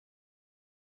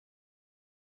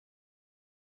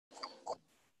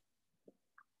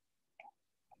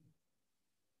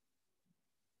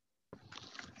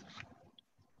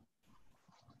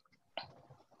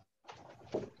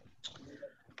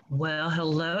Well,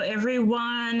 hello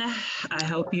everyone. I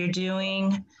hope you're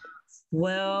doing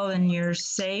well and you're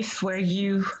safe where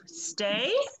you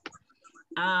stay.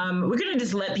 We're going to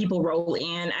just let people roll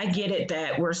in. I get it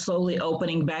that we're slowly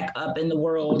opening back up in the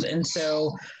world. And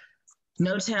so,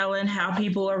 no telling how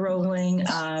people are rolling.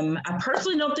 I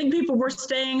personally don't think people were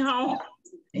staying home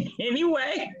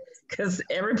anyway, because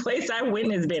every place I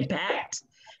went has been packed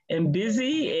and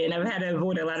busy, and I've had to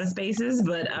avoid a lot of spaces.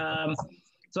 But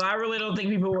so I really don't think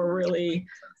people were really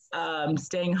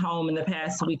staying home in the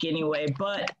past week anyway.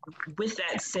 But with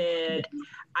that said,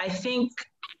 I think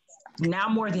now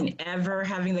more than ever,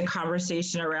 having the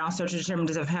conversation around social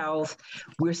determinants of health,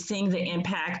 we're seeing the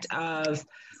impact of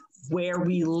where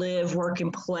we live, work,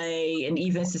 and play, and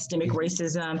even systemic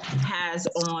racism has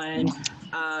on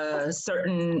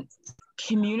certain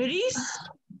communities.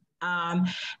 And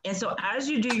so, as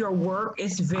you do your work,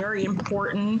 it's very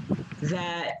important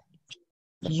that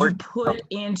you put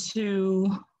into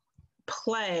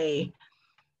play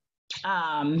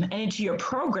and into your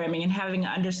programming and having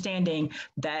an understanding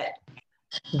that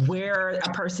where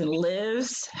a person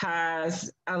lives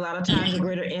has a lot of times a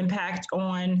greater impact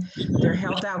on their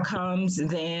health outcomes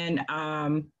than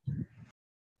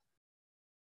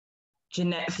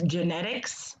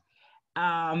genetics.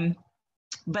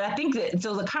 But I think that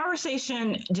so the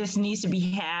conversation just needs to be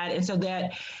had, and so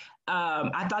that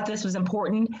I thought this was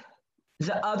important.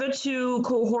 The other two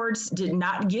cohorts did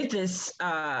not get this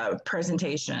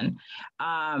presentation.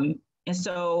 And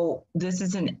so this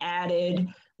is an added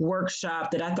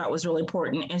workshop that I thought was really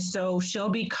important. And so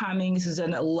Shelbi Cummings has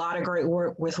done a lot of great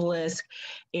work with LISC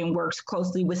and works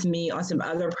closely with me on some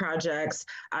other projects.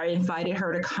 I invited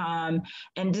her to come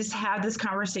and just have this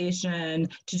conversation,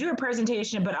 to do a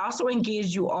presentation, but also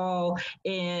engage you all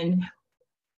in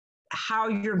how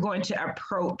you're going to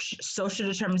approach social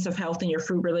determinants of health in your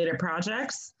food-related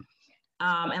projects.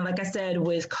 And like I said,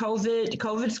 with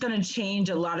COVID's going to change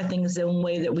a lot of things in a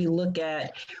way that we look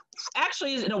at,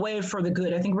 actually in a way for the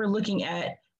good. I think we're looking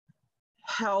at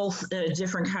health in a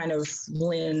different kind of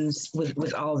lens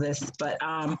with all this. But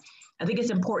I think it's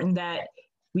important that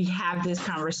we have this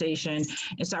conversation.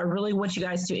 And so I really want you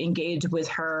guys to engage with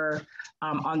her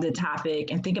on the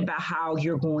topic and think about how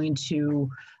you're going to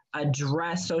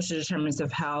address social determinants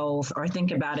of health or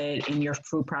think about it in your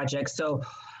food projects. So,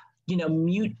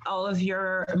 mute all of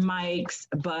your mics,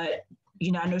 but,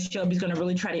 I know Shelbi's going to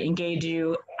really try to engage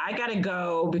you. I got to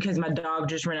go because my dog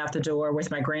just ran out the door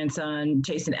with my grandson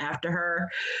chasing after her.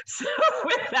 So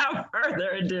without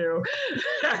further ado,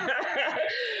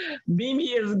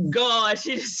 Mimi is gone.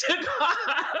 She just took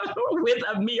off with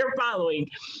a mere following.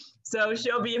 So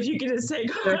Shelbi, if you could just take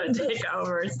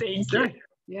over. Thank you.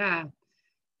 Yeah.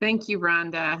 Thank you,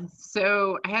 Rhonda.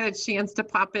 So I had a chance to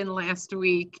pop in last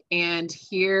week and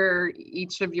hear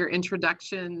each of your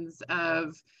introductions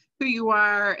of who you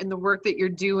are and the work that you're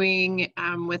doing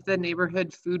with the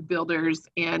neighborhood food builders.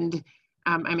 And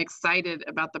I'm excited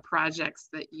about the projects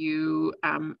that you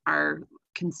are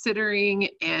considering.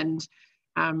 And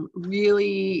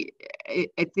really,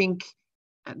 I think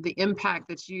the impact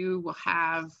that you will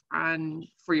have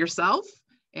for yourself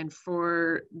and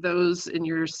for those in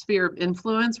your sphere of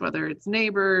influence, whether it's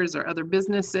neighbors or other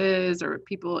businesses or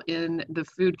people in the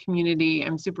food community.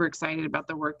 I'm super excited about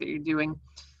the work that you're doing.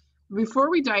 Before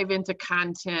we dive into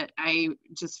content, I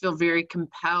just feel very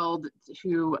compelled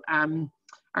to,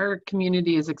 our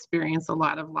community has experienced a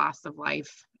lot of loss of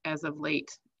life as of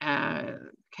late,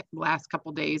 last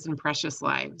couple days and precious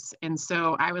lives. And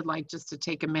so I would like just to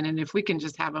take a minute, if we can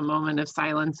just have a moment of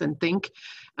silence and think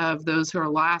of those who are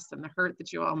lost and the hurt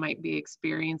that you all might be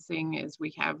experiencing as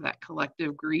we have that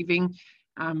collective grieving.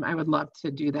 I would love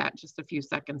to do that. Just a few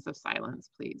seconds of silence,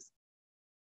 please.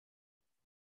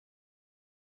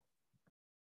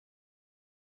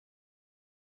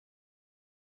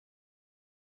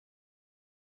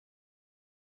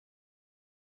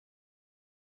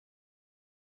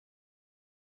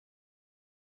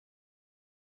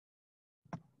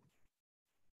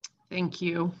 Thank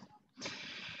you.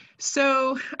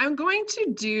 So I'm going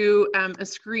to do a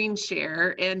screen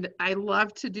share, and I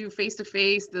love to do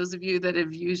face-to-face. Those of you that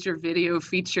have used your video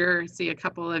feature, I see a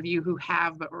couple of you who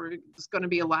have, but there's going to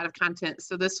be a lot of content.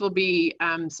 So this will be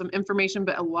some information,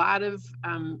 but a lot of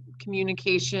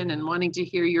communication and wanting to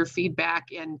hear your feedback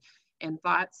and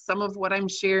thoughts. Some of what I'm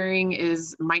sharing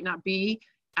might not be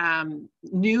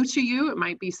new to you. It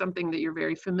might be something that you're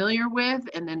very familiar with,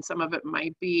 and then some of it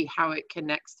might be how it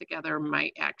connects together,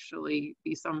 might actually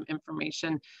be some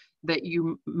information that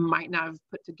you might not have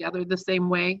put together the same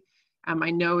way.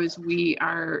 I know as we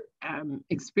are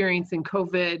experiencing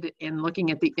COVID and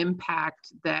looking at the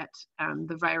impact that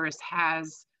the virus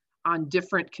has on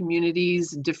different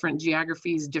communities, different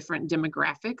geographies, different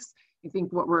demographics. I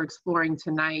think what we're exploring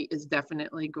tonight is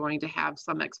definitely going to have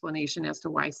some explanation as to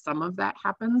why some of that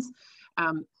happens.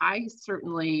 I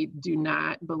certainly do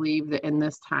not believe that in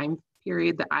this time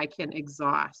period that I can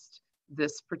exhaust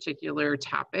this particular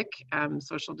topic.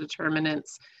 Social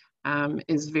determinants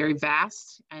is very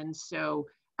vast. And so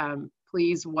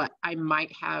please, what I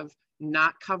might have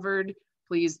not covered,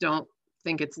 please don't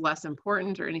think it's less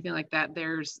important or anything like that.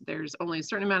 There's only a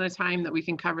certain amount of time that we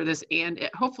can cover this, and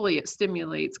hopefully it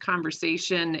stimulates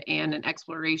conversation and an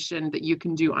exploration that you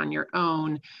can do on your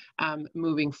own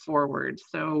moving forward.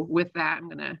 So with that, I'm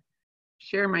gonna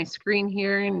share my screen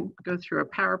here and go through a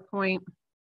PowerPoint.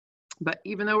 But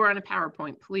even though we're on a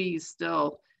PowerPoint, please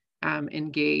still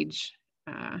engage.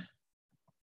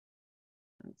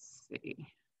 Let's see.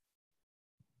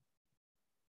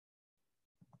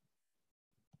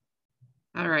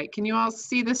 All right, can you all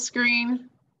see the screen?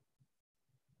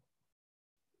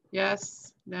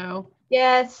 Yes, no?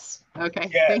 Yes. Okay,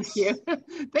 Yes. Thank you.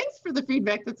 Thanks for the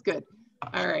feedback, that's good.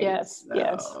 All right, Yes, so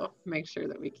yes. make sure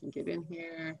that we can get in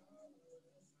here.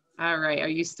 All right, are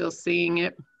you still seeing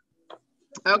it?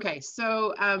 Okay,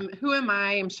 so who am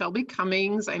I? I'm Shelbi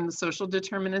Cummings. I'm the Social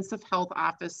Determinants of Health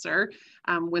Officer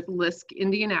with LISC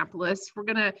Indianapolis.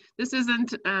 This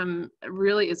isn't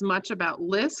really as much about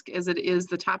LISC as it is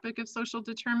the topic of social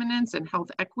determinants and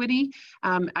health equity.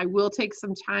 I will take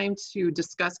some time to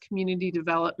discuss community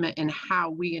development and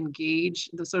how we engage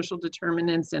the social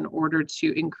determinants in order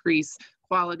to increase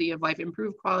quality of life,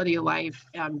 improve quality of life,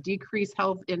 decrease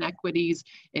health inequities,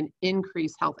 and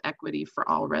increase health equity for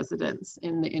all residents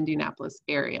in the Indianapolis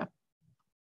area.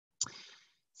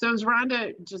 So as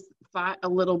Rhonda just thought a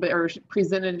little bit or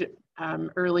presented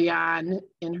early on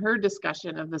in her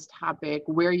discussion of this topic,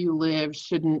 where you live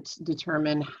shouldn't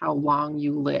determine how long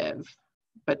you live,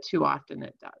 but too often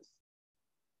it does.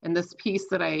 And this piece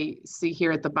that I see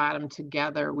here at the bottom,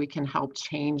 together, we can help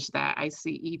change that. I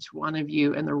see each one of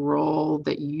you and the role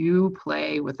that you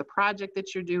play with the project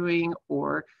that you're doing,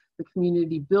 or the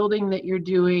community building that you're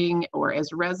doing, or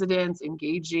as residents,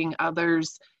 engaging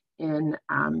others in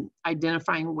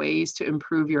identifying ways to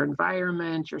improve your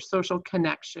environment, your social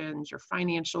connections, your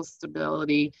financial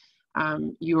stability.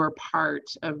 You are part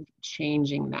of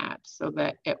changing that, so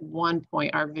that at one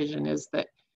point, our vision is that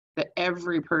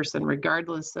every person,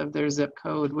 regardless of their zip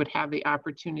code, would have the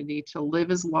opportunity to live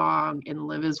as long and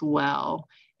live as well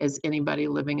as anybody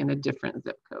living in a different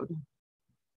zip code.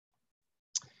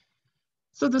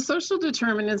 So the social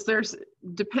determinants,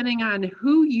 depending on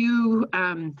who you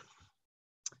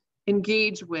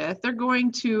engage with, they're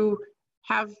going to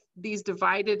have these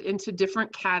divided into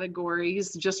different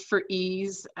categories just for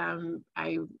ease.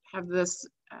 I have this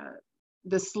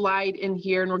slide in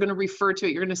here, and we're going to refer to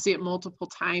it. You're going to see it multiple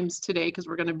times today because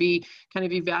we're going to be kind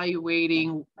of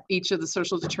evaluating each of the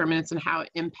social determinants and how it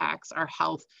impacts our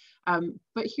health.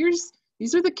 But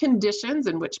these are the conditions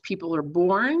in which people are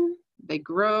born, they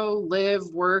grow, live,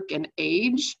 work, and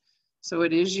age. So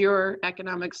it is your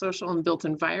economic, social, and built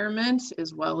environment,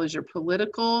 as well as your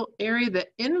political area that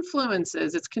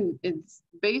influences. It's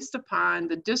based upon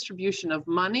the distribution of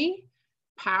money,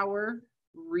 power,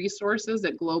 resources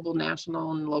at global,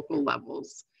 national, and local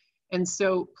levels. And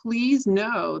so please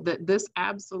know that this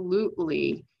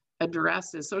absolutely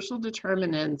addresses social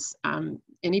determinants,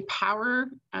 any power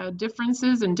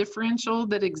differences and differential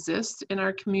that exist in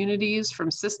our communities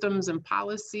from systems and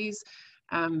policies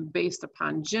based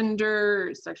upon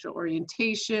gender, sexual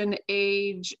orientation,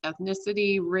 age,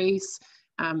 ethnicity, race,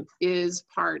 is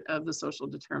part of the social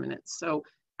determinants. So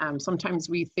sometimes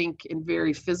we think in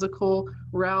very physical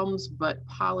realms, but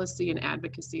policy and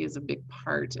advocacy is a big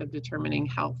part of determining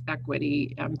health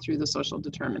equity through the social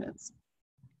determinants.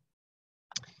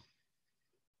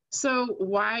 So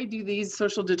why do these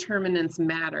social determinants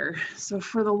matter? So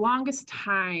for the longest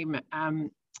time,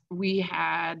 we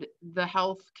had the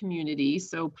health community,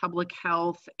 so public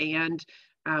health and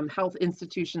health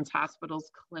institutions, hospitals,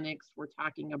 clinics, we're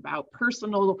talking about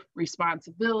personal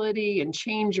responsibility and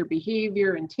change your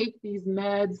behavior and take these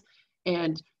meds,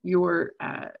 and your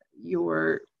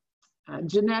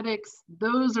genetics.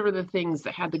 Those are the things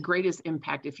that had the greatest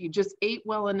impact. If you just ate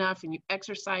well enough and you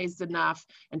exercised enough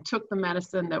and took the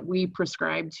medicine that we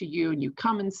prescribed to you, and you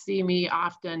come and see me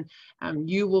often,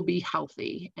 you will be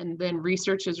healthy. And then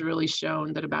research has really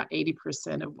shown that about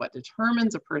 80% of what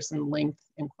determines a person's length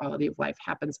and quality of life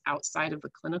happens outside of the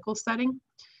clinical setting.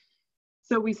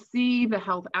 So we see the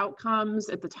health outcomes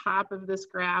at the top of this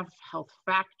graph, health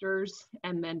factors,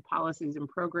 and then policies and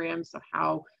programs. So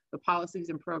how the policies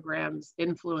and programs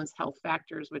influence health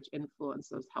factors, which influence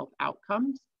those health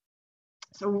outcomes.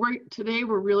 So today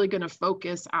we're really going to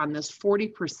focus on this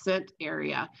 40%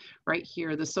 area right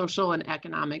here, the social and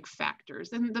economic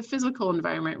factors, and the physical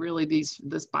environment, really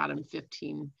this bottom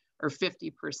 15 or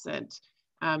 50%.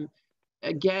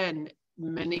 Again,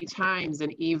 many times,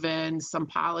 and even some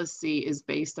policy is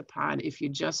based upon if you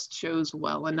just chose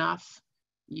well enough,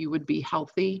 you would be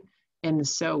healthy. And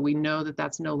so we know that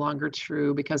that's no longer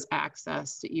true, because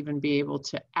access to even be able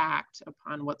to act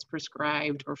upon what's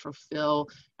prescribed or fulfill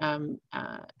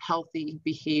healthy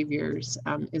behaviors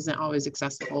isn't always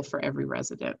accessible for every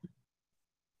resident.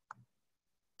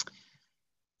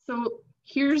 So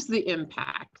here's the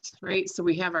impact, right? So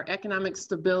we have our economic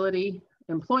stability,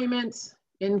 employment,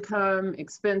 income,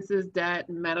 expenses, debt,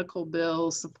 medical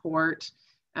bills, support.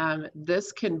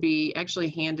 This can be actually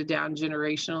handed down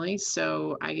generationally.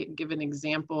 So I give an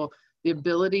example. The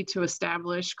ability to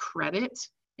establish credit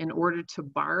in order to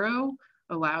borrow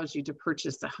allows you to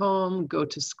purchase a home, go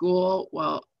to school.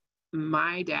 Well,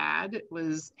 my dad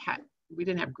we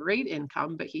didn't have great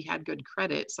income, but he had good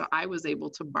credit. So I was able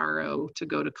to borrow to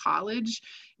go to college,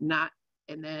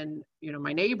 and then,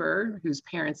 my neighbor whose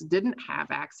parents didn't have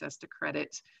access to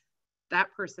credit, that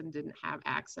person didn't have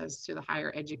access to the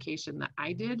higher education that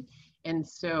I did. And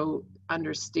so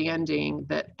understanding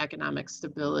that economic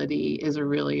stability is a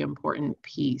really important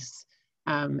piece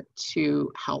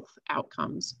to health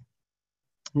outcomes.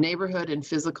 Neighborhood and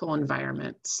physical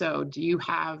environment. So do you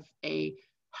have a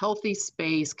healthy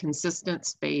space, consistent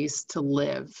space to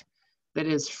live that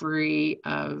is free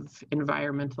of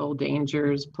environmental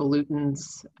dangers,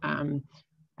 pollutants,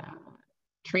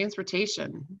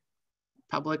 transportation?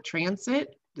 Public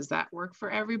transit, does that work for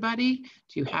everybody?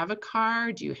 Do you have a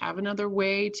car? Do you have another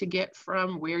way to get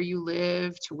from where you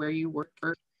live to where you work?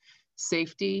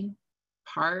 Safety,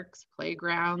 parks,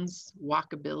 playgrounds,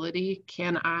 walkability.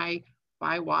 Can I,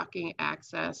 by walking,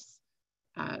 access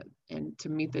and to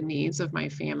meet the needs of my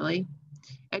family?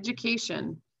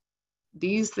 Education,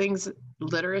 these things,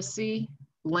 literacy,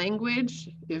 language.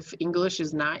 If English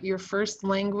is not your first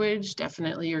language,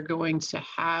 definitely you're going to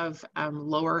have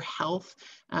lower health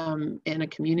in a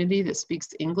community that speaks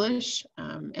English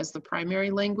as the primary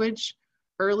language.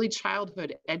 Early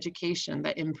childhood education,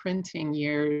 that imprinting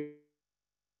years,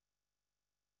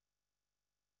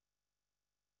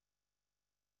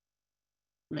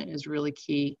 is really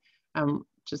key.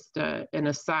 Just an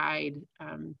aside,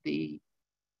 the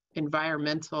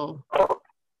environmental,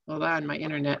 hold on, my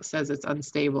internet says it's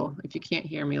unstable. If you can't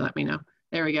hear me, let me know.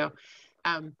 There we go.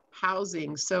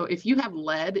 Housing. So if you have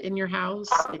lead in your house,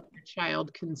 if your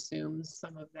child consumes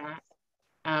some of that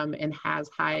and has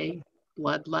high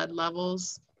lead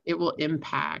levels, it will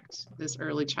impact this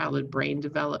early childhood brain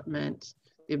development,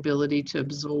 the ability to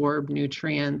absorb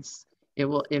nutrients. It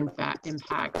will in fact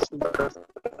impact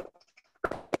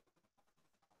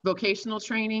vocational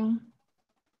training,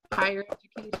 higher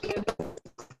education,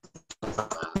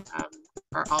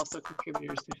 are also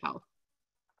contributors to health.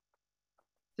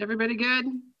 Is everybody good?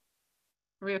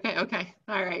 Are we okay? Okay,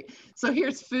 all right. So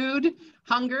here's food,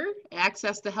 hunger,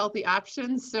 access to healthy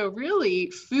options. So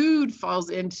really food falls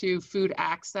into food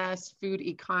access, food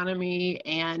economy,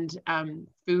 and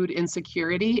food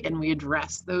insecurity, and we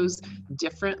address those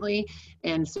differently.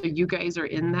 And so you guys are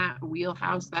in that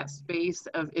wheelhouse, that space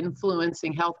of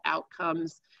influencing health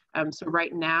outcomes. So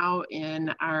right now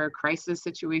in our crisis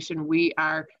situation, we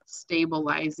are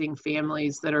stabilizing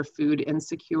families that are food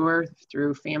insecure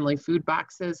through family food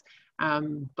boxes.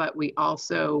 But we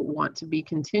also want to be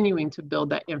continuing to build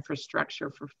that infrastructure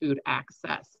for food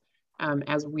access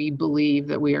as we believe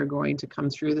that we are going to come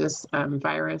through this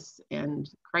virus and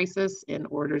crisis in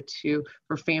order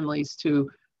for families to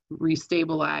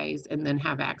restabilize and then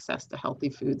have access to healthy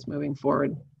foods moving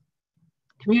forward.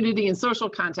 Community and social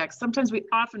context. Sometimes we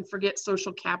often forget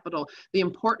social capital. The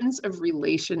importance of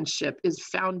relationship is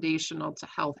foundational to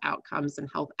health outcomes and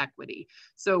health equity.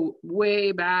 So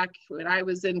way back when I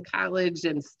was in college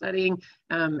and studying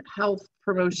health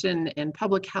promotion and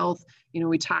public health,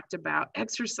 we talked about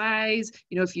exercise.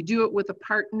 If you do it with a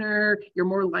partner, you're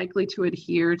more likely to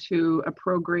adhere to a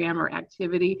program or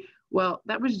activity. Well,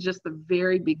 that was just the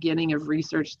very beginning of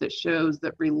research that shows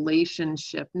that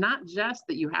relationship, not just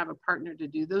that you have a partner to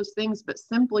do those things, but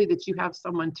simply that you have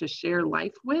someone to share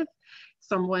life with,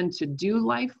 someone to do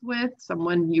life with,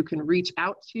 someone you can reach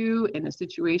out to in a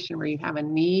situation where you have a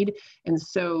need. And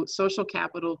so social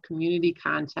capital, community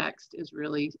context is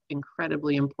really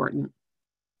incredibly important.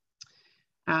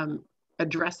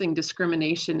 Addressing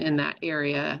discrimination in that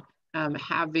area,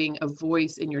 having a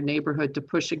voice in your neighborhood to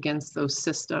push against those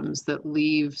systems that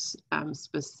leaves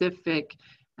specific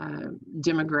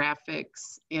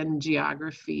demographics and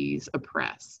geographies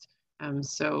oppressed.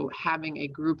 So having a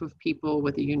group of people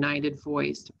with a united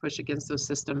voice to push against those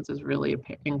systems is really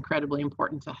incredibly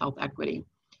important to health equity.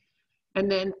 And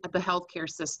then at the healthcare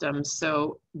system,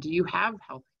 so do you have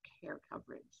healthcare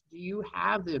coverage? Do you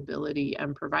have the ability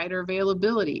and provider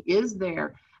availability? Is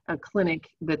there a clinic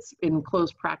that's in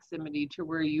close proximity to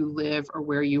where you live or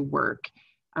where you work?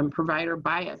 Provider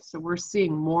bias. So we're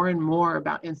seeing more and more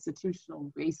about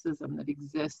institutional racism that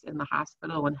exists in the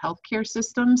hospital and healthcare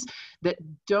systems that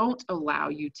don't allow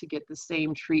you to get the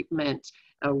same treatment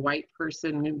a white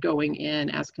person going in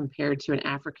as compared to an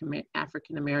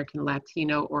African-American,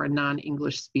 Latino, or a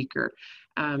non-English speaker.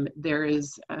 There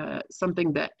is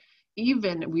something that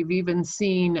we've even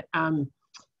seen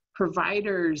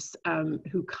providers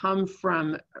who come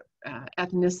from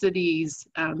ethnicities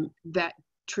that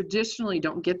traditionally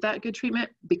don't get that good treatment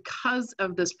because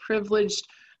of this privileged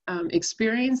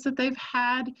experience that they've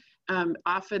had.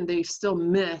 Often they still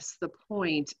miss the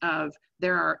point of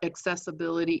there are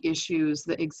accessibility issues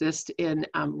that exist in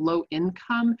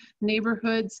low-income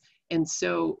neighborhoods. And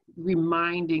so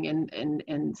reminding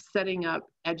and setting up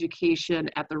education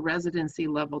at the residency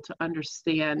level to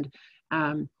understand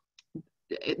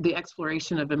the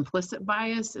exploration of implicit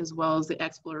bias, as well as the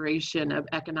exploration of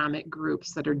economic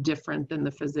groups that are different than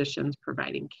the physicians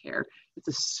providing care. It's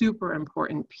a super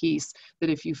important piece that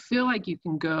if you feel like you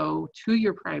can go to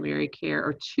your primary care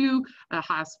or to a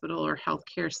hospital or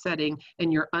healthcare setting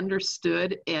and you're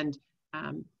understood and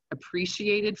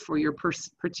appreciated for your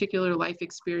particular life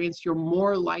experience, you're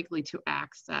more likely to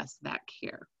access that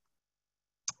care.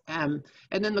 And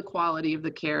then the quality of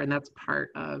the care, and that's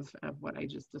part of what I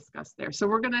just discussed there. So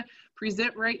we're going to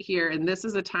present right here, and this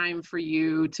is a time for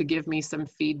you to give me some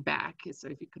feedback. So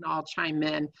if you can all chime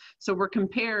in. So we're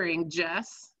comparing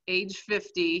Jess, age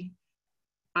 50,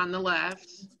 on the left,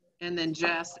 and then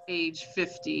Jess, age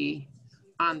 50,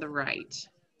 on the right.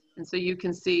 And so you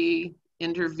can see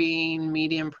intervene,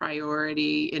 medium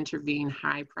priority, intervene,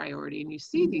 high priority, and you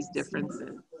see these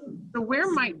differences. So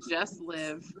where might Jess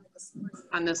live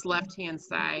on this left-hand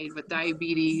side with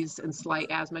diabetes and slight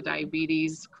asthma,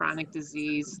 diabetes, chronic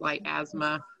disease, slight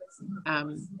asthma?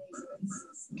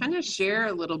 Kind of share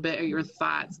a little bit of your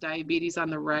thoughts. Diabetes on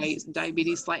the right,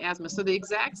 diabetes, slight asthma. So the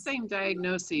exact same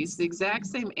diagnoses, the exact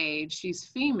same age, she's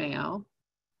female,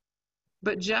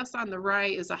 but Jess on the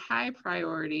right is a high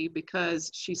priority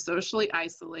because she's socially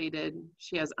isolated,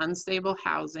 she has unstable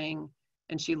housing,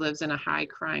 and she lives in a high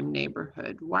crime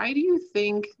neighborhood. Why do you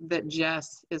think that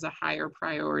Jess is a higher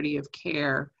priority of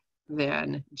care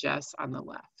than Jess on the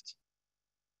left?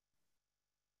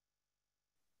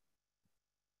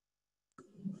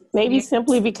 Maybe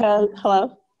simply because,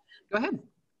 hello? Go ahead.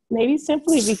 Maybe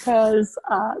simply because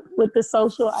with the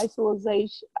social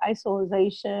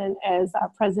isolation, as our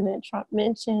President Trump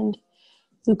mentioned,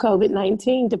 through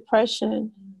COVID-19,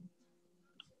 depression,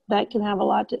 that can have a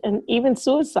lot to, and even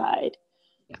suicide,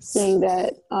 yes. Saying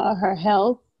that her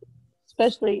health,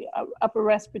 especially upper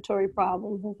respiratory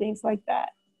problems and things like that.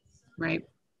 Right.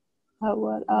 I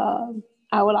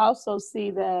would also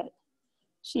see that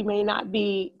she may not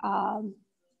be, can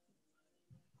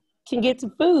get to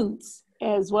foods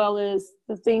as well as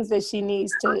the things that she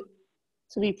needs to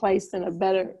be placed in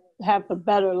have a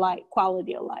better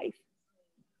quality of life.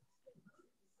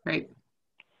 Right.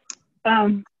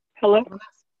 Hello.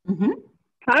 Mm-hmm.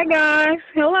 Hi guys.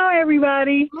 Hello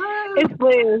everybody. Hello. It's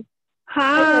Liz.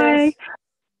 Hi. Liz.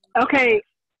 Okay.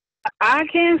 I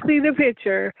can't see the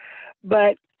picture,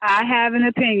 but I have an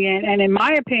opinion, and in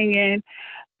my opinion,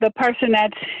 the person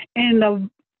that's in the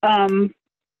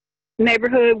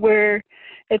neighborhood where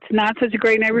it's not such a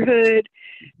great neighborhood,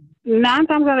 9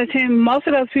 times out of 10, most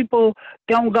of those people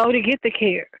don't go to get the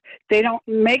care. They don't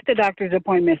make the doctor's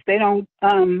appointments. They don't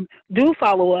do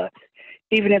follow-ups,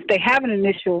 even if they have an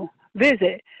initial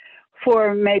visit,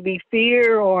 for maybe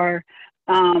fear or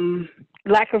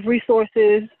lack of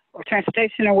resources or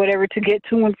transportation or whatever to get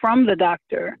to and from the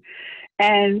doctor,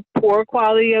 and poor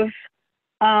quality of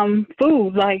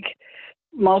food. Like,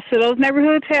 most of those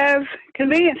neighborhoods have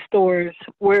convenience stores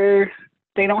where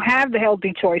they don't have the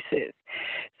healthy choices.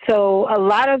 So a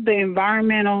lot of the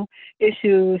environmental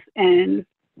issues and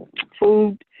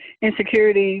food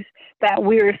insecurities that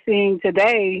we're seeing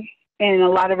today in a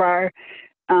lot of our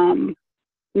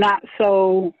not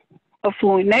so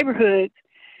affluent neighborhoods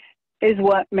is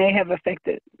what may have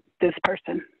affected this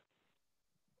person.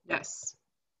 Yes.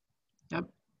 Yep.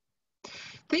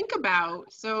 Think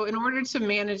about, so in order to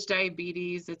manage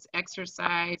diabetes, it's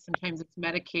exercise, sometimes it's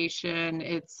medication,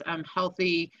 it's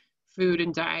healthy food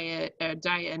and diet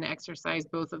and exercise,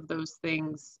 both of those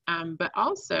things. But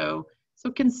also,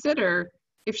 so consider,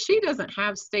 if she doesn't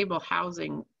have stable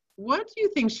housing, what do you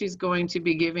think she's going to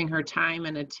be giving her time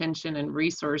and attention and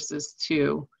resources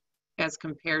to, as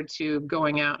compared to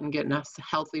going out and getting a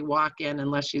healthy walk in,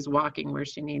 unless she's walking where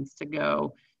she needs to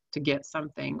go to get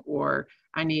something? Or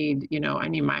I need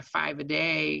my 5 a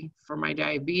day for my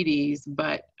diabetes,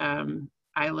 but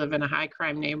I live in a high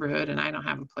crime neighborhood and I don't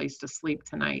have a place to sleep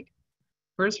tonight.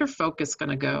 Where's her focus going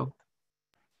to go?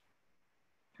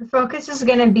 Her focus is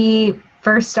going to be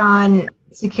first on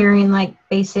securing like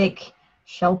basic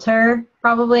shelter,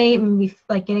 probably, maybe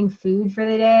like getting food for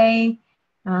the day,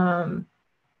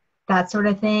 that sort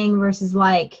of thing, versus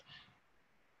like,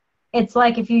 it's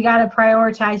like if you got to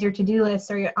prioritize your to-do list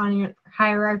or you're on your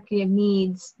hierarchy of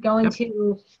needs, going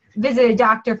to visit a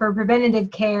doctor for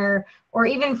preventative care or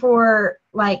even for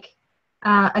like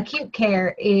acute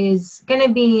care is going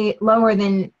to be lower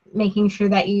than making sure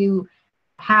that you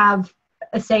have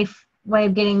a safe way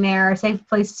of getting there, a safe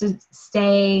place to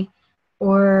stay,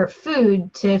 or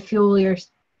food to fuel your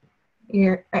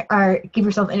or give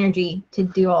yourself energy to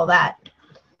do all that.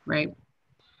 Right.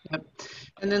 Yep.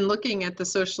 And then looking at the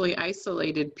socially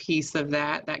isolated piece of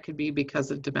that, that could be because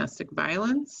of domestic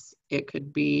violence. It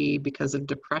could be because of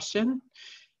depression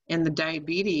and the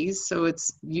diabetes. So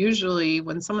it's usually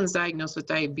when someone's diagnosed with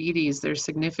diabetes, there's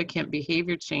significant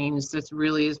behavior change that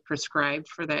really is prescribed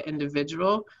for that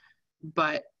individual.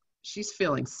 But she's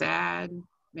feeling sad,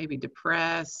 maybe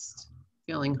depressed,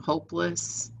 feeling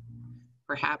hopeless.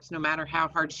 Perhaps no matter how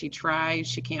hard she tries,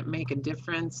 she can't make a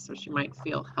difference, so she might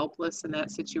feel helpless in that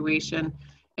situation.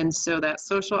 And so that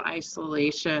social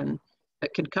isolation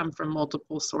that could come from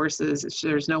multiple sources,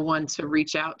 there's no one to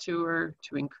reach out to her,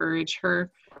 to encourage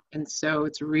her. And so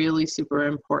it's really super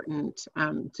important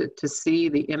to see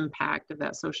the impact of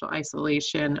that social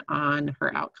isolation on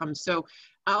her outcomes. So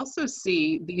I also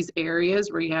see these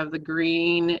areas where you have the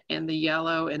green and the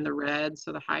yellow and the red,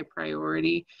 so the high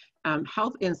priority.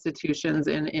 Health institutions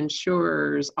and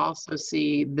insurers also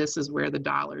see this is where the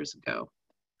dollars go.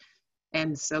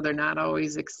 And so they're not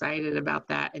always excited about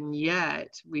that. And yet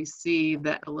we see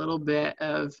that a little bit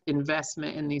of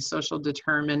investment in these social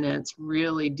determinants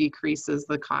really decreases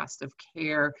the cost of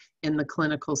care in the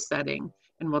clinical setting.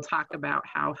 And we'll talk about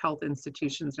how health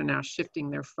institutions are now shifting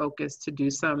their focus to do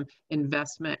some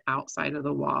investment outside of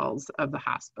the walls of the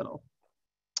hospital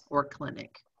or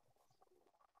clinic.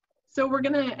 So we're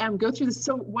going to go through this.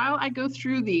 So while I go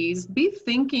through these, be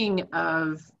thinking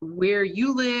of where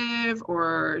you live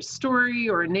or a story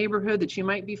or a neighborhood that you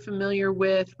might be familiar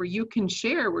with where you can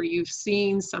share where you've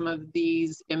seen some of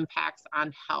these impacts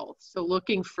on health. So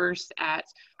looking first at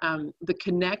the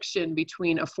connection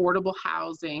between affordable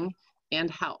housing and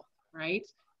health, right?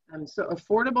 So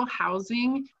affordable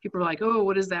housing, people are like, oh,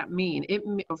 what does that mean?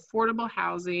 Affordable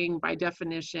housing, by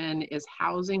definition, is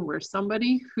housing where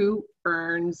somebody who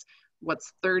earns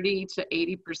what's 30 to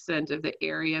 80% of the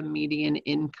area median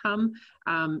income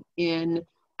in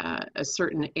a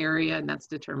certain area, and that's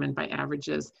determined by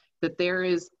averages, that there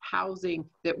is housing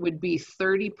that would be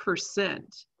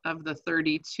 30% of the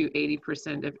 30 to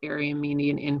 80% of area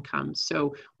median income.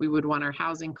 So we would want our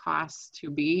housing costs to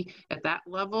be at that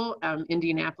level.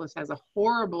 Indianapolis has a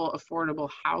horrible affordable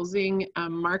housing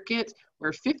market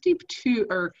where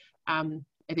 64%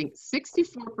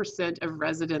 of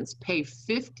residents pay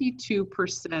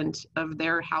 52% of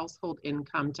their household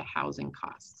income to housing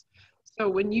costs. So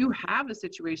when you have a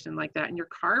situation like that and your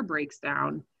car breaks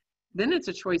down, then it's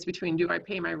a choice between, do I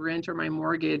pay my rent or my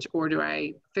mortgage, or do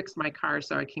I fix my car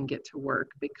so I can get to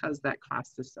work, because that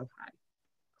cost is so high.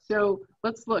 So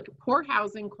let's look. Poor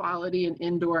housing quality and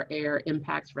indoor air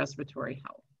impacts respiratory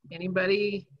health.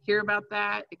 Anybody hear about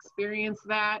that? Experience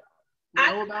that?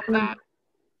 Know about that?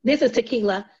 This is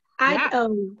Tequila.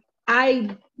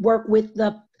 I work with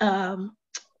the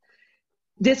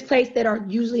this place that are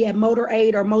usually at Motor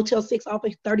 8 or Motel 6 off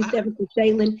of 37th and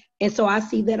Shaylin. And so I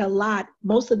see that a lot.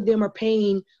 Most of them are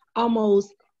paying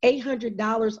almost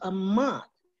 $800 a month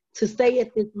to stay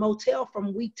at this motel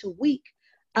from week to week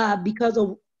because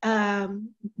of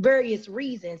various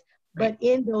reasons. But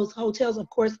in those hotels, of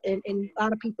course, and a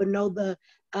lot of people know the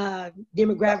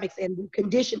demographics and the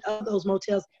condition of those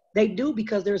motels, they do,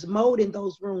 because there's mold in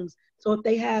those rooms. So if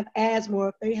they have asthma, or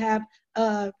if they have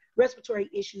respiratory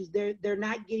issues, they're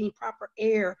not getting proper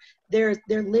air. They're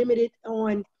limited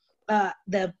on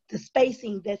the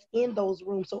spacing that's in those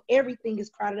rooms. So everything is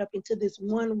crowded up into this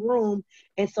one room.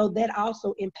 And so that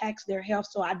also impacts their health.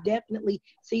 So I definitely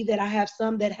see that. I have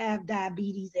some that have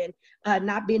diabetes and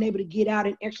not being able to get out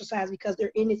and exercise because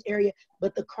they're in this area.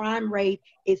 But the crime rate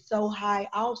is so high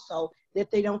also that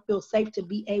they don't feel safe to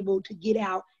be able to get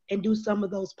out and do some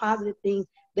of those positive things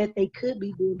that they could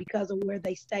be doing because of where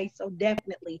they stay. So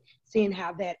definitely seeing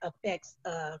how that affects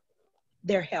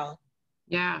their health.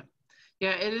 Yeah.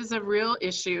 Yeah, it is a real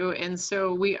issue. And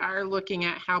so we are looking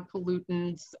at how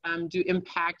pollutants do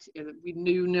impact. We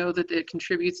do know that it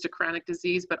contributes to chronic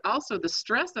disease, but also the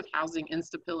stress of housing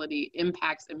instability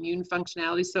impacts immune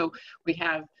functionality. So we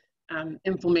have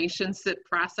inflammation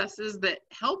processes that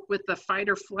help with the fight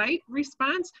or flight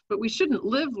response, but we shouldn't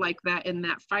live like that in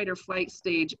that fight or flight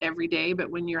stage every day.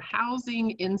 But when you're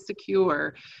housing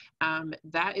insecure,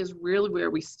 that is really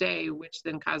where we stay, which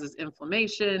then causes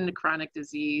inflammation, chronic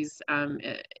disease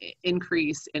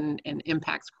increase, and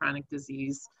impacts chronic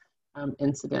disease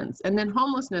incidence. And then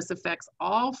homelessness affects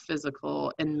all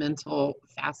physical and mental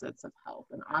facets of health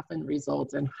and often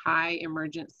results in high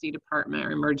emergency department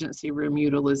or emergency room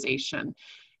utilization.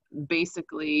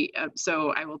 Basically,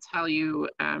 so I will tell you,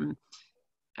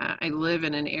 I live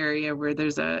in an area where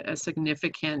there's a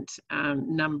significant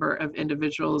number of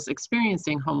individuals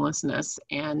experiencing homelessness,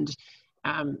 and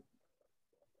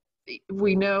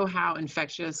we know how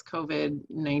infectious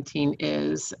COVID-19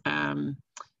 is.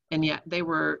 And yet they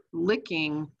were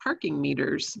licking parking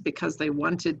meters because they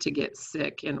wanted to get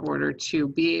sick in order to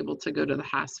be able to go to the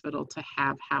hospital to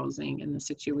have housing in the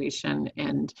situation.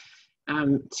 And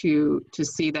to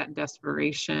see that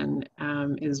desperation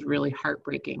is really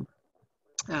heartbreaking.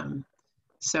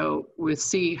 So we'll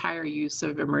see higher use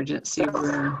of emergency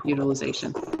room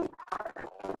utilization.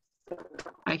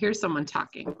 I hear someone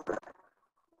talking.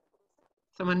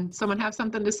 Someone have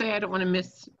something to say? I don't want to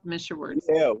miss your words.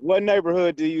 Yeah, what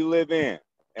neighborhood do you live in,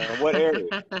 and what area?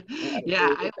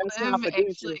 Yeah, if that's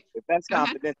confidential,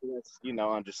 that's,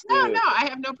 understood. No, I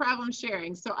have no problem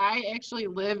sharing. So I actually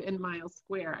live in Miles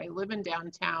Square. I live in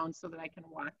downtown so that I can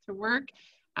walk to work.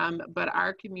 But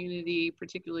our community,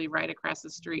 particularly right across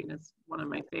the street, and it's one of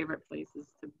my favorite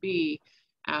places to be,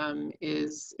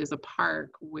 is a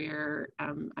park where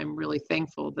I'm really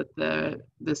thankful that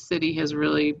the city has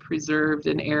really preserved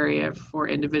an area for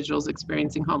individuals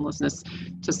experiencing homelessness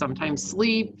to sometimes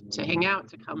sleep, to hang out,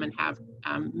 to come and have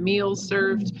meals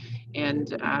served.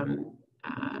 And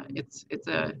it's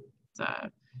a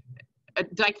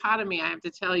dichotomy, I have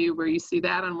to tell you, where you see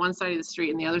that on one side of the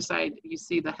street, and the other side you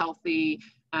see the healthy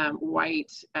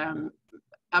white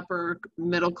upper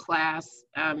middle class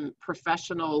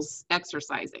professionals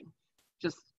exercising,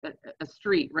 just a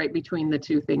street right between the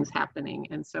two things happening.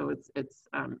 And so it's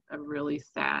a really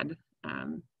sad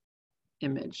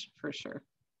image for sure.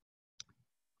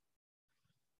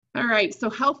 All right, so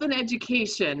health and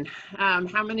education.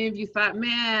 How many of you thought,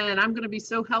 man, I'm gonna be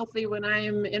so healthy when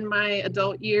I'm in my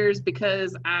adult years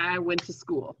because I went to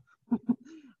school.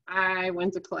 I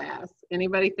went to class.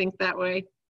 Anybody think that way?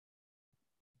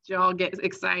 Did y'all get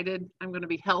excited? I'm gonna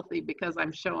be healthy because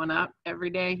I'm showing up every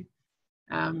day.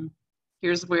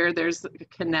 Here's where there's a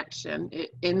connection. It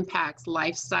impacts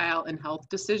lifestyle and health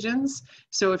decisions.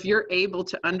 So if you're able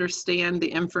to understand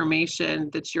the information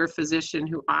that your physician,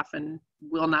 who often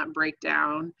will not break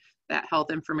down that health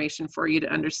information for you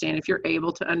to understand, if you're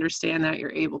able to understand that,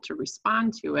 you're able to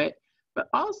respond to it. But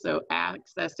also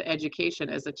access to education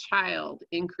as a child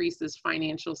increases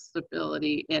financial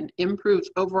stability and improves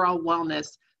overall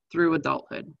wellness through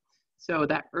adulthood. So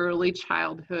that early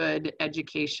childhood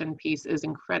education piece is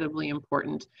incredibly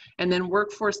important. And then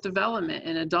workforce development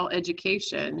and adult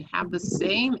education have the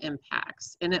same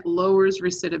impacts, and it lowers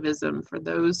recidivism for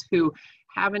those who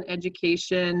have an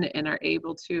education and are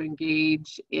able to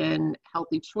engage in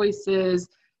healthy choices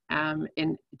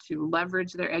and to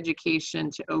leverage their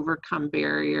education to overcome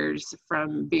barriers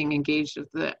from being engaged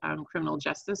with the criminal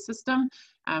justice system.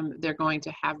 They're going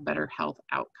to have better health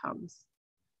outcomes.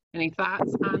 Any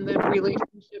thoughts on the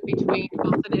relationship between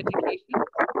health and education?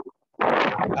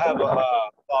 I have a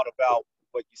thought about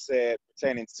what you said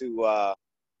pertaining to a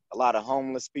lot of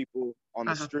homeless people on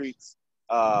the streets.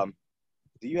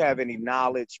 Do you have any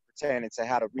knowledge pertaining to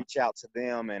how to reach out to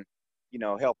them and,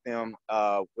 help them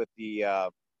with the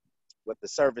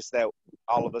service that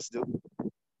all of us do?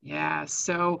 Yeah,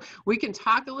 so we can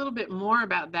talk a little bit more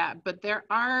about that, but there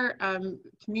are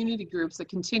community groups that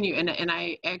continue, and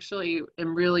I actually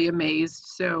am really amazed.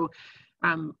 So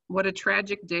what a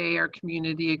tragic day our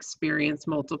community experienced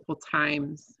multiple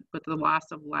times with the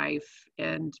loss of life.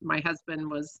 And my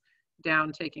husband was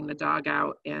down taking the dog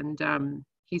out, and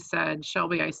he said,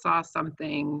 Shelby, I saw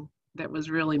something that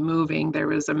was really moving. There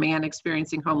was a man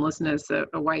experiencing homelessness,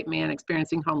 a white man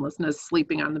experiencing homelessness,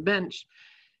 sleeping on the bench.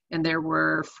 And there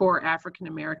were 4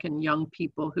 African-American young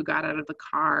people who got out of the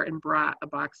car and brought a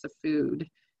box of food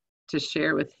to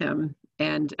share with him.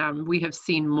 And we have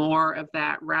seen more of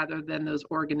that rather than those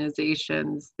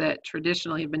organizations that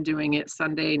traditionally have been doing it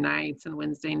Sunday nights and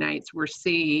Wednesday nights. We're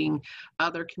seeing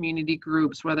other community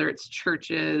groups, whether it's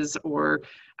churches or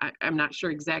I'm not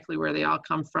sure exactly where they all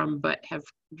come from, but have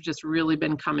just really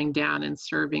been coming down and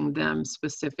serving them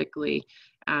specifically,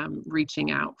 reaching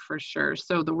out for sure.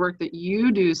 So the work that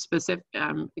you do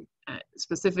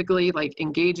specifically, like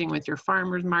engaging with your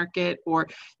farmers market, or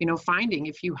finding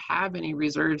if you have any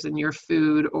reserves in your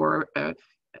food, or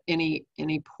any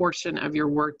portion of your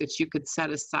work that you could set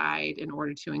aside in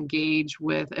order to engage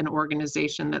with an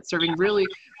organization that's serving. Really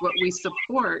what we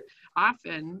support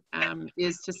often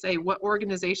is to say what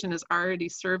organization is already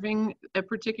serving a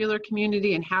particular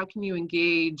community and how can you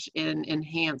engage and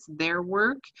enhance their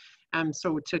work,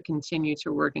 so to continue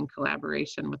to work in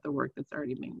collaboration with the work that's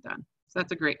already being done. So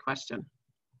that's a great question.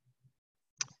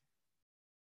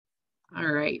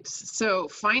 All right, so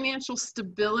financial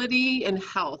stability and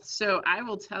health. So I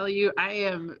will tell you, I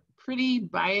am pretty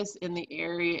biased in the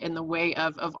area, in the way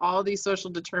of all these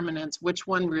social determinants, which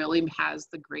one really has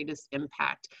the greatest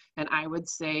impact? And I would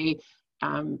say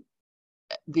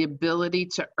the ability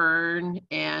to earn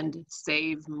and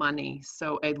save money.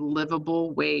 So a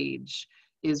livable wage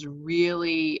is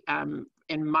really,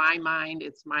 in my mind,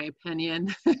 it's my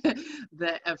opinion,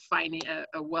 that finding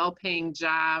a well-paying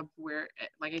job where,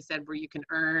 like I said, where you can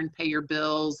earn, pay your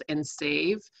bills, and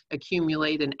save,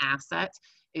 accumulate an asset,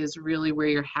 is really where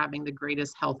you're having the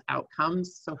greatest health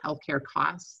outcomes. So healthcare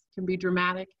costs can be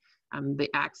dramatic. The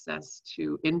access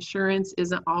to insurance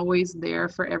isn't always there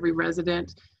for every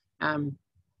resident. And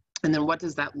then what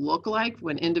does that look like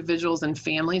when individuals and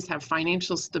families have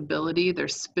financial stability? They're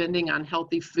spending on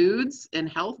healthy foods and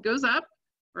health goes up,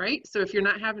 right? So if you're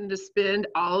not having to spend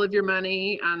all of your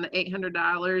money on the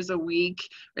 $800 a week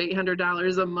or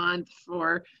 $800 a month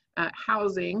for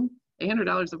housing,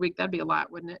 $800 a week, that'd be a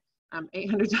lot, wouldn't it?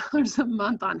 $800 a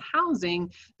month on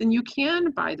housing, then you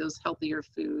can buy those healthier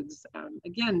foods.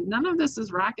 Again, none of this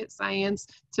is rocket science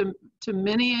to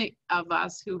many of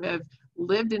us who have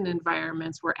lived in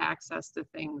environments where access to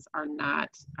things are not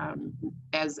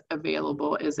as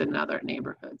available as in other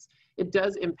neighborhoods. It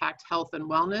does impact health and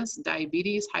wellness,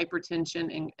 diabetes,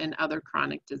 hypertension, and other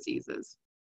chronic diseases.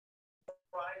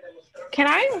 Can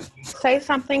I say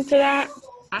something to that?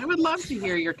 I would love to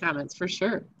hear your comments for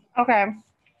sure. Okay.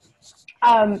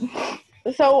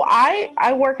 So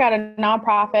I work at a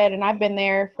nonprofit and I've been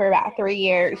there for about 3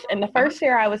 years. And the first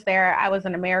year I was there, I was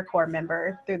an AmeriCorps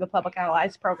member through the Public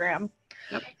Allies program.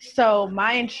 Yep. So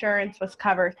my insurance was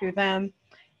covered through them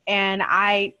and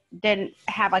I didn't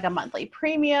have like a monthly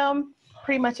premium.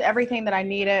 Pretty much everything that I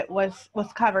needed was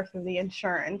covered through the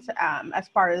insurance, as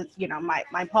far as,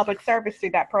 my public service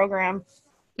through that program.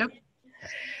 Yep.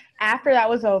 After that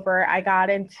was over, I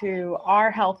got into our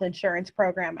health insurance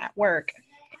program at work.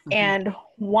 Mm-hmm. And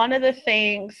one of the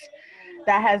things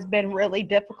that has been really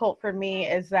difficult for me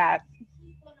is that,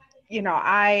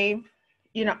 I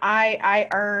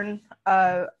earn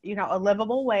a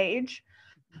livable wage.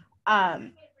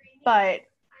 But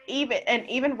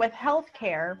even with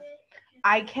healthcare,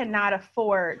 I cannot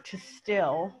afford to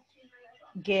still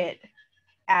get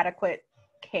adequate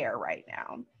care right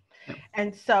now.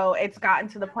 And so it's gotten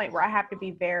to the point where I have to be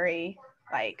very,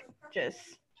 just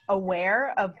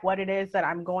aware of what it is that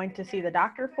I'm going to see the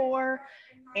doctor for,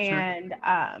 and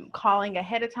calling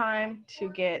ahead of time to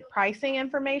get pricing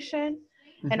information,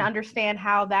 and understand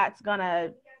how that's going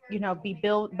to, be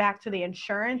billed back to the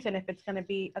insurance, and if it's going to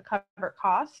be a covered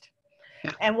cost.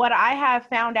 Yeah. And what I have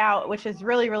found out, which is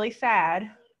really, really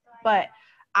sad, but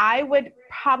I would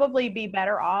probably be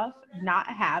better off not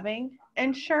having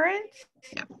insurance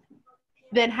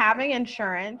than having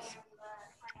insurance,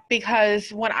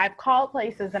 because when I've called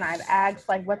places and I've asked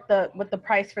what the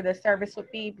price for this service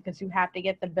would be, because you have to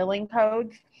get the billing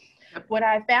codes, what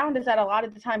I found is that a lot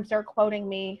of the times they're quoting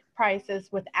me prices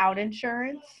without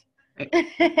insurance.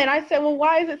 And I said, well,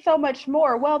 why is it so much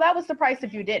more? Well, that was the price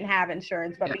if you didn't have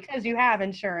insurance, but because you have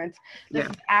insurance, this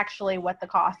is actually what the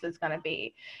cost is going to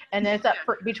be. And then it's up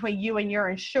between you and your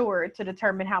insured to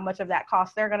determine how much of that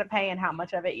cost they're going to pay and how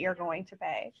much of it you're going to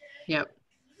pay. Yep.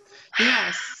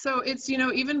 Yes. So it's,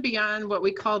 even beyond what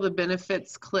we call the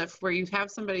benefits cliff, where you have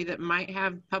somebody that might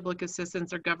have public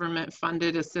assistance or government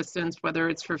funded assistance, whether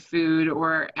it's for food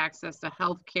or access to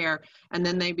health care, and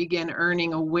then they begin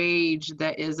earning a wage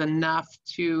that is enough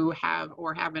to have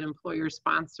an employer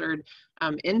sponsored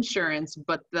insurance,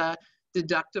 but the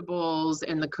deductibles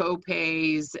and the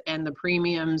co-pays and the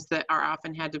premiums that are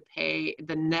often had to pay,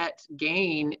 the net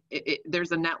gain,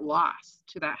 there's a net loss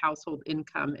to that household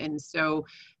income. And so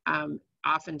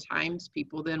oftentimes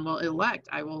people then will elect,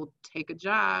 I will take a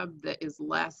job that is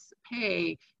less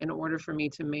pay in order for me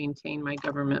to maintain my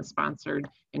government sponsored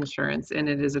insurance. And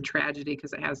it is a tragedy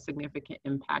because it has significant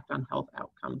impact on health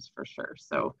outcomes for sure.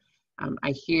 So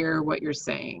I hear what you're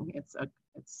saying. It's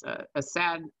a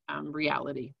sad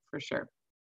reality for sure.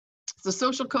 So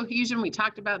social cohesion, we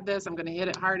talked about this. I'm going to hit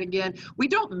it hard again. We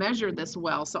don't measure this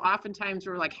well. So oftentimes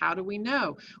we're like, how do we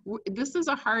know? This is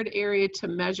a hard area to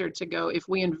measure, to go, if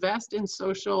we invest in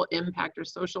social impact or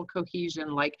social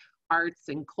cohesion, like arts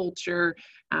and culture,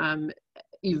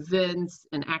 events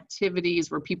and activities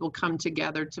where people come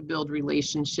together to build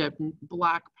relationship,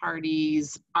 block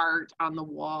parties, art on the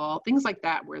wall, things like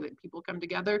that, where people come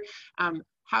together.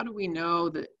 How do we know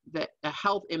that a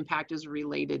health impact is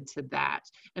related to that?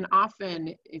 And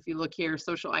often, if you look here,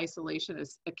 social isolation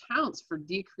accounts for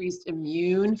decreased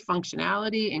immune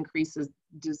functionality, increases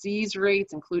disease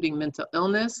rates, including mental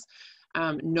illness,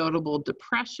 notable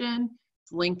depression.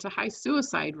 It's linked to high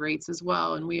suicide rates as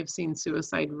well. And we have seen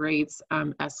suicide rates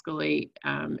escalate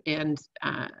and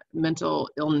mental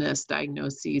illness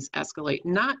diagnoses escalate,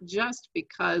 not just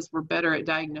because we're better at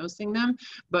diagnosing them,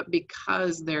 but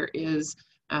because there is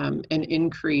an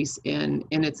increase in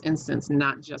its instance,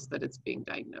 not just that it's being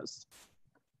diagnosed.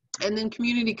 And then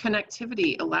community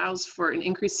connectivity allows for an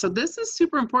increase. So this is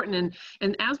super important.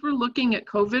 And as we're looking at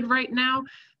COVID right now,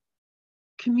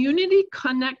 community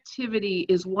connectivity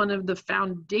is one of the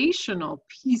foundational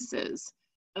pieces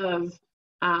of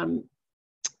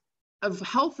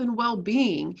health and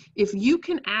well-being. If you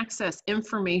can access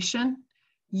information,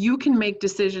 you can make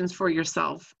decisions for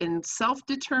yourself, and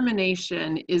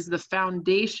self-determination is the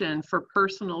foundation for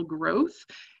personal growth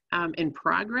and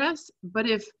progress. But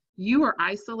if you are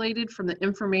isolated from the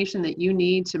information that you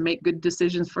need to make good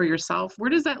decisions for yourself, where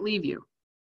does that leave you?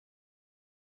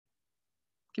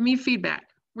 Give me feedback.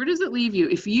 Where does it leave you?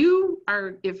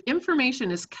 If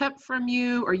information is kept from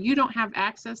you, or you don't have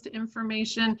access to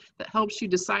information that helps you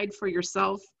decide for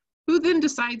yourself, who then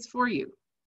decides for you?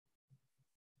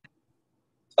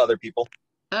 Other people.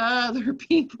 Other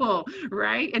people,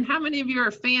 right? And how many of you are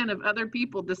a fan of other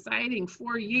people deciding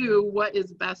for you what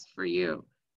is best for you?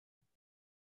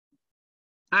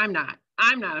 I'm not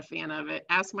a fan of it.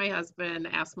 Ask my husband,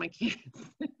 ask my kids,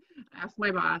 ask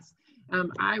my boss.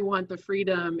 I want the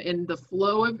freedom and the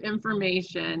flow of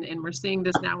information, and we're seeing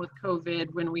this now with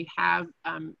COVID, when we have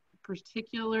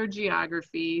particular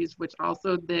geographies, which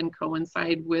also then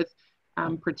coincide with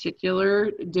particular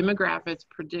demographics,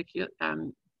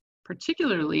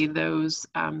 particularly those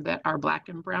that are Black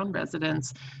and brown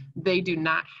residents. They do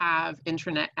not have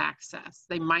internet access.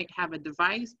 They might have a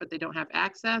device, but they don't have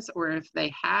access, or if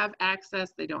they have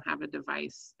access, they don't have a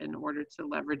device in order to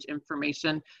leverage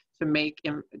information to make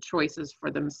choices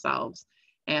for themselves.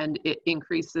 And it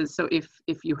increases, so if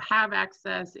you have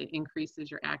access, it increases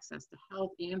your access to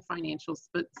health and financial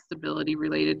stability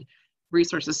related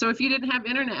resources. So if you didn't have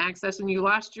internet access and you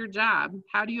lost your job,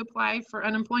 how do you apply for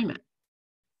unemployment?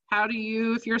 How do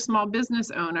you, if you're a small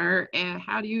business owner, and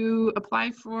how do you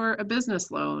apply for a business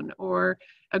loan or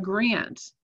a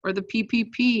grant or the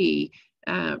PPP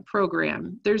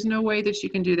program? There's no way that you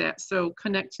can do that. So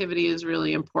connectivity is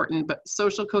really important, but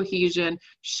social cohesion,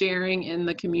 sharing in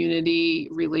the community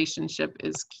relationship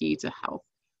is key to health.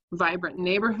 Vibrant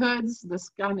neighborhoods, this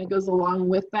kind of goes along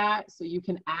with that. So you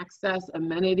can access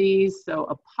amenities, so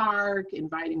a park,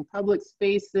 inviting public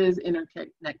spaces,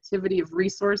 interconnectivity of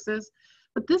resources.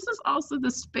 But this is also the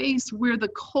space where the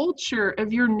culture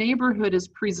of your neighborhood is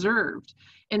preserved.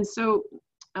 And so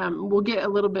we'll get a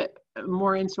little bit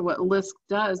more into what LISC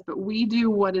does, but we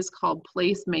do what is called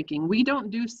placemaking. We don't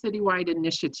do citywide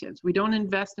initiatives. We don't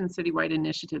invest in citywide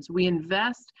initiatives. We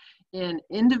invest in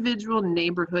individual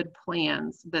neighborhood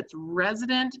plans that's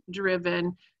resident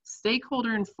driven,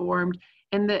 stakeholder informed,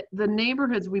 and that the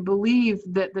neighborhoods, we believe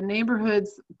that the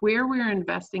neighborhoods where we're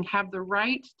investing have the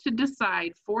right to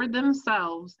decide for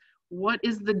themselves what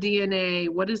is the DNA,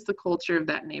 what is the culture of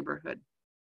that neighborhood.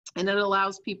 And it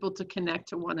allows people to connect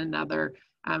to one another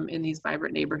in these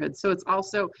vibrant neighborhoods. So it's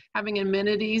also having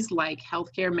amenities like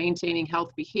healthcare, maintaining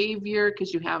health behavior,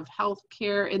 because you have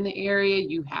healthcare in the area,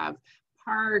 you have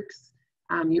parks,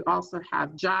 you also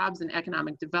have jobs and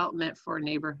economic development for a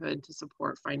neighborhood to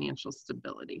support financial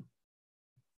stability.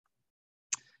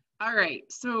 All right,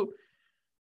 so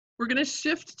we're going to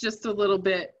shift just a little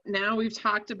bit. Now we've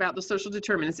talked about the social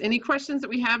determinants. Any questions that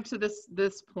we have to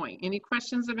this point? Any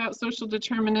questions about social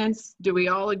determinants? Do we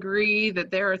all agree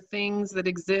that there are things that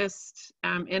exist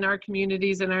in our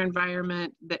communities, in our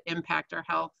environment that impact our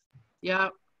health?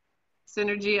 Yep.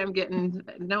 Synergy, I'm getting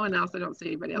no one else. I don't see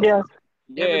anybody else. Yes.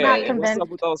 Yeah, Not what's convinced. up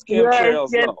with those Yes, chemtrails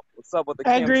yes. though? What's up with the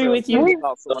I agree chemtrails? with you. What are your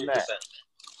thoughts on that?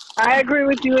 I agree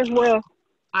with you as well.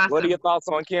 Awesome. What are your thoughts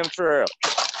on chemtrails?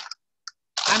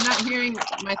 I'm not hearing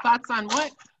my thoughts on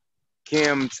what?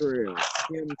 Chemtrails.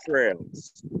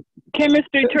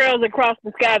 Chemistry trails across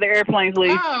the sky the airplanes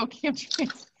leave. Oh,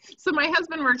 chemtrails. So my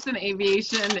husband works in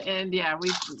aviation, and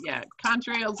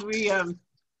contrails.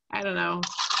 I don't know,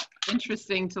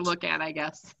 interesting to look at, I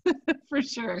guess, for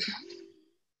sure.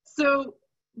 So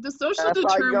the social That's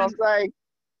all you gonna determinants. say?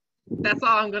 That's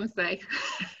all I'm gonna say.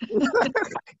 That's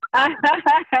all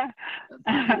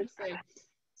I'm gonna say.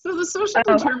 So the social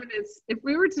determinants, if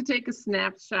we were to take a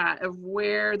snapshot of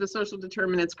where the social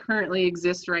determinants currently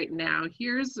exist right now,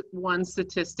 here's one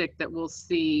statistic that we'll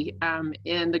see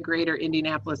in the greater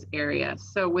Indianapolis area.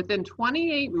 So within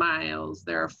 28 miles,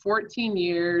 there are 14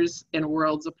 years and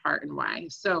worlds apart and why.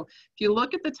 So if you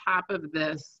look at the top of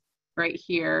this right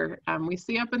here, we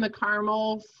see up in the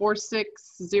Carmel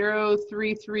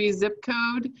 46033 zip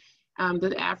code.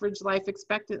 The average life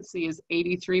expectancy is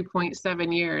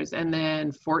 83.7 years, and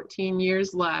then 14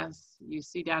 years less, you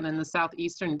see down in the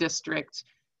southeastern district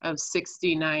of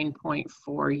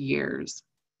 69.4 years.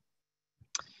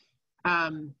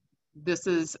 This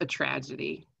is a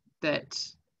tragedy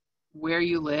that where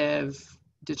you live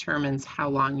determines how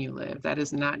long you live. That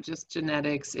is not just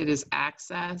genetics, it is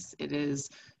access, it is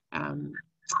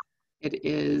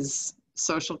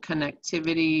social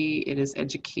connectivity, it is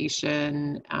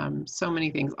education, so many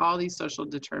things, all these social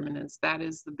determinants. That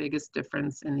is the biggest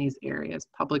difference in these areas,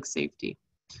 public safety.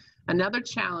 Another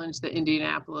challenge that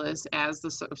Indianapolis, as the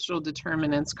social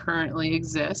determinants currently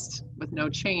exist with no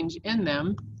change in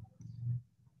them,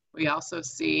 we also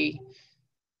see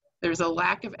there's a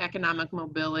lack of economic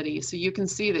mobility. So you can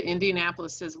see that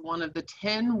Indianapolis is one of the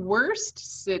 10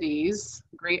 worst cities,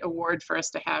 great award for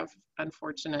us to have,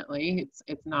 unfortunately,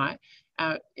 it's not,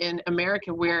 in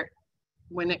America, where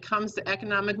when it comes to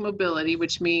economic mobility,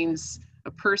 which means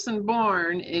a person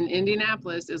born in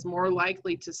Indianapolis is more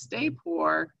likely to stay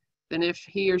poor than if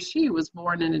he or she was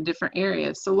born in a different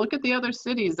area. So look at the other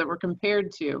cities that we're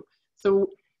compared to. So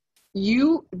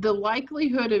the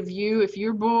likelihood of you, if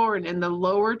you're born in the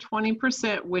lower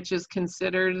 20%, which is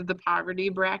considered the poverty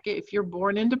bracket, if you're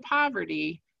born into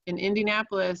poverty in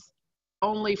Indianapolis,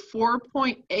 only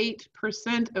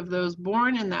 4.8% of those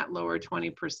born in that lower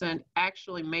 20%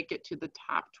 actually make it to the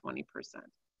top 20%.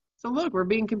 So look, we're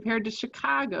being compared to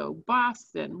Chicago,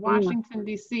 Boston, Washington,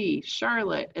 D.C.,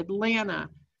 Charlotte, Atlanta,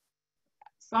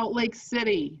 Salt Lake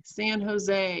City, San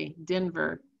Jose,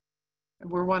 Denver.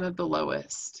 We're one of the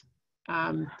lowest.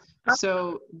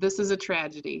 So this is a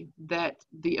tragedy, that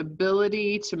the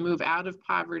ability to move out of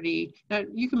poverty, now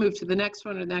you can move to the next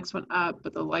one or the next one up,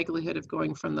 but the likelihood of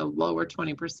going from the lower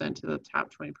 20% to the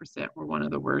top 20%, we're one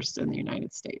of the worst in the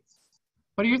United States.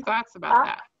 What are your thoughts about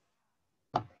that?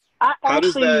 I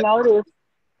actually noticed,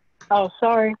 oh,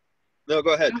 sorry. No,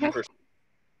 go ahead.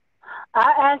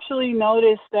 I actually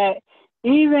noticed that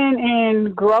even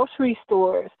in grocery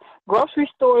stores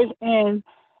in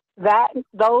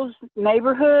those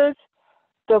neighborhoods,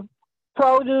 the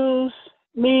produce,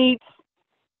 meats,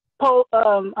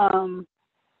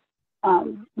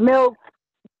 milk,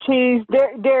 cheese,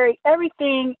 dairy,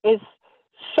 everything is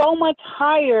so much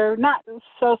higher, not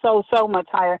so much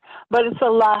higher, but it's a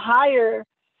lot higher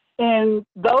in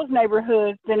those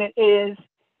neighborhoods than it is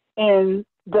in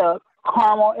the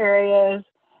Carmel areas,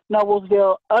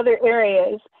 Noblesville, other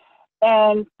areas.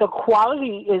 And the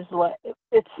quality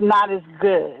it's not as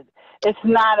good. It's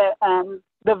not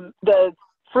the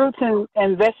fruits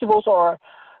and vegetables are,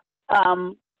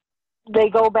 they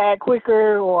go bad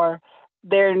quicker, or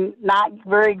they're not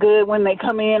very good when they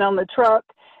come in on the truck.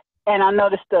 And I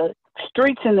noticed the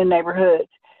streets in the neighborhoods,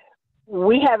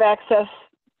 we have access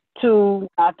to,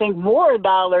 I think, more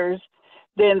dollars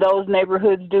than those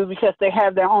neighborhoods do because they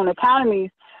have their own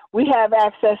economies. We have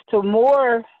access to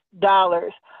more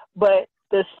dollars, but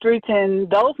the streets in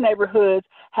those neighborhoods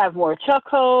have more chuck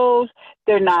holes.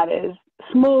 They're not as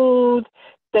smooth.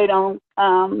 They don't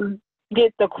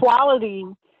get the quality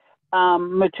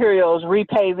materials,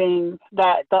 repaving,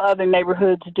 that the other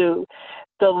neighborhoods do.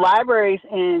 The libraries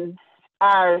in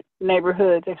our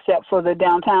neighborhoods, except for the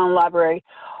downtown library,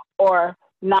 are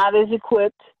not as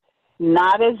equipped,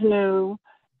 not as new,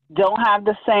 don't have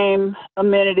the same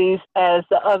amenities as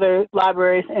the other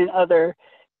libraries in other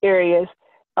areas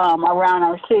around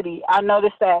our city. I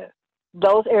noticed that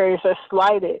those areas are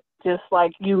slighted, just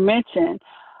like you mentioned,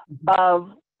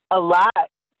 of a lot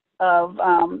of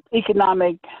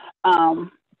economic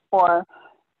or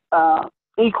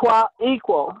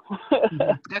equal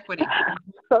equity.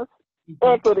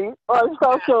 equity or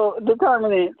social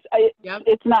determinants.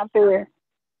 It's not fair.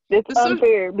 It's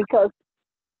unfair because.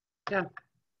 Yeah.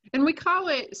 And we call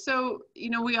it, so, you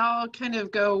know, we all kind of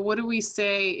go, what do we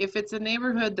say if it's a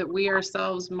neighborhood that we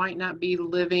ourselves might not be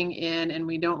living in and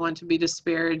we don't want to be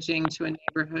disparaging to a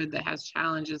neighborhood that has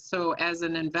challenges? So as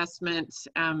an investment,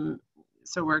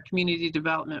 so we're a community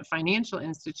development financial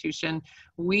institution,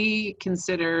 we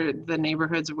consider the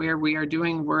neighborhoods where we are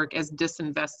doing work as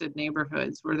disinvested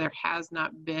neighborhoods where there has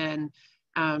not been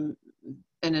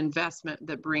an investment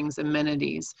that brings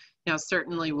amenities. Now,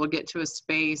 certainly we'll get to a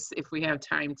space if we have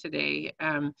time today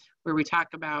where we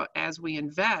talk about as we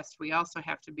invest, we also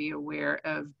have to be aware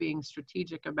of being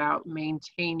strategic about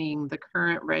maintaining the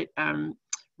current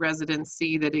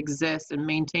residency that exists and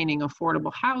maintaining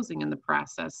affordable housing in the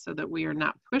process so that we are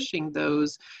not pushing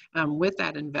those with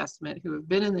that investment who have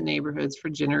been in the neighborhoods for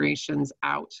generations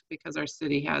out, because our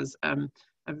city has a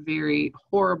very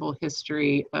horrible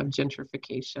history of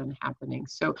gentrification happening.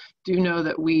 So do know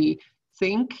that we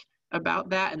think about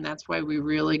that, and that's why we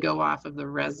really go off of the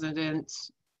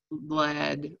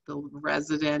resident-led, the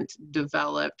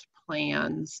resident-developed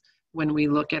plans when we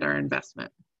look at our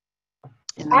investment.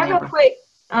 I have a quick,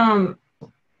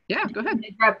 yeah, go ahead.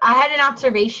 I had an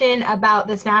observation about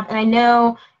this map, and I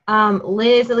know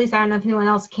Liz, at least I don't know if anyone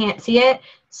else can't see it,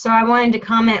 so I wanted to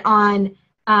comment on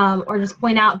or just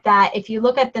point out that if you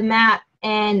look at the map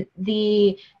and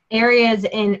the areas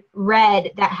in red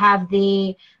that have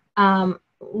the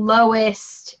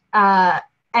lowest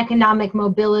economic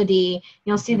mobility,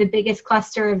 you'll see the biggest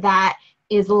cluster of that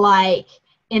is like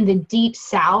in the deep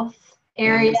South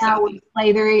area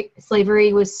where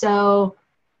slavery was so,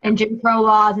 and Jim Crow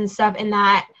laws and stuff in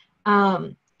that.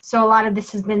 So a lot of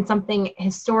this has been something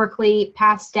historically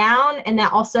passed down, and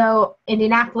that also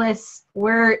Indianapolis,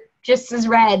 we're just as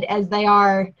red as they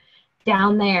are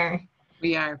down there.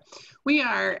 We are.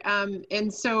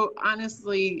 And so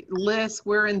honestly, LISC,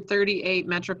 we're in 38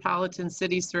 metropolitan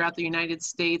cities throughout the United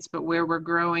States, but where we're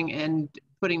growing and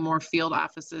putting more field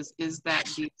offices is that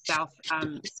deep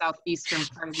southeastern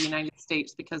part of the United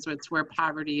States, because it's where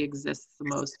poverty exists the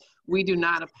most. We do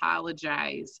not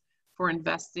apologize for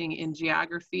investing in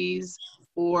geographies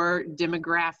or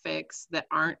demographics that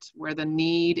aren't where the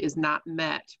need is not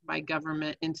met by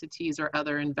government entities or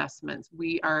other investments.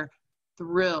 We are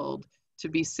thrilled to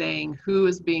be saying who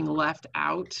is being left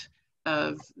out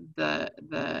of the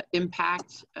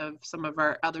impact of some of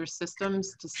our other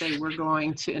systems, to say we're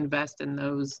going to invest in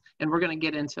those, and we're going to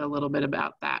get into a little bit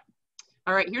about that.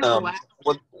 All right, here's the last.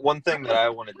 One thing that I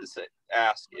wanted to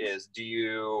ask is,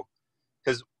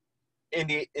 because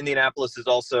Indianapolis is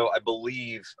also, I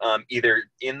believe, either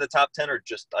in the top 10 or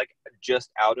just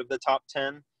out of the top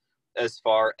 10 as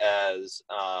far as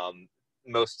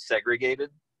most segregated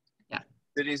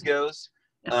cities goes.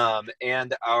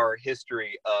 And our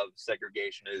history of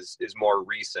segregation is more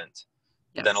recent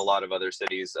than a lot of other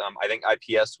cities. I think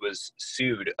IPS was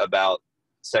sued about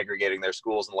segregating their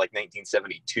schools in like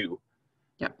 1972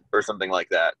 or something like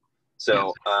that.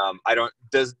 So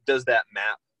does that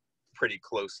map pretty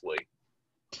closely?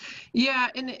 Yeah,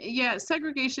 and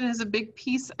segregation is a big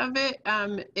piece of it.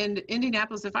 In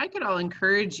Indianapolis, if I could all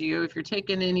encourage you, if you're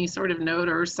taking any sort of note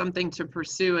or something to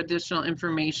pursue additional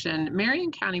information,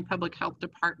 Marion County Public Health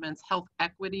Department's Health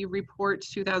Equity Report,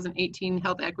 2018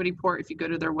 Health Equity Report, if you go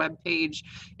to their webpage,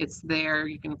 it's there.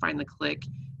 You can find the click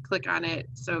on it.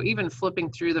 So even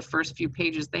flipping through the first few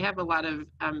pages, they have a lot of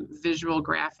visual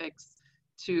graphics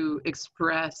to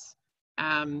express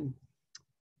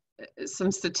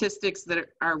some statistics that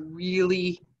are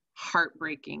really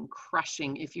heartbreaking,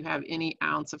 crushing, if you have any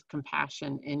ounce of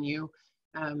compassion in you.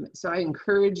 So I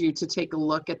encourage you to take a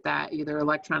look at that, either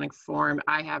electronic form.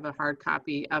 I have a hard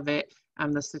copy of it.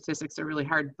 The statistics are really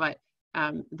hard, but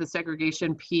the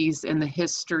segregation piece and the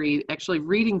history, actually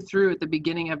reading through at the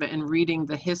beginning of it and reading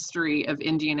the history of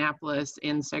Indianapolis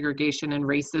in segregation and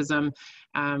racism,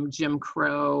 Jim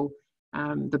Crow,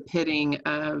 the pitting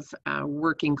of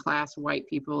working class white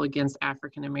people against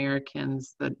African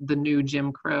Americans, the new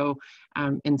Jim Crow,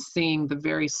 and seeing the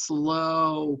very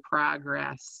slow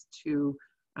progress to,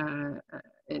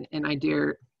 and I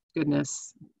dare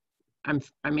goodness,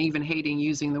 I'm even hating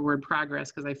using the word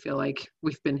progress because I feel like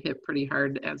we've been hit pretty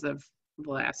hard as of the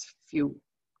last few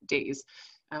days.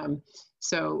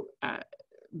 So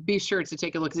be sure to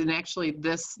take a look. And actually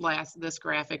this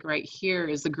graphic right here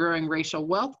is the growing racial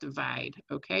wealth divide.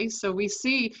 Okay, so we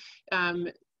see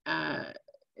in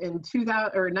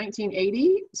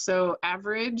 1980, so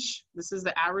average, this is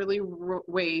the hourly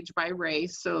wage by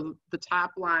race. So the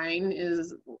top line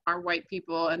is our white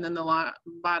people, and then the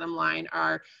bottom line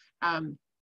are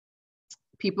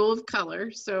people of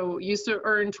color. So used to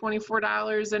earn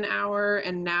 $24 an hour,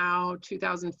 and now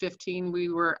 2015 we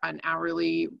were an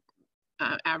hourly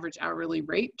average hourly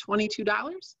rate $22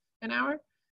 an hour.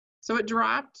 So it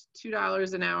dropped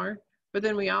 $2 an hour. But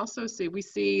then we also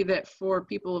see that for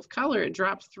people of color, it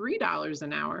dropped $3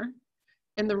 an hour.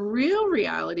 And the real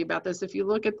reality about this, if you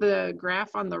look at the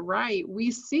graph on the right,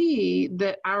 we see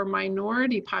that our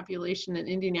minority population in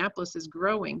Indianapolis is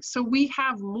growing. So we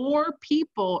have more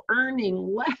people earning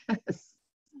less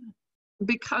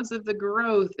because of the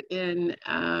growth in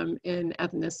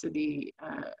ethnicity,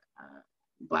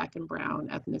 Black and brown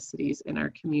ethnicities in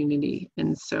our community.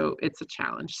 And so it's a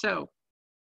challenge. So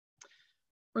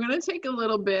we're going to take a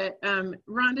little bit.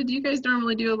 Rhonda, do you guys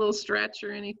normally do a little stretch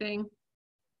or anything?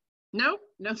 No?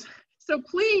 No. So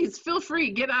please feel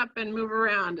free, get up and move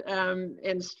around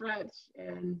and stretch.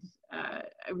 And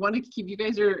I want to keep, you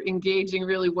guys are engaging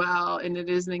really well, and it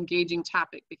is an engaging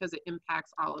topic because it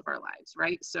impacts all of our lives,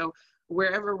 right? So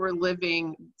wherever we're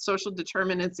living, social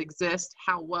determinants exist.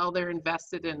 How well they're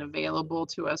invested and available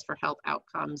to us for health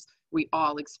outcomes, we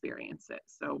all experience it.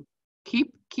 So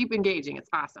keep engaging, it's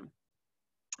awesome.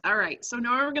 All right, so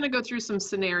now we're going to go through some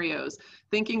scenarios,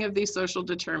 thinking of these social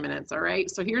determinants, all right?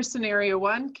 So here's scenario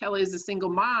one. Kelly is a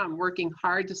single mom working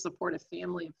hard to support a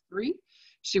family of 3.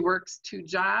 She works 2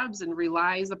 jobs and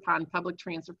relies upon public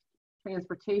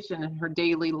transportation in her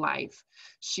daily life.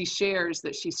 She shares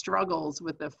that she struggles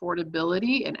with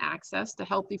affordability and access to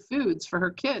healthy foods for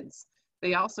her kids.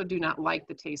 They also do not like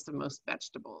the taste of most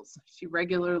vegetables. She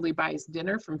regularly buys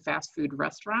dinner from fast food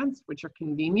restaurants, which are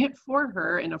convenient for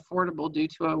her and affordable due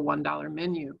to a $1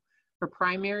 menu. Her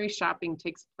primary shopping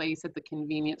takes place at the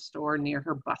convenience store near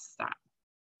her bus stop.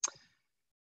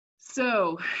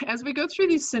 So as we go through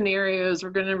these scenarios, we're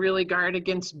going to really guard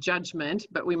against judgment,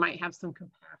 but we might have some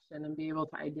compassion and be able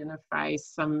to identify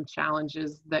some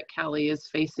challenges that Kelly is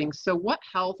facing. So what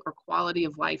health or quality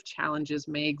of life challenges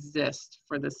may exist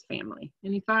for this family?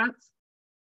 Any thoughts?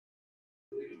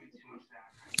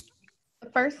 The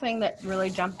first thing that really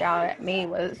jumped out at me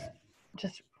was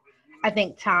just, I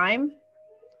think, time.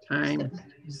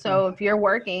 So if you're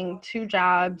working 2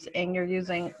 jobs and you're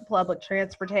using public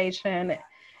transportation,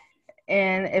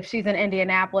 and if she's in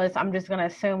Indianapolis, I'm just going to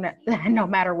assume that no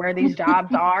matter where these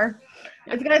jobs are,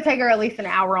 it's going to take her at least an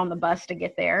hour on the bus to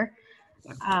get there.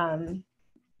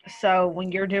 So when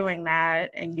you're doing that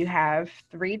and you have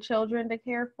 3 children to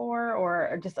care for,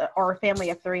 or a family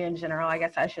of 3 in general, I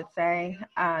guess I should say,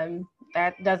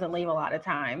 that doesn't leave a lot of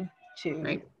time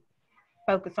to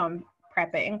focus on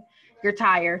prepping. You're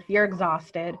tired, you're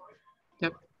exhausted.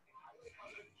 Yep.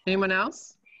 Anyone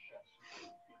else?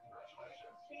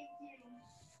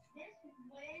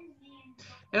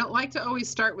 I don't like to always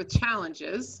start with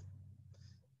challenges,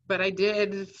 but I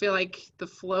did feel like the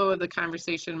flow of the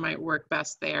conversation might work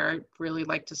best there. I really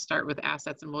like to start with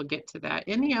assets, and we'll get to that.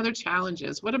 Any other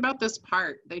challenges? What about this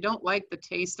part? They don't like the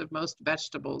taste of most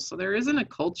vegetables. So there isn't a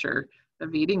culture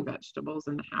of eating vegetables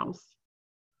in the house.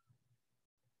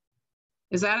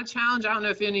 Is that a challenge? I don't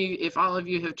know if all of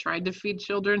you have tried to feed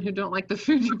children who don't like the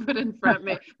food you put in front.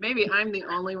 Maybe I'm the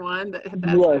only one that's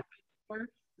yes.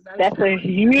 That's a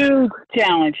huge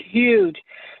challenge, huge.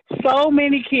 So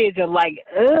many kids are like,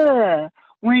 ugh,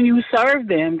 when you serve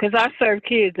them, because I serve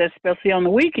kids, especially on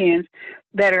the weekends,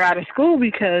 that are out of school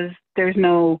because there's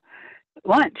no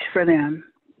lunch for them.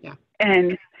 Yeah.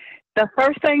 And the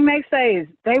first thing they say is,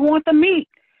 they want the meat.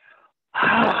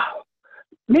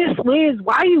 Miss Liz,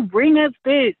 why you bring us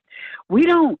this? We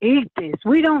don't eat this.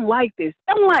 We don't like this.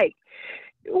 I'm like,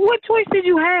 what choice did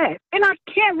you have? And I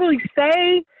can't really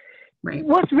say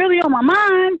what's really on my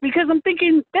mind, because I'm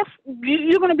thinking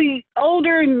you're going to be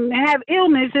older and have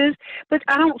illnesses, but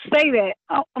I don't say that.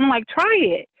 I'm like, try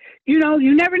it. You know,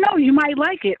 you never know. You might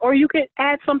like it, or you could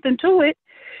add something to it,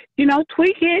 you know,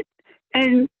 tweak it,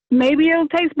 and maybe it'll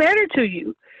taste better to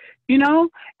you. You know,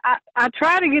 I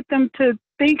try to get them to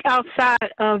think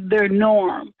outside of their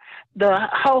norm. The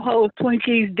ho-hos,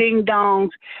 Twinkies,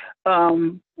 ding-dongs,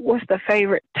 what's the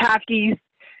favorite, Takis,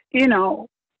 you know.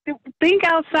 Think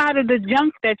outside of the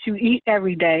junk that you eat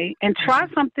every day and try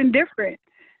something different.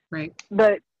 Right.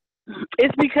 But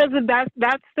it's because of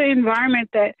that's the environment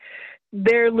that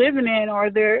they're living in,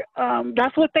 or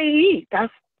that's what they eat.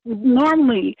 That's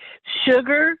normally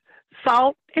sugar,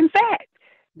 salt, and fat.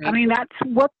 Right. I mean, that's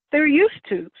what they're used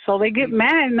to. So they get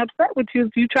mad and upset with you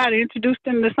if you try to introduce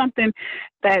them to something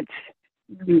that's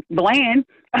bland.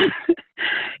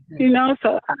 You know,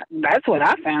 so that's what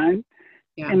I found.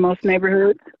 Yeah. In most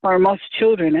neighborhoods, or most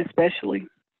children especially.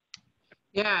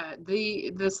 Yeah,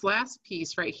 this last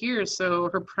piece right here, so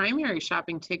her primary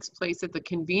shopping takes place at the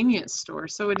convenience store.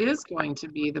 So it is going to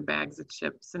be the bags of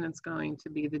chips and it's going to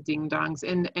be the ding dongs.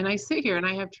 And I sit here and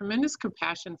I have tremendous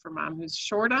compassion for mom who's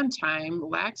short on time,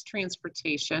 lacks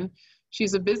transportation.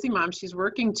 She's a busy mom. She's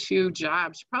working 2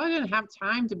 jobs. She probably didn't have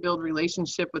time to build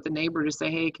relationship with a neighbor to say,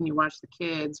 hey, can you watch the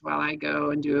kids while I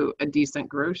go and do a decent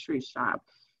grocery shop?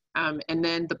 And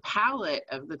then the palate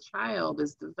of the child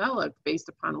is developed based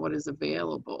upon what is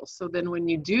available. So then when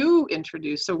you do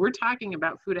introduce, so we're talking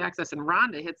about food access, and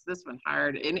Rhonda hits this one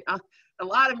hard. In a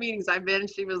lot of meetings I've been,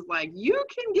 she was like, you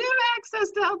can give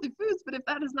access to healthy foods, but if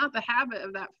that is not the habit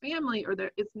of that family, or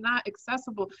it's not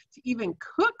accessible to even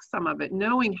cook some of it,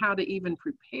 knowing how to even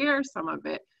prepare some of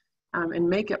it, and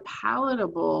make it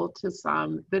palatable to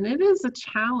some, then it is a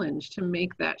challenge to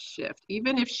make that shift.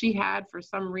 Even if she had, for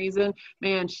some reason,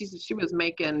 man, she was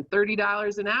making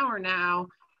 $30 an hour now,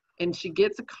 and she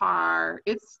gets a car,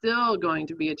 it's still going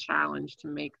to be a challenge to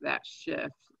make that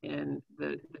shift in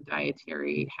the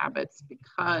dietary habits,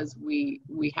 because we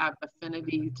have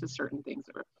affinity to certain things.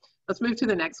 Let's move to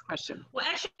the next question. Well,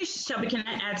 actually, Shelby, can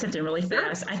I add something really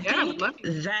fast? Sure. I think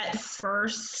that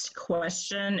first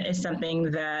question is something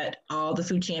that all the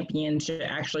food champions should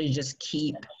actually just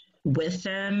keep with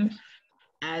them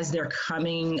as they're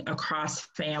coming across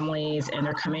families and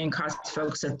they're coming across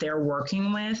folks that they're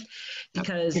working with,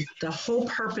 because the whole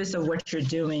purpose of what you're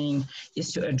doing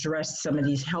is to address some of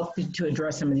these, to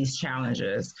address some of these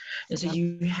challenges. And so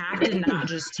you have to not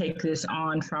just take this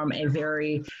on from a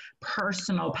very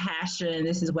personal passion,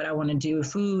 this is what I want to do,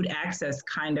 food access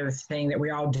kind of thing that we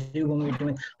all do when we're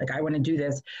doing, like, I want to do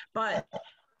this, but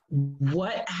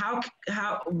how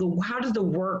does the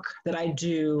work that I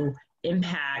do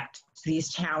impact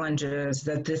these challenges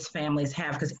that this families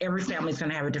have, because every family is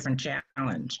going to have a different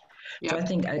challenge. Yep. So I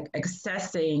think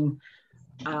assessing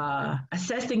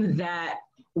that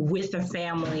with the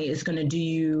family is going to do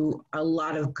you a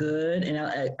lot of good, and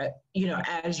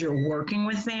as you're working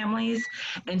with families,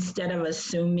 instead of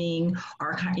assuming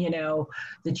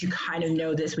that you kind of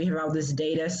know this, we have all this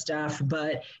data stuff,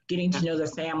 but getting to know the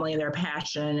family and their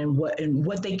passion and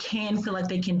what they can feel like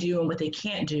they can do and what they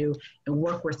can't do, and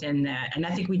work within that. And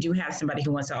I think we do have somebody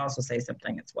who wants to also say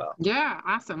something as well. Yeah,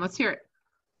 awesome. Let's hear it.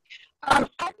 I did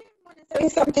want to say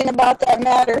something about that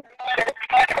matter.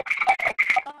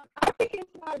 I think it's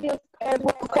not just as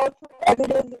well cultural as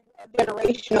it is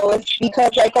generational. It's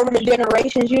because, like, over the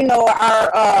generations,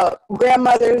 our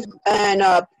grandmothers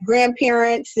and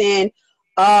grandparents and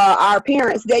our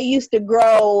parents, they used to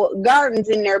grow gardens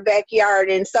in their backyard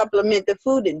and supplement the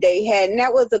food that they had. And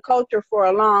that was a culture for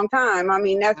a long time. I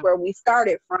mean, that's where we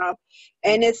started from.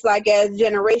 And it's like, as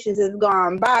generations has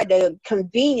gone by, the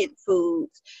convenient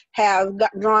foods have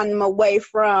drawn them away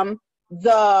from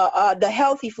the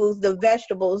healthy foods, the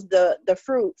vegetables, the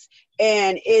fruits.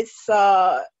 And it's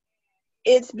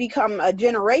become a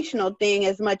generational thing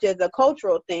as much as a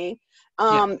cultural thing.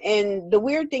 And the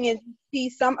weird thing is, see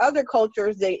some other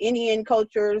cultures, the Indian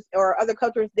cultures or other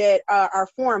cultures that are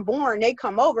foreign born, they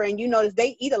come over and you notice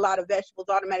they eat a lot of vegetables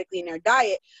automatically in their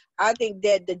diet. I think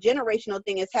that the generational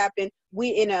thing has happened. We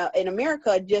in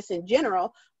America, just in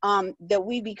general, that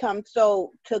we become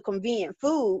so to convenient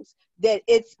foods that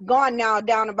it's gone now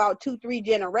down about 2-3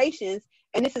 generations,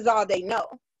 and this is all they know.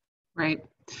 Right.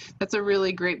 That's a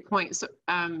really great point. So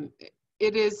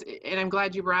it is, and I'm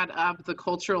glad you brought up the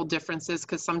cultural differences,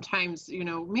 because sometimes,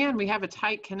 we have a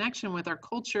tight connection with our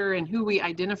culture and who we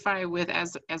identify with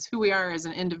as who we are as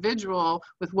an individual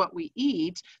with what we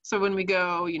eat. So when we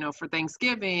go, for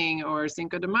Thanksgiving or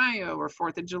Cinco de Mayo or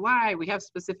 4th of July, we have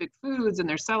specific foods and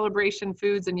they're celebration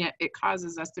foods, and yet it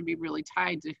causes us to be really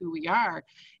tied to who we are.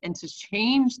 And to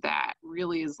change that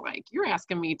really is like, you're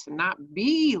asking me to not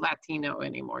be Latino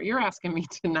anymore. You're asking me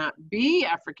to not be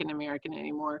African American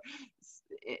anymore.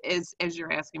 As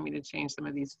you're asking me to change some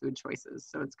of these food choices.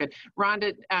 So it's good.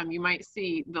 Rhonda, you might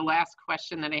see the last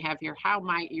question that I have here. How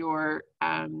might your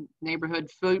neighborhood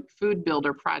food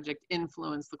builder project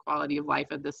influence the quality of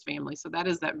life of this family? So that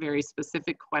is that very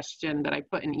specific question that I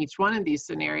put in each one of these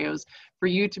scenarios for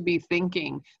you to be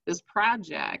thinking, this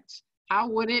project, how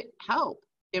would it help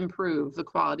improve the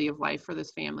quality of life for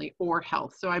this family, or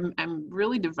health? So I'm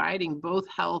really dividing both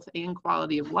health and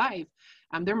quality of life.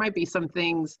 There might be some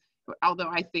things, although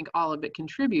I think all of it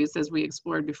contributes, as we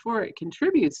explored before, it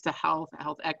contributes to health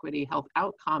equity, health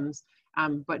outcomes,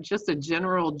 but just a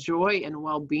general joy and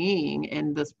well-being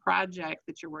in this project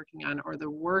that you're working on, or the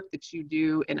work that you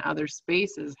do in other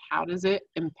spaces. How does it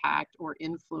impact or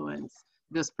influence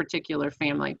this particular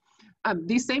family?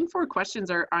 These same 4 questions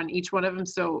are on each one of them,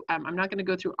 so I'm not going to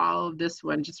go through all of this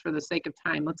one just for the sake of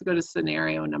time. Let's go to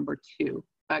scenario number 2.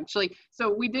 Actually,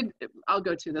 so I'll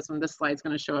go to this one. This slide's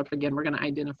going to show up again. We're going to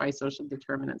identify social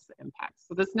determinants that impact.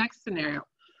 So this next scenario,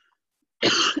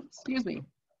 excuse me.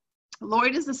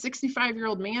 Lloyd is a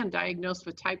 65-year-old man diagnosed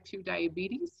with type 2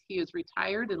 diabetes. He is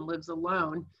retired and lives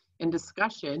alone. In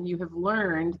discussion, you have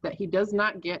learned that he does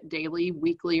not get daily,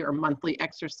 weekly, or monthly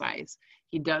exercise.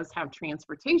 He does have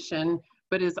transportation,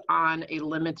 but is on a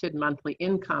limited monthly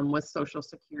income with Social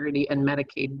Security and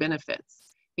Medicaid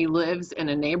benefits. He lives in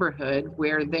a neighborhood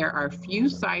where there are few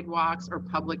sidewalks or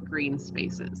public green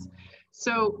spaces.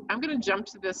 So I'm going to jump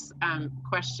to this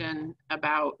question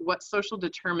about what social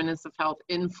determinants of health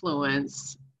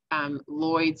influence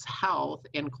Lloyd's health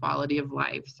and quality of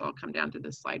life. So I'll come down to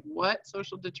this slide. What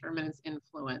social determinants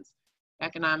influence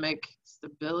economic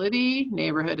stability,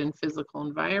 neighborhood and physical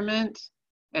environment,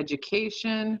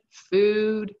 education,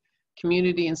 food,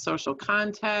 community and social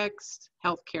context,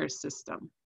 healthcare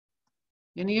system?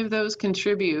 Any of those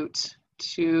contribute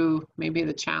to maybe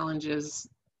the challenges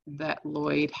that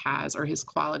Lloyd has, or his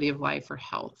quality of life or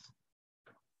health,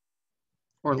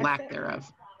 or lack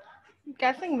thereof? I'm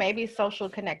guessing maybe social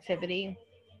connectivity,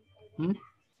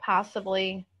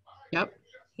 possibly. Yep.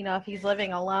 You know, if he's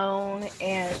living alone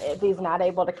and if he's not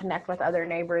able to connect with other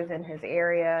neighbors in his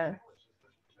area,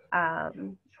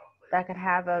 that could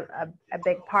have a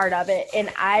big part of it.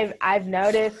 And I've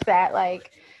noticed that,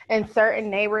 like, in certain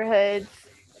neighborhoods,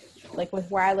 like with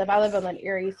where I live on the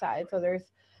Erie side, so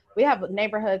we have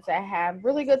neighborhoods that have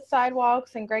really good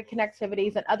sidewalks and great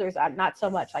connectivities, and others not so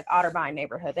much, like Otterbein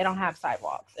neighborhood. They don't have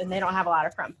sidewalks and they don't have a lot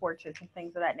of front porches and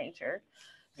things of that nature.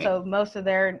 So most of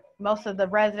the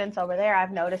residents over there,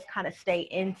 I've noticed, kind of stay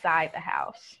inside the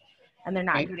house and they're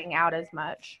not getting out as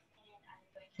much.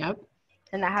 Yep.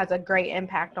 And that has a great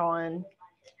impact on,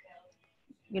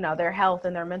 you know, their health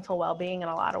and their mental well-being in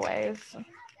a lot of ways.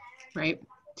 Right.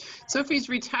 So if he's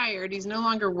retired, he's no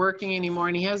longer working anymore,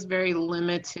 and he has he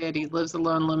lives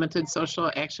alone, limited social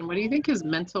action, what do you think his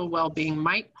mental well-being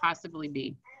might possibly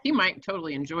be? He might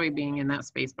totally enjoy being in that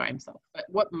space by himself, but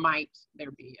what might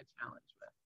there be a challenge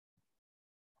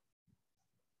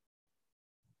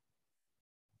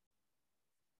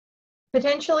with?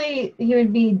 Potentially, he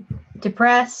would be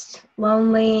depressed,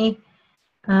 lonely.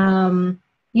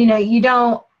 You know, you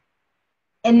don't,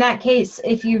 in that case,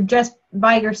 if you're just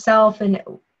by yourself, and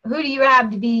who do you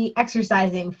have to be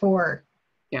exercising for?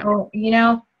 Yeah. Or, you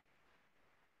know?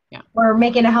 Yeah. Or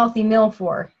making a healthy meal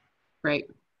for. Right.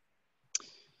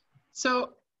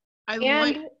 So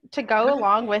to go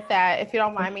along with that, if you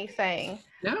don't mind me saying.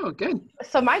 No, good.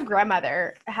 So my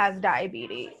grandmother has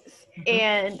diabetes,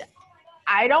 and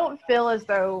I don't feel as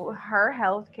though her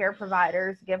healthcare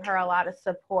providers give her a lot of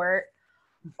support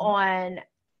on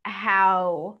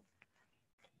how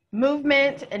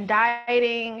movement and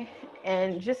dieting,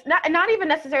 and just not even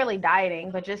necessarily dieting,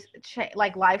 but just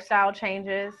like lifestyle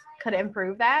changes could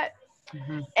improve that.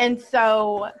 And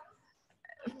so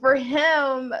for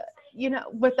him, you know,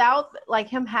 without like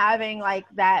him having like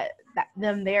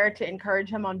them there to encourage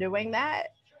him on doing that,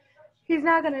 he's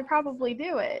not going to probably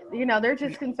do it. You know, they're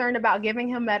just concerned about giving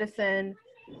him medicine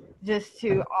just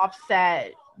to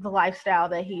offset the lifestyle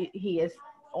that he is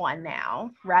on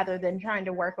now, rather than trying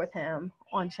to work with him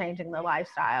on changing the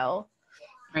lifestyle.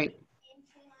 Right.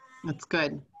 That's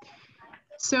good.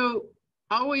 So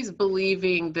always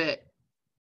believing that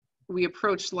we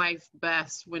approach life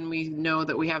best when we know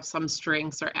that we have some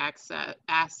strengths or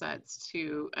assets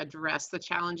to address the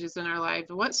challenges in our life.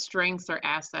 What strengths or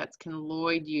assets can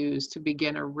Lloyd use to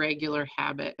begin a regular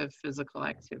habit of physical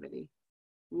activity?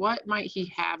 What might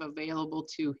he have available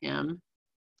to him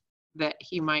that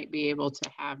he might be able to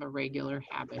have a regular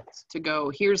habit to go,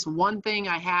 here's one thing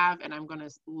I have and I'm going to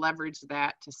leverage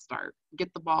that to start, get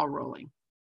the ball rolling?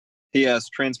 He has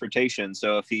transportation.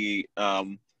 So if he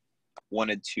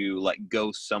wanted to like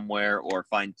go somewhere or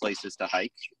find places to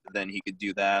hike, then he could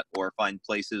do that, or find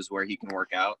places where he can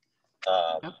work out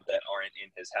that aren't in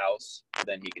his house,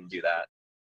 then he can do that.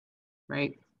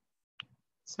 Right.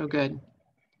 So good.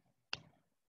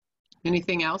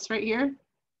 Anything else right here?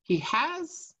 He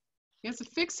has a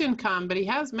fixed income, but he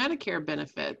has Medicare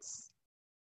benefits.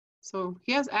 So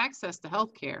he has access to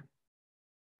health care.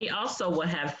 He also will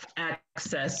have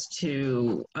access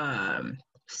to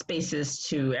spaces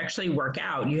to actually work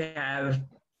out. You have,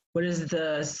 what is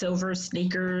the Silver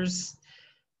Sneakers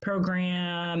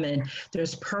program? And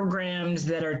there's programs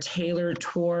that are tailored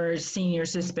towards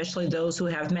seniors, especially those who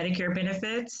have Medicare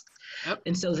benefits. Yep.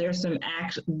 And so there's some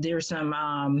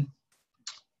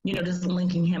just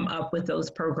linking him up with those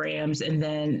programs. And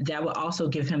then that will also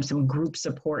give him some group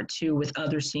support too with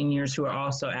other seniors who are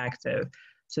also active.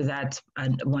 So that's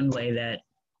one way that,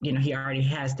 he already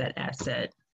has that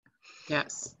asset.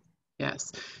 Yes.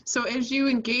 Yes. So as you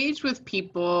engage with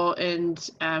people, and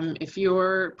if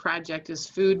your project is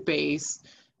food-based,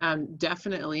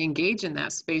 definitely engage in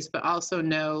that space, but also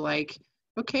know, like,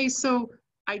 okay, so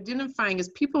identifying as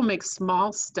people make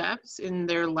small steps in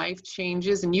their life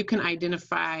changes, and you can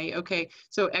identify, okay,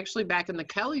 so actually back in the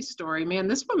Kelly story, man,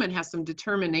 this woman has some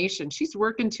determination. She's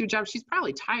working 2 jobs. She's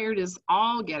probably tired as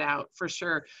all get out for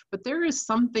sure, but there is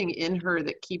something in her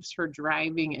that keeps her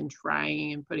driving and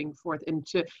trying and putting forth, and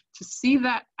to see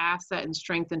that asset and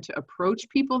strength and to approach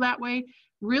people that way,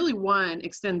 really, 1,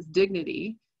 extends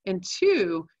dignity, and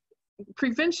 2,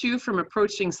 prevents you from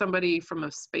approaching somebody from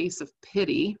a space of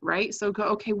pity, right? So go,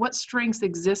 okay, what strengths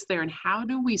exist there, and how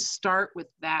do we start with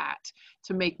that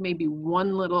to make maybe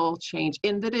one little change?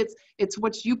 And that it's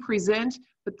what you present,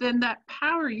 but then that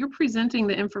power, you're presenting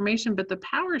the information, but the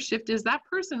power shift is that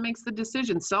person makes the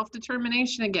decision,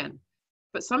 self-determination again.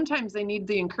 But sometimes they need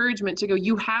the encouragement to go,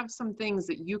 you have some things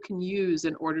that you can use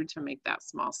in order to make that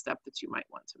small step that you might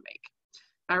want to make.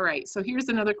 All right, so here's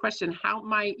another question. How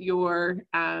might your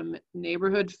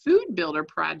neighborhood food builder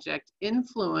project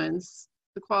influence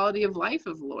the quality of life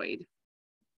of Lloyd?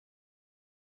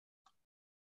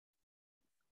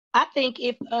 I think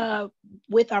if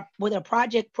with a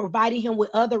project, providing him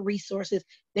with other resources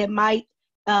that might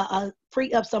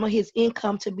free up some of his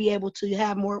income to be able to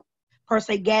have more, per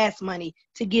se, gas money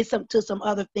to get some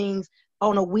other things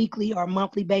on a weekly or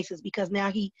monthly basis, because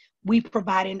now we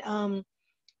providing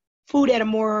food at a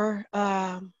more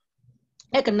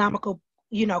economical,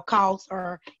 cost,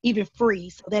 or even free.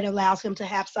 So that allows him to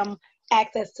have some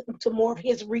access to more of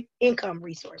his income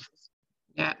resources.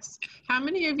 Yes. How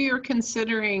many of you are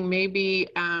considering maybe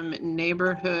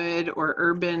neighborhood or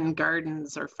urban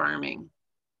gardens or farming?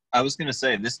 I was going to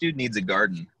say, this dude needs a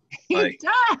garden. He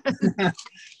does.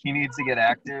 He needs to get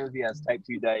active. He has type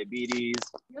 2 diabetes.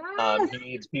 Yes. He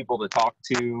needs people to talk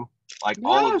to. Like, yes.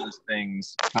 All of those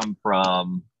things come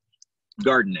from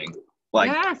gardening.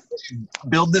 Like, yes.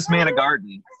 Build this man a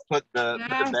garden. Put the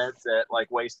beds at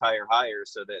like waist high or higher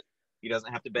so that he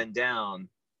doesn't have to bend down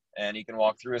and he can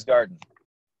walk through his garden.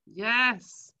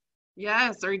 Yes.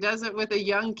 Yes. Or he does it with a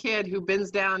young kid who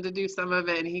bends down to do some of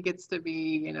it, and he gets to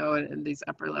be, in these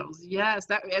upper levels. Yes.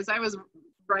 That, as I was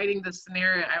writing this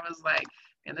scenario, I was like,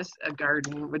 man, a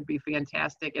garden would be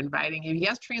fantastic. Inviting him. He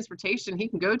has transportation. He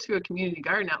can go to a community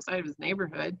garden outside of his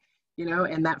neighborhood.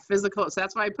 And that physical, so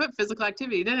that's why I put physical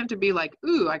activity. It didn't have to be like,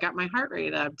 ooh, I got my heart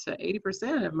rate up to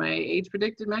 80% of my age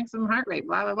predicted maximum heart rate,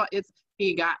 blah, blah, blah.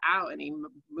 He got out and he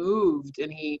moved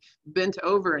and he bent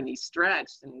over and he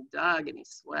stretched and he dug and he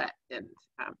sweat, and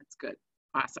it's good.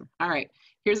 Awesome. All right.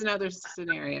 Here's another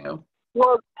scenario.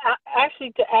 Well,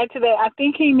 actually, to add to that, I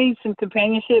think he needs some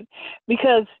companionship,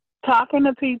 because talking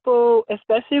to people,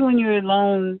 especially when you're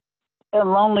alone, a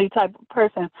lonely type of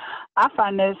person, I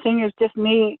find that seniors just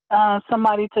need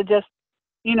somebody to just,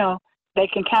 they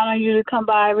can count on you to come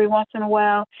by every once in a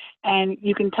while, and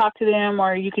you can talk to them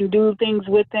or you can do things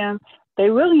with them. They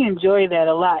really enjoy that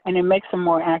a lot, and it makes them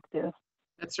more active.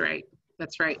 That's right.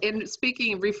 That's right. And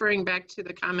referring back to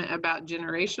the comment about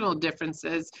generational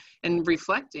differences and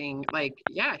reflecting, like,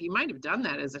 yeah, he might have done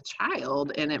that as a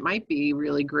child, and it might be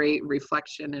really great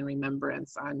reflection and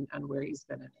remembrance on where he's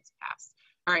been in his past.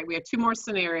 All right, we have 2 more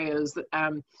scenarios.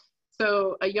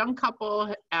 So a young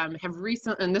couple have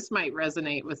recently, and this might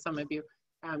resonate with some of you,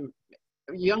 a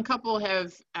young couple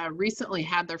have recently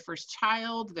had their first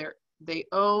child. They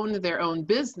own their own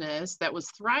business that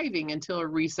was thriving until a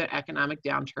recent economic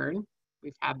downturn.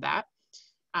 We've had that.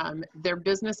 Their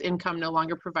business income no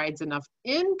longer provides enough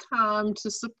income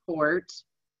to support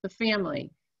the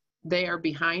family. They are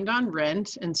behind on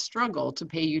rent and struggle to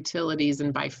pay utilities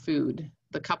and buy food.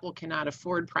 The couple cannot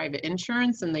afford private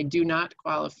insurance, and they do not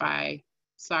qualify,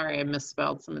 sorry, I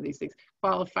misspelled some of these things,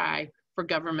 qualify for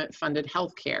government-funded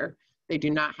health care. They do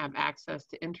not have access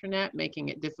to internet, making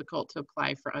it difficult to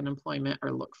apply for unemployment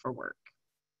or look for work.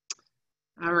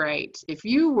 All right, if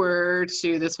you were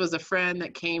to, this was a friend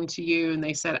that came to you and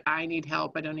they said, I need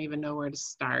help, I don't even know where to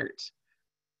start.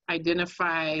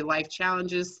 Identify life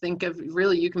challenges. Think of,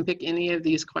 really, you can pick any of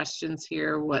these questions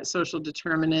here, what social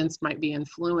determinants might be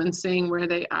influencing where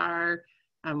they are,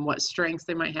 what strengths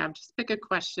they might have. Just pick a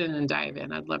question and dive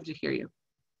in. I'd love to hear you.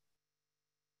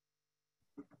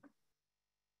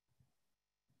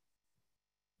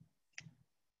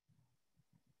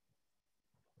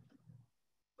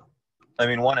 I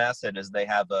mean, one asset is they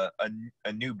have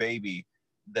a new baby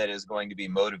that is going to be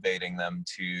motivating them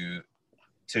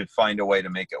to find a way to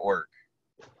make it work.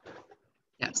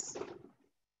 Yes.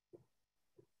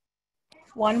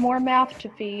 One more mouth to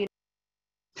feed.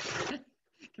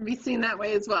 Can be seen that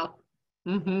way as well.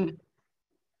 Mm-hmm.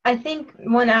 I think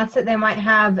one asset they might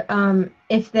have,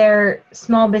 if they're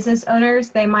small business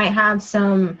owners, they might have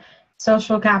some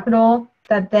social capital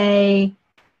that they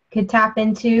could tap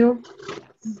into.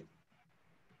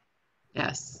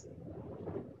 Yes.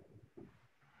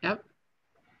 Yep.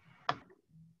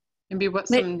 Maybe what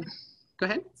some, go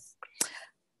ahead.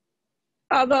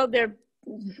 Although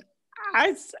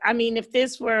I mean,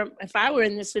 if I were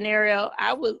in this scenario,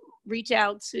 I would reach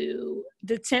out to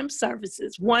the temp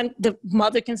services. One, the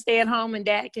mother can stay at home and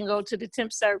dad can go to the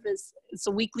temp service. It's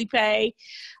a weekly pay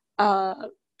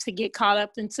to get caught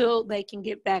up until they can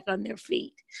get back on their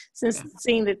feet. Since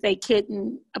seeing that they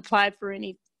couldn't apply for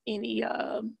any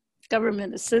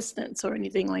government assistance or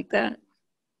anything like that.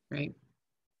 Right.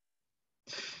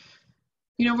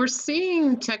 You know, we're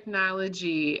seeing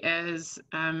technology as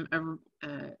a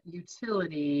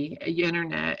utility,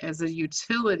 internet as a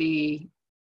utility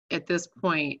at this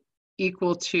point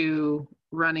equal to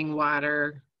running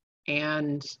water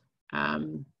and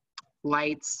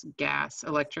lights, gas,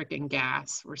 electric and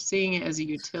gas. We're seeing it as a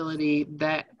utility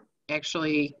that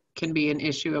actually can be an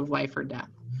issue of life or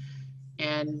death.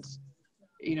 And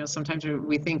you know, sometimes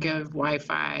we think of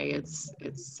Wi-Fi, it's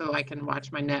so I can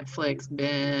watch my Netflix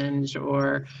binge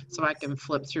or so I can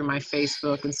flip through my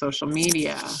Facebook and social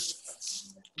media.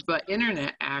 But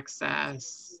internet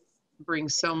access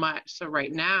brings so much. So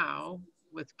right now,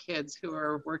 with kids who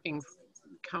are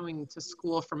coming to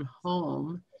school from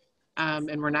home,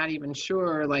 and we're not even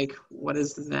sure, like, what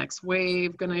is the next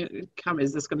wave going to come?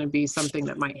 Is this going to be something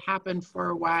that might happen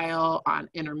for a while on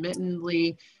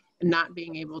intermittently? Not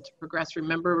being able to progress.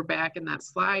 Remember back in that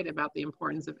slide about the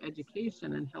importance of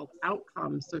education and health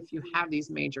outcomes. So if you have these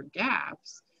major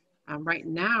gaps, right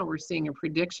now we're seeing a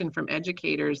prediction from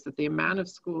educators that the amount of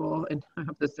school, and I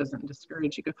hope this doesn't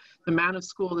discourage you, the amount of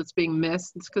school that's being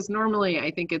missed, because normally I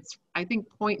think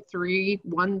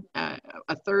 0.3,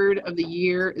 a third of the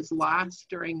year is lost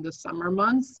during the summer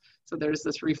months. So there's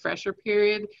this refresher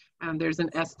period, and there's an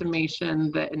estimation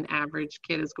that an average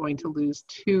kid is going to lose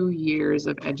 2 years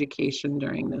of education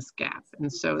during this gap.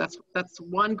 And so that's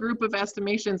one group of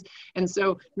estimations. And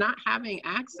so not having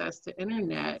access to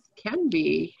internet can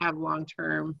have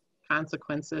long-term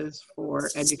consequences for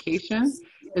education,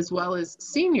 as well as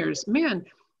seniors. Man,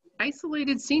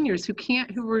 isolated seniors who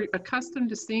were accustomed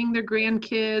to seeing their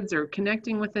grandkids or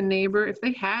connecting with a neighbor, if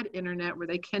they had internet where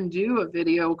they can do a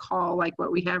video call like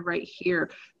what we have right here,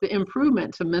 the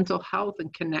improvement to mental health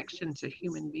and connection to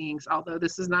human beings, although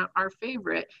this is not our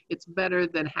favorite, it's better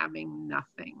than having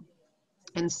nothing.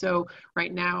 And so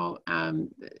right now,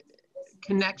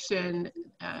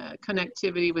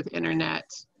 connectivity with internet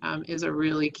is a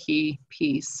really key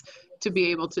piece to be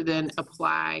able to then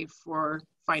apply for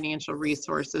financial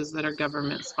resources that are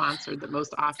government sponsored, that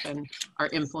most often are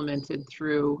implemented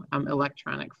through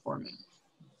electronic format.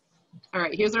 All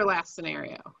right, here's our last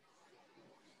scenario.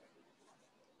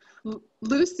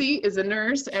 Lucy is a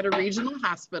nurse at a regional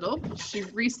hospital. She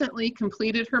recently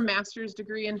completed her master's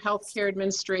degree in healthcare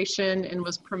administration and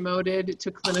was promoted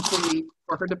to clinical lead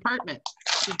for her department.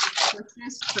 She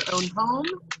purchased her own home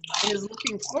and is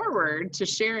looking forward to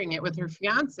sharing it with her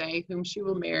fiance, whom she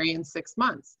will marry in 6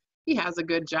 months. He has a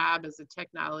good job as a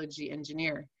technology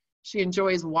engineer. She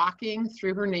enjoys walking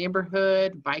through her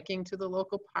neighborhood, biking to the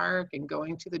local park, and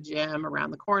going to the gym around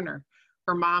the corner.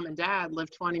 Her mom and dad live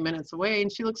 20 minutes away,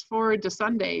 and she looks forward to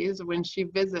Sundays when she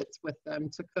visits with them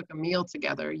to cook a meal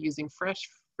together using fresh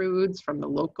foods from the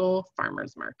local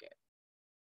farmers market.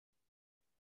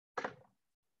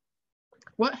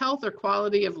 What health or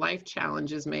quality of life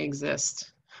challenges may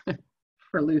exist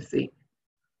for Lucy?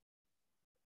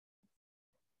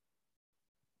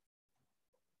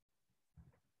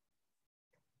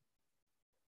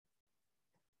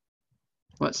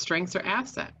 What strengths or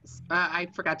assets? I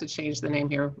forgot to change the name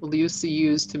here. Will Lucy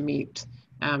use to meet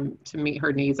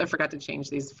her needs? I forgot to change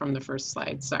these from the first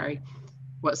slide, sorry.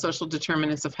 What social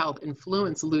determinants of health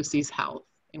influence Lucy's health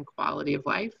and quality of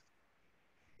life?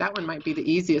 That one might be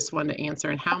the easiest one to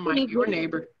answer. And how might your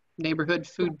neighborhood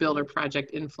food builder project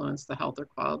influence the health or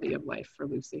quality of life for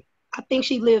Lucy? I think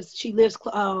she lives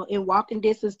in walking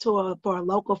distance for a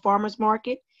local farmer's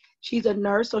market. She's a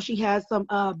nurse, so she has some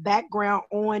background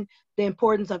on the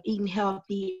importance of eating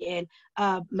healthy and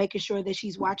making sure that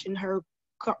she's watching her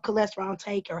cholesterol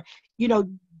intake, or, you know,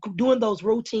 doing those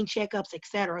routine checkups,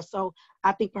 etc. So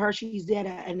I think for her, she's at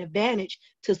an advantage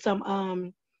to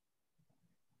some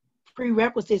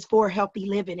prerequisites for healthy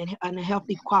living and a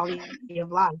healthy quality of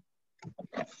life.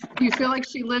 Do you feel like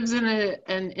she lives in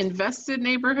an invested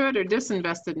neighborhood or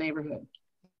disinvested neighborhood?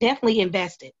 Definitely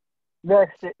invested.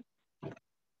 Vested.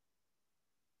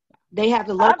 They have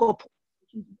the local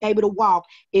able to walk.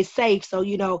 It's safe. So,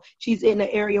 she's in an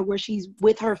area where she's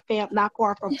with her family, not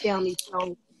far from family.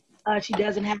 So she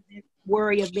doesn't have to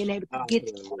worry of being able to get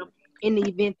to them in the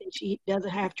event that she doesn't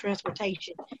have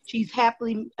transportation. She's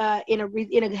happily in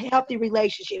a healthy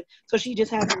relationship. So she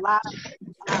just has a lot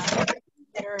of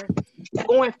that are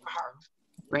going for her.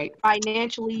 Right.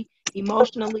 Financially,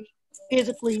 emotionally,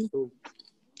 physically.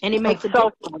 And it makes a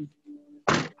so difference.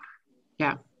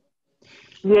 Yeah.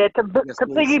 Yeah, to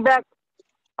piggyback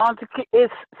onto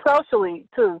it's socially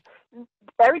too.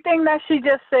 Everything that she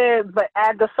just said, but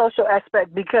add the social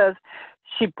aspect, because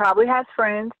she probably has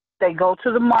friends. They go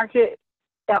to the market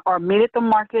or meet at the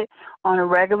market on a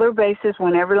regular basis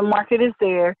whenever the market is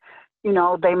there.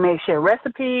 They may share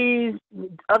recipes,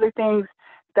 other things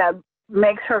that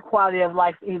makes her quality of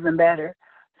life even better.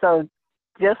 So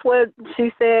just what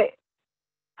she said,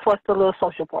 plus the little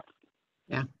social part.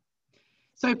 Yeah.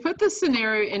 So I put this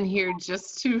scenario in here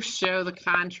just to show the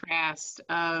contrast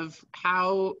of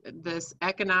how this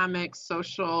economic,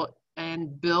 social,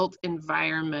 and built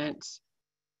environment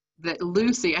that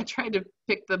Lucy, I tried to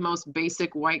pick the most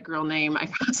basic white girl name I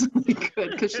possibly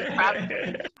could, because she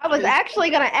probably I was actually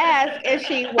going to ask, is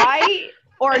she white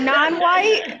or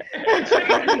non-white?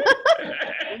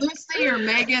 Lucy or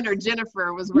Megan or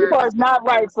Jennifer was where You are not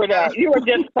right for that. You are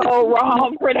just so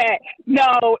wrong for that.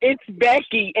 No, it's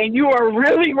Becky, and you are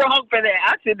really wrong for that.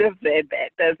 I should have said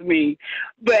that. That's me.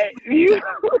 But you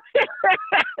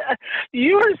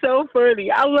are so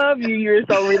funny. I love you. You're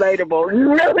so relatable.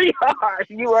 You really are.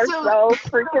 You are so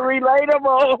freaking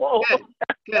relatable.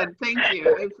 Good. Thank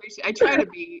you. I appreciate. I try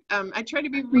to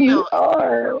be real. You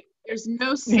are. There's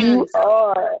no sense. You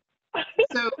are.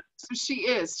 So she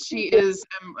is.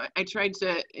 I tried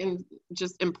to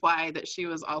just imply that she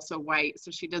was also white,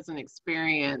 so she doesn't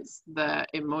experience the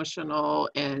emotional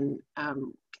and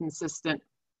consistent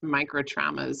micro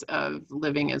traumas of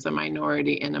living as a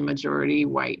minority in a majority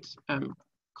white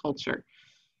culture.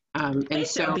 And hey,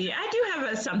 so, Shelbi, I do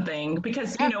have something,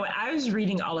 because I was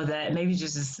reading all of that. Maybe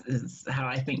just is how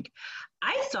I think.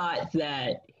 I thought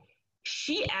that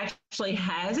she actually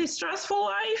has a stressful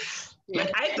life. Yeah.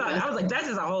 Like I was like, that's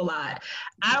just a whole lot.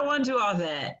 I don't want to do all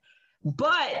that.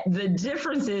 But the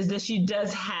difference is that she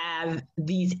does have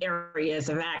these areas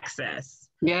of access.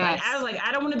 Yes. Like I was like,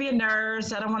 I don't want to be a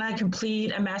nurse. I don't want to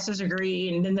complete a master's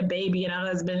degree, and then the baby and a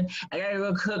husband. I gotta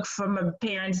go cook for my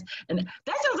parents, and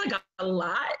that sounds like a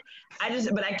lot.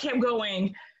 But I kept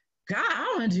going. God, I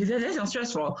don't want to do that. That sounds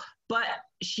stressful. But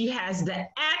she has the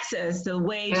access, the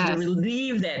way to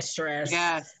relieve that stress.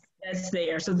 Yes. That's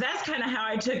there. So that's kind of how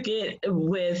I took it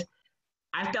with.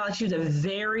 I felt like she was a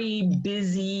very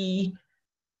busy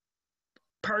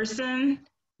person,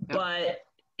 but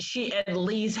she at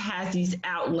least has these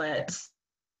outlets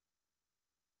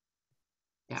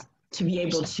to be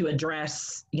able to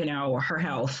address, her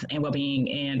health and well-being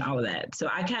and all of that. So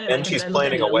I kind of, and she's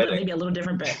planning a wedding. Maybe a little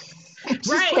different, but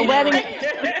right.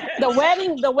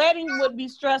 The wedding would be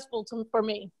stressful for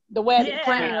me. The wedding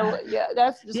planning,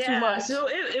 that's just too much. So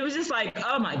it was just like,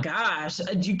 oh my gosh,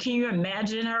 can you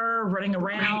imagine her running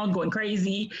around, going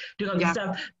crazy, doing all this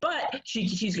stuff? But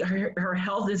her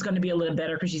health is going to be a little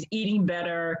better because she's eating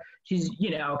better. She's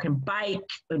can bike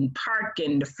and park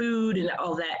and the food and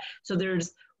all that. So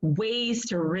there's ways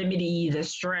to remedy the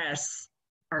stress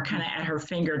are kind of at her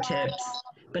fingertips.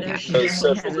 But she those definitely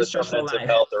social has a stressful determinants life. of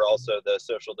health are also the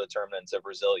social determinants of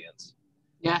resilience.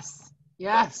 Yes.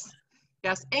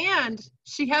 And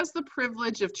she has the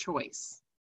privilege of choice.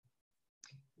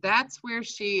 That's where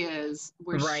she is,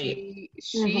 where she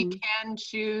can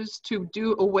choose to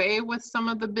do away with some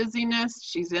of the busyness.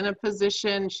 She's in a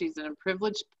a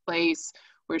privileged place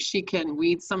where she can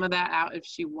weed some of that out if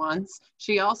she wants.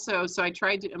 She also, so I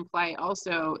tried to imply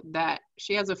also that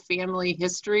she has a family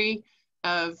history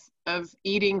of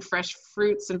eating fresh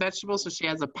fruits and vegetables. So she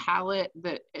has a palate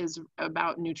that is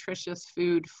about nutritious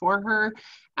food for her,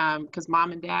 because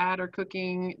mom and dad are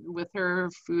cooking with her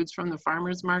foods from the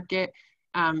farmer's market.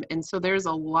 And so there's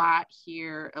a lot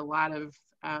here, a lot of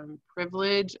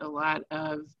privilege, a lot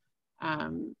of,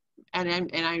 and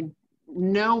I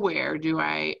nowhere do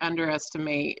I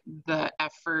underestimate the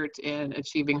effort in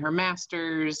achieving her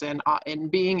master's and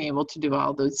being able to do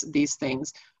all these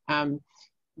things.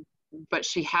 But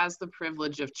she has the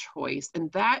privilege of choice,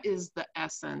 and that is the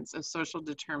essence of social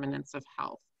determinants of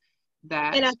health.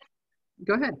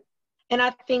 Go ahead. And I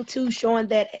think too, showing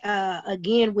that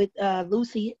again with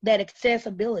Lucy, that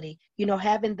accessibility,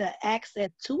 having the access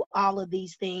to all of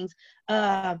these things.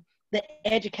 the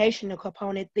educational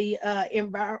component, the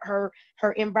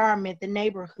her environment, the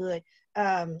neighborhood,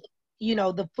 you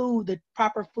know, the food, the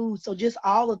proper food. So just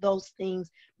all of those things,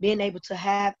 being able to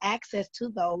have access to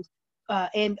those,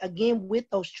 and again, with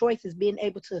those choices, being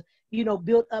able to, you know,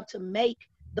 build up to make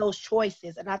those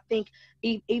choices. And I think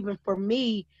even for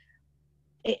me,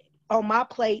 on my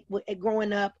plate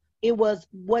growing up, it was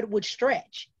what would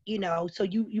stretch, you know. So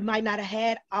you might not have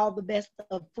had all the best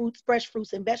of fruits, fresh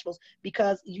fruits and vegetables,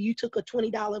 because you took a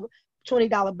 $20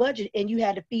 budget and you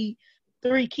had to feed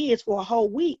 3 kids for a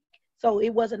whole week. So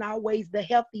it wasn't always the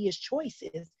healthiest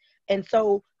choices. And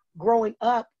so growing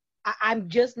up, I'm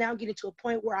just now getting to a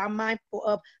point where I'm mindful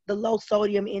of the low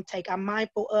sodium intake. I'm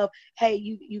mindful of, hey,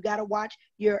 you got to watch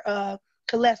your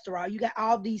cholesterol. You got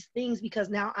all these things because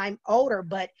now I'm older.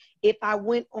 But if I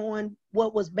went on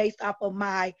what was based off of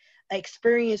my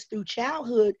experience through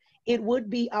childhood, it would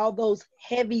be all those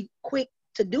heavy, quick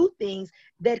to do things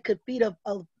that could feed a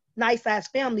nice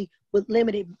sized family with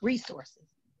limited resources.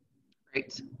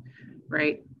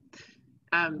 Right.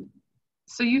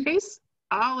 So you guys,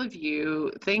 all of you,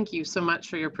 thank you so much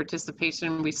for your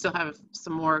participation. We still have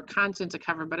some more content to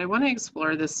cover, but I want to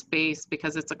explore this space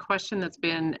because it's a question that's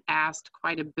been asked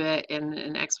quite a bit in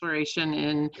an exploration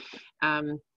in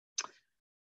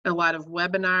a lot of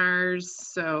webinars.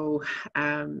 So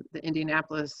the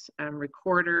Indianapolis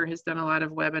Recorder has done a lot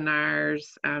of webinars.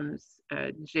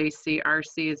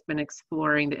 JCRC has been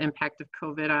exploring the impact of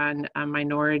COVID on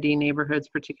minority neighborhoods,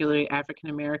 particularly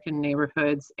African-American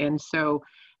neighborhoods. And so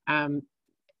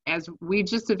as we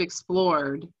just have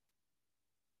explored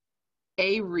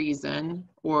a reason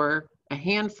or a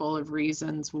handful of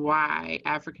reasons why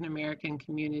African-American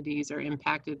communities are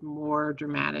impacted more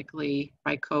dramatically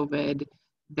by COVID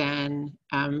than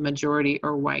majority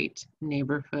or white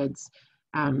neighborhoods.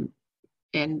 And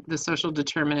the social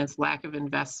determinants, lack of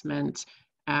investment,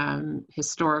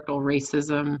 historical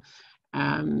racism,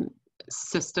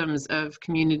 systems of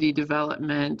community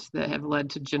development that have led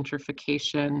to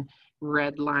gentrification,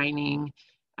 redlining,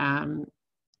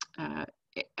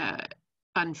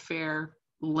 unfair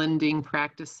lending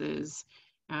practices,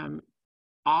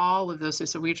 all of those.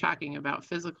 So we're talking about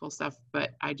physical stuff,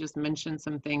 but I just mentioned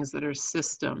some things that are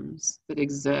systems that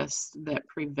exist that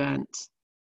prevent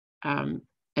an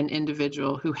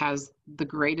individual who has the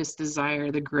greatest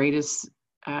desire, the greatest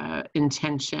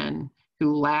intention,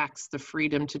 who lacks the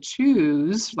freedom to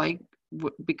choose, like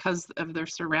because of their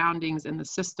surroundings and the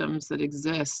systems that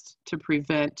exist to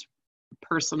prevent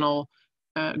personal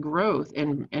growth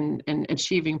and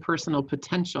achieving personal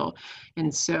potential.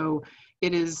 And so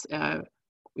it is,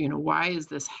 you know, why is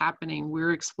this happening?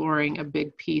 We're exploring a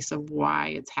big piece of why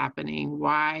it's happening,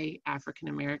 why African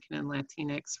American and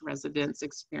Latinx residents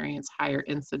experience higher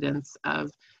incidence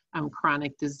of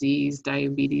chronic disease,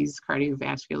 diabetes,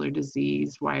 cardiovascular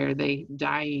disease, why are they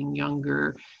dying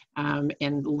younger and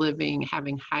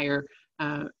having higher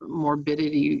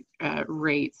morbidity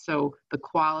rates. So the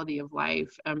quality of life.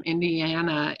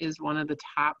 Indiana is one of the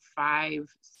top 5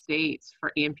 states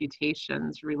for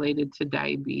amputations related to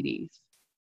diabetes.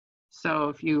 So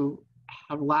if you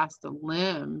have lost a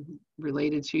limb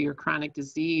related to your chronic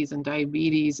disease, and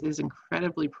diabetes is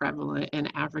incredibly prevalent in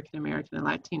African American and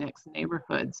Latinx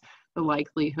neighborhoods, the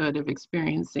likelihood of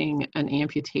experiencing an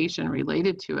amputation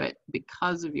related to it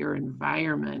because of your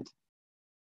environment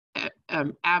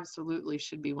absolutely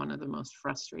should be one of the most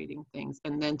frustrating things.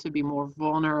 And then to be more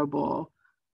vulnerable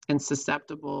and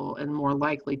susceptible and more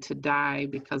likely to die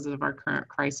because of our current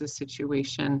crisis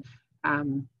situation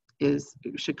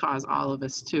should cause all of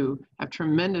us to have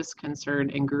tremendous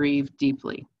concern and grieve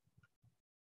deeply.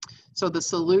 So the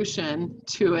solution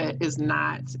to it is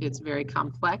it's very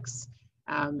complex.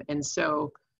 And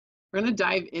so we're going to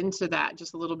dive into that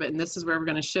just a little bit. And this is where we're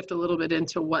going to shift a little bit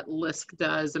into what LISC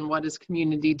does and what is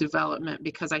community development,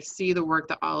 because I see the work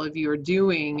that all of you are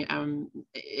doing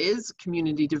is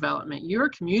community development. You're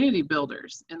community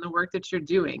builders in the work that you're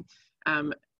doing.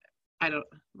 Rhonda,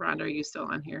 are you still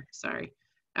on here? Sorry.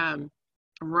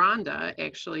 Rhonda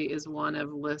actually is one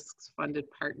of LISC's funded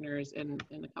partners in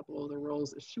a couple of the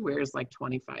roles. She wears like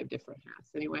 25 different hats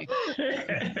anyway.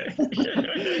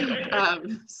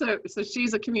 So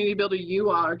she's a community builder.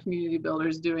 You all are community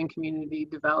builders doing community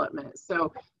development.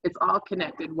 So it's all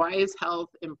connected. Why is health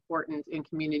important in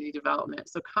community development?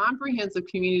 So comprehensive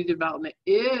community development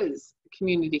is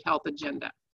community health agenda.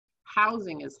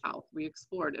 Housing is health. We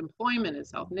explored employment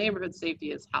is health. Neighborhood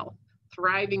safety is health.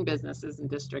 Thriving businesses and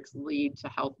districts lead to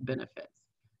health benefits.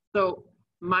 So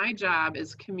my job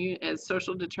as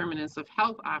social determinants of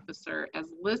health officer, as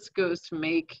LISC goes to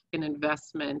make an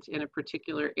investment in a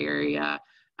particular area,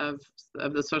 of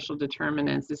the social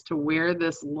determinants is to wear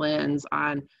this lens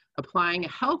on applying a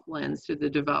health lens to the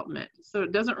development. So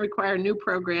it doesn't require new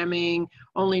programming,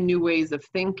 only new ways of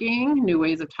thinking, new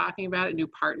ways of talking about it, new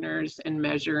partners, and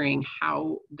measuring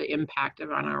how the impact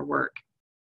of on our work.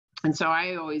 And so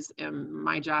I always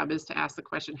my job is to ask the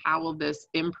question, how will this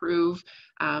improve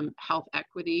health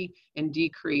equity and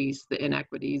decrease the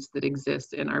inequities that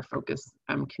exist in our focus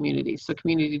communities? So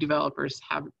community developers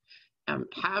have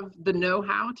the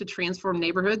know-how to transform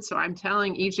neighborhoods. So I'm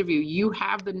telling each of you, you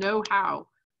have the know-how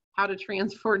to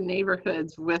transform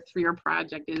neighborhoods with your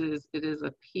project. It is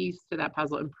a piece to that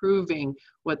puzzle, improving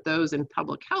what those in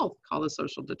public health call the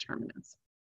social determinants.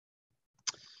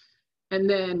 And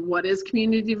then what is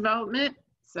community development?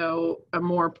 So a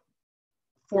more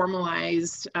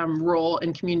formalized role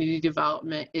in community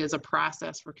development is a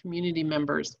process for community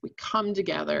members. We come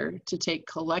together to take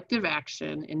collective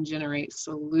action and generate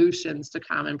solutions to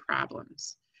common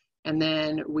problems. And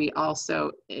then we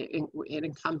also, it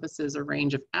encompasses a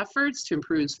range of efforts to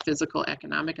improve physical,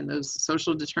 economic, and those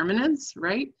social determinants,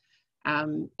 right?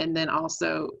 And then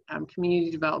also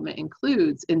community development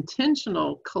includes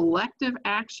intentional collective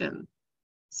action.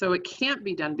 So it can't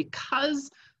be done because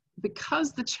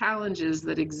the challenges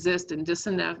that exist in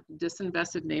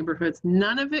disinvested neighborhoods,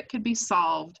 none of it could be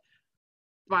solved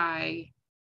by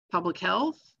public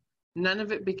health. None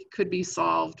of it could be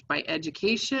solved by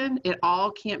education. It all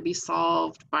can't be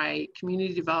solved by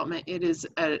community development. It is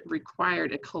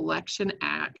required a collection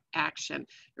action.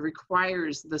 It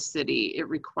requires the city. It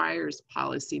requires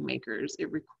policymakers. It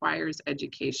requires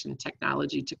education,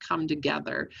 technology to come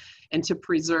together and to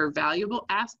preserve valuable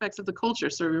aspects of the culture.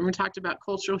 So remember we talked about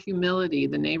cultural humility,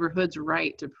 the neighborhood's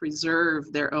right to preserve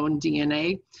their own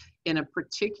DNA in a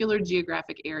particular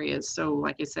geographic area. So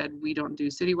like I said, we don't do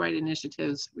citywide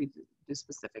initiatives, we do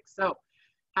specific. So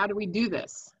how do we do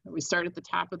this? We start at the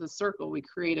top of the circle. We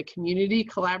create a community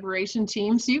collaboration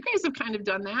team. So you guys have kind of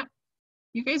done that.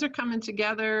 You guys are coming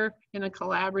together in a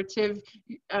collaborative,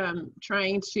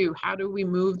 trying to, how do we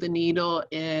move the needle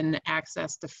in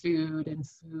access to food and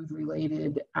food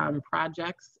related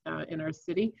projects in our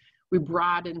city? We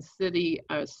broaden city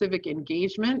civic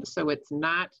engagement, so it's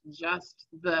not just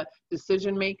the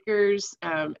decision makers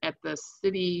at the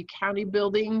city county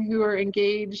building who are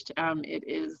engaged, it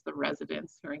is the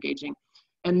residents who are engaging.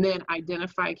 And then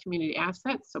identify community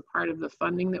assets. So part of the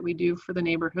funding that we do for the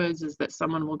neighborhoods is that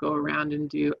someone will go around and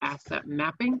do asset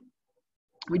mapping.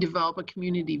 We develop a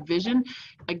community vision.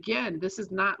 Again, this is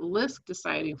not LISC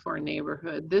deciding for a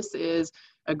neighborhood. This is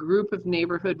a group of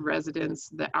neighborhood residents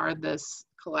that are this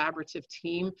collaborative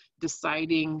team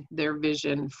deciding their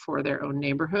vision for their own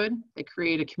neighborhood. They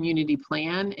create a community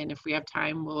plan, and if we have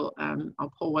time,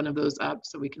 I'll pull one of those up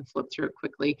so we can flip through it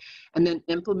quickly. And then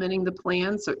implementing the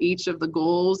plan. So each of the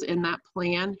goals in that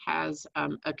plan has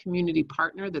a community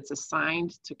partner that's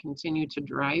assigned to continue to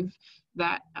drive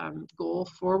that goal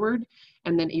forward.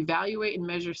 And then evaluate and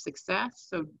measure success.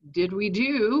 So did we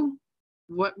do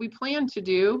what we planned to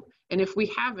do? And if we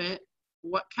haven't,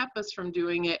 what kept us from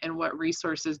doing it, and what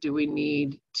resources do we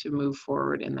need to move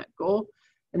forward in that goal?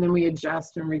 And then we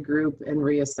adjust and regroup and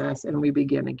reassess, and we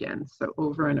begin again. So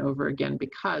over and over again,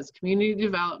 because community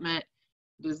development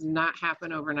does not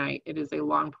happen overnight. It is a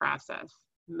long process.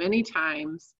 Many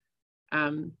times,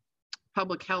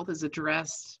 public health is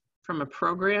addressed from a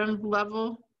program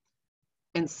level,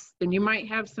 and you might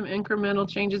have some incremental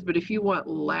changes, but if you want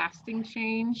lasting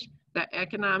change, that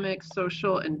economic,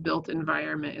 social, and built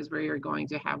environment is where you're going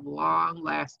to have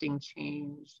long-lasting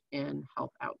change in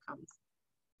health outcomes.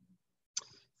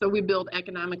 So we build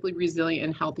economically resilient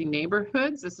and healthy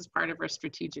neighborhoods. This is part of our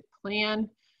strategic plan.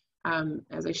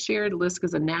 As I shared, LISC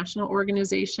is a national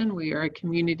organization. We are a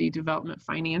community development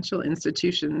financial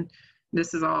institution.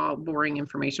 This is all boring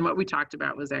information. What we talked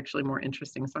about was actually more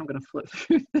interesting, so I'm going to flip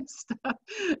through this stuff.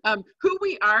 Who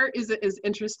we are is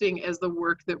interesting as the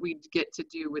work that we get to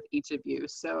do with each of you.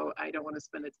 So I don't want to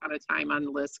spend a ton of time on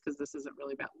LISC because this isn't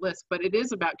really about LISC, but it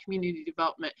is about community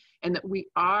development, and that we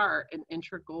are an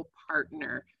integral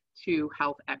partner to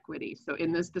health equity. So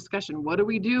in this discussion, what do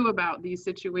we do about these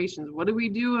situations? What do we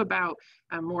do about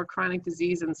more chronic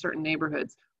disease in certain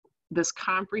neighborhoods? This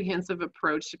comprehensive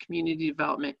approach to community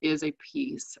development is a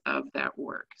piece of that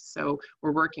work. So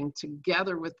we're working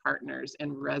together with partners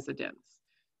and residents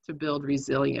to build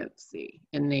resiliency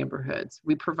in neighborhoods.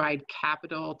 We provide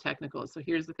capital, technical. So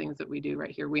here's the things that we do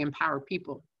right here. We empower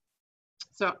people.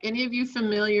 So any of you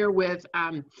familiar with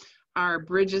our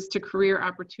Bridges to Career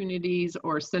Opportunities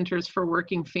or Centers for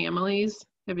Working Families?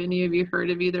 Have any of you heard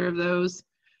of either of those?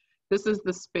 This is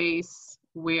the space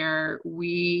where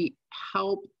we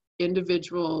help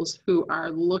individuals who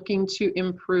are looking to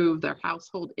improve their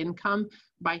household income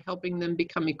by helping them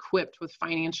become equipped with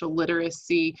financial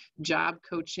literacy, job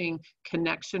coaching,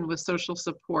 connection with social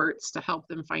supports to help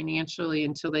them financially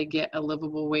until they get a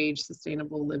livable wage,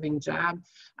 sustainable living job.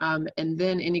 And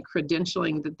then any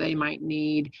credentialing that they might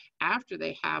need after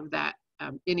they have that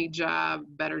any job,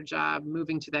 better job,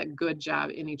 moving to that good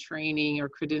job, any training or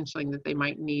credentialing that they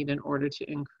might need in order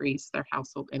to increase their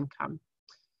household income.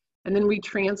 And then we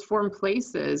transform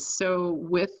places. So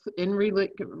in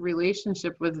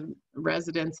relationship with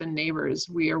residents and neighbors,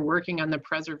 we are working on the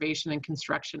preservation and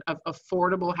construction of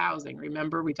affordable housing.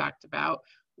 Remember, we talked about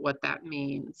what that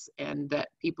means, and that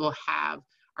people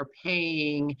are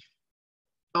paying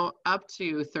up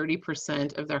to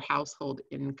 30% of their household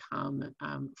income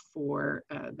for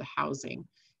the housing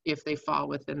if they fall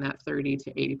within that 30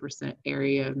 to 80%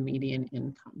 area of median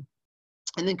income.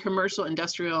 And then commercial,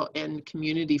 industrial, and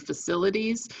community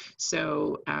facilities.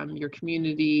 So your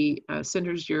community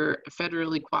centers, your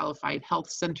federally qualified health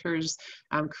centers,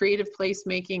 creative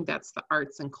placemaking, that's the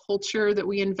arts and culture that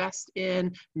we invest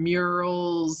in,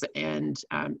 murals and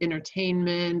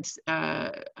entertainment,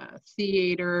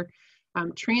 theater,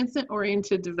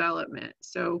 transit-oriented development.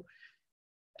 So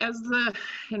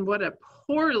and what a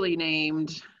poorly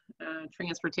named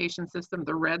transportation system,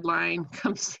 the Red Line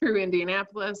comes through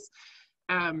Indianapolis.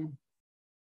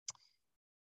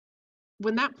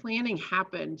 When that planning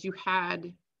happened, you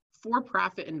had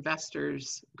for-profit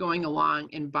investors going along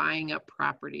and buying up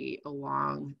property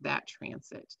along that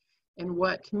transit. And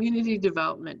what community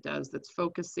development does that's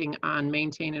focusing on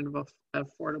maintaining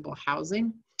affordable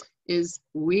housing is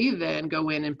we then go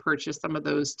in and purchase some of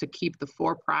those to keep the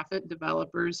for-profit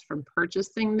developers from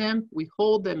purchasing them. We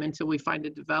hold them until we find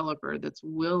a developer that's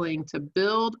willing to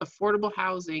build affordable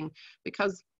housing,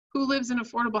 because who lives in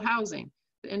affordable housing?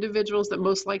 The individuals that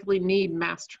most likely need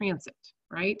mass transit,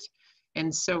 right?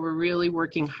 And so we're really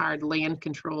working hard. Land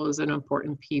control is an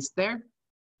important piece there.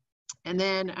 And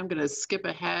then I'm going to skip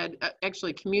ahead,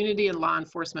 actually community and law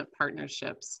enforcement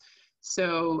partnerships.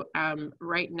 So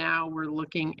right now we're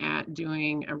looking at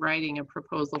writing a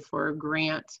proposal for a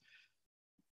grant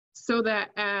so that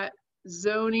at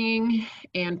zoning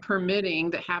and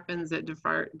permitting that happens at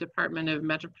Department of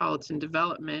Metropolitan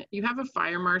Development, you have a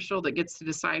fire marshal that gets to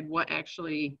decide what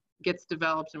actually gets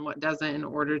developed and what doesn't in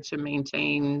order to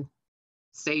maintain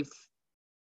safe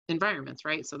environments,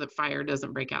 right? So that fire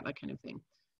doesn't break out, that kind of thing.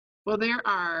 Well, there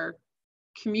are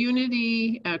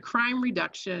community crime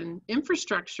reduction,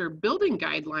 infrastructure, building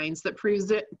guidelines that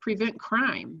prevent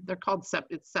crime. They're called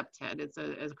it's CEPTED. It's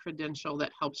a credential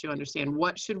that helps you understand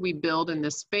what should we build in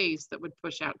this space that would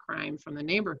push out crime from the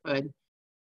neighborhood.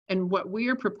 And what we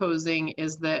are proposing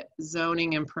is that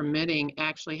zoning and permitting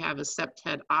actually have a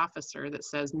CEPTED officer that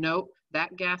says, nope,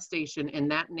 that gas station in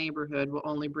that neighborhood will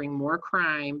only bring more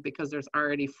crime because there's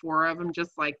already 4 of them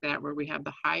just like that, where we have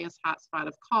the highest hotspot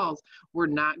of calls. We're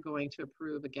not going to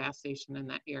approve a gas station in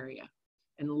that area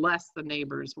unless the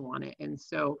neighbors want it. And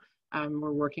so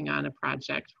we're working on a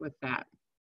project with that.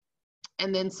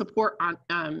 And then support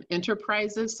on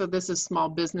enterprises. So this is small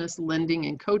business lending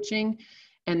and coaching.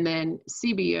 And then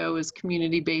CBO is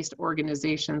community-based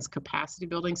organizations capacity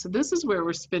building. So this is where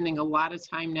we're spending a lot of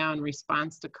time now in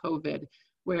response to COVID,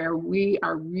 where we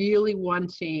are really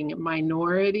wanting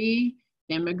minority,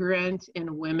 immigrant, and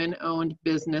women-owned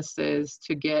businesses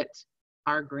to get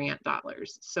our grant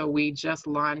dollars. So we just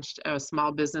launched a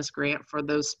small business grant for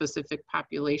those specific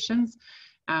populations.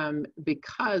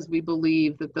 Because we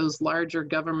believe that those larger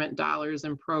government dollars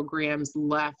and programs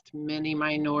left many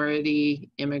minority,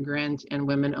 immigrant, and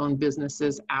women-owned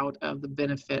businesses out of the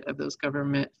benefit of those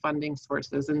government funding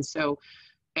sources. And so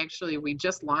actually we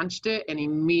just launched it, and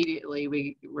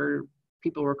immediately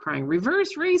people were crying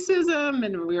reverse racism,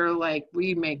 and we were like,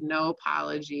 we make no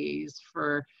apologies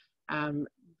for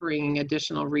bringing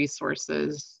additional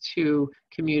resources to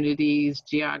communities,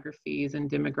 geographies, and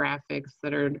demographics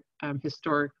that are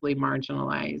historically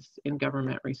marginalized in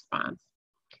government response.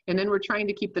 And then we're trying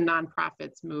to keep the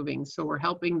nonprofits moving. So we're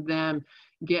helping them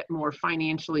get more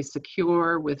financially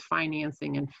secure with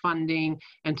financing and funding,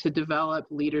 and to develop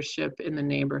leadership in the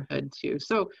neighborhood too.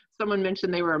 So someone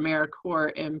mentioned they were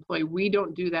AmeriCorps employee. We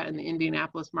don't do that in the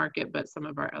Indianapolis market, but some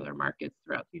of our other markets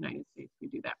throughout the United States, we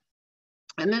do that.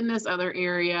 And then this other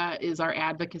area is our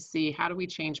advocacy. How do we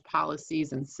change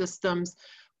policies and systems?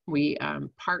 We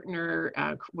partner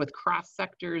with cross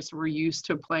sectors. We're used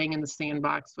to playing in the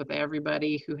sandbox with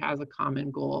everybody who has a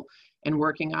common goal, and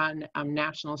working on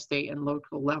national, state, and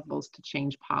local levels to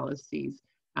change policies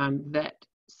that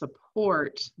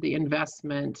support the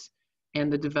investment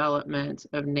and the development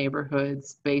of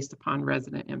neighborhoods based upon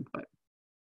resident input.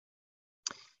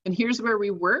 And here's where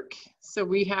we work. So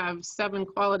we have 7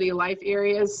 quality of life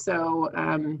areas. So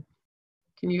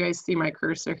can you guys see my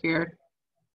cursor here?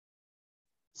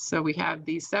 So we have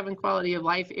these 7 quality of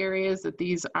life areas, that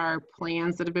these are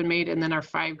plans that have been made, and then our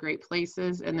 5 great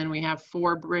places. And then we have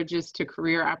 4 bridges to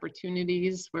career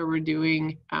opportunities where we're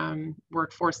doing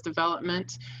workforce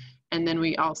development. And then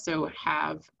we also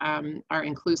have our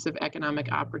inclusive economic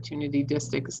opportunity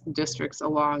districts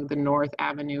along the North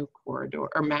Avenue corridor,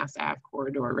 or Mass Ave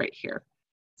corridor right here.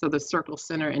 So the Circle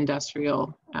Center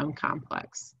Industrial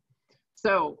Complex.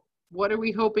 So what are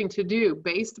we hoping to do?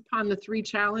 Based upon the 3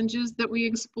 challenges that we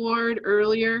explored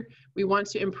earlier, we want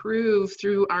to improve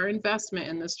through our investment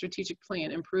in the strategic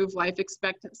plan, improve life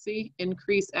expectancy,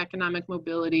 increase economic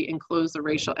mobility, and close the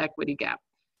racial equity gap.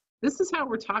 This is how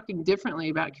we're talking differently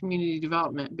about community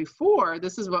development. Before,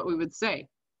 this is what we would say.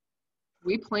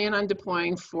 We plan on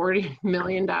deploying $40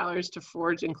 million to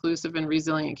forge inclusive and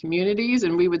resilient communities.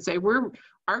 And we would say,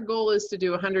 our goal is to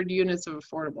do 100 units of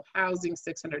affordable housing,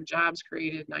 600 jobs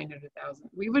created, 900,000.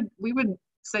 We would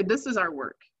say, this is our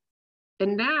work.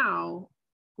 And now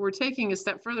we're taking a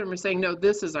step further and we're saying, no,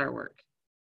 this is our work.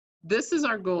 This is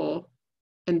our goal,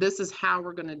 and this is how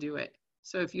we're going to do it.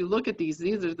 So if you look at these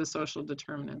are the social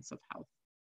determinants of health.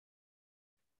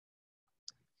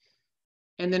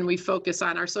 And then we focus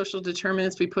on our social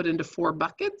determinants. We put into 4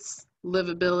 buckets: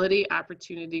 livability,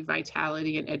 opportunity,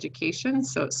 vitality, and education.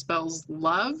 So it spells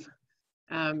love.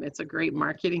 It's a great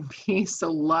marketing piece.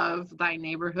 So love thy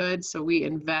neighborhood. So we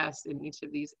invest in each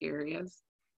of these areas.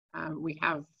 We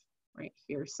have right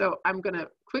here. So I'm going to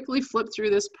quickly flip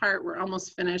through this part. We're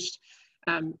almost finished.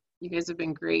 You guys have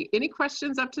been great. Any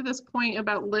questions up to this point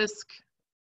about LISC?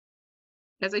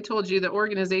 As I told you, the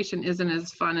organization isn't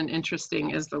as fun and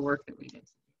interesting as the work that we did.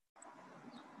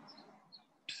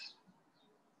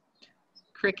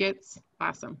 Crickets,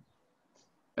 awesome.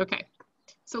 Okay,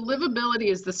 so livability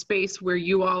is the space where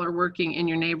you all are working in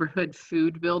your neighborhood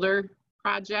food builder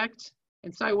project.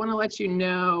 And so I want to let you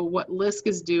know what LISC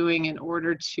is doing in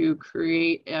order to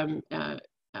create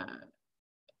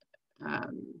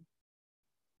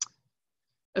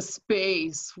a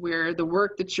space where the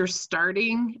work that you're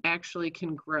starting actually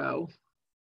can grow.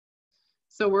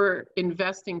 So we're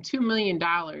investing $2 million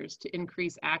to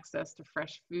increase access to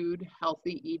fresh food,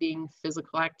 healthy eating,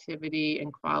 physical activity,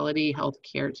 and quality health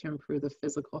care to improve the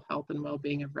physical health and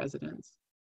well-being of residents.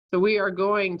 So we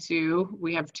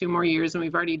have 2 more years, and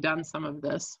we've already done some of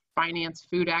this: finance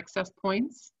food access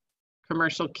points,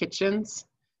 commercial kitchens,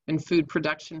 and food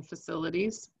production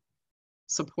facilities,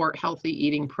 support healthy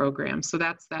eating programs. So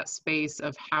that's that space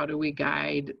of how do we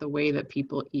guide the way that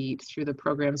people eat through the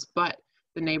programs. But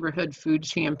the Neighborhood Food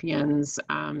Champions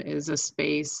is a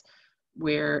space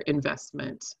where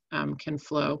investment can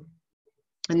flow.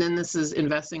 And then this is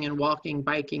investing in walking,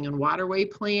 biking, and waterway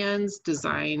plans,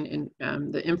 design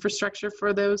and the infrastructure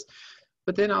for those,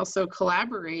 but then also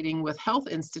collaborating with health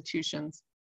institutions.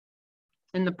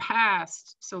 In the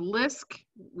past, so LISC,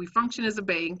 we function as a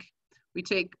bank. We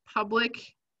take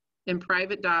public and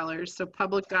private dollars. So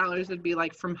public dollars would be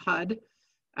like from HUD.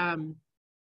 And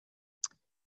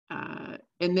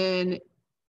then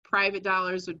private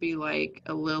dollars would be like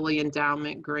a Lilly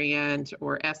Endowment grant,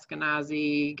 or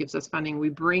Eskenazi gives us funding. We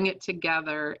bring it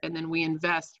together and then we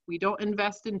invest. We don't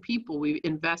invest in people, we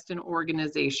invest in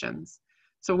organizations.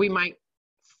 So we might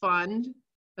fund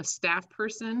a staff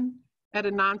person at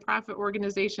a nonprofit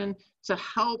organization to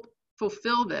help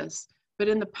fulfill this. But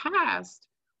in the past,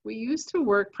 we used to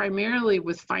work primarily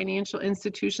with financial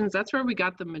institutions. That's where we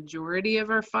got the majority of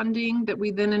our funding that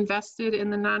we then invested in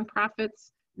the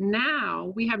nonprofits.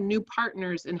 Now we have new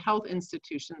partners in health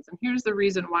institutions, and here's the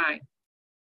reason why.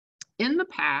 In the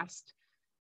past,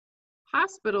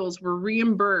 hospitals were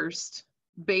reimbursed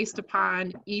based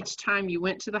upon each time you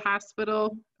went to the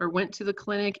hospital or went to the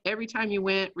clinic. Every time you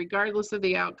went, regardless of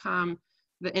the outcome,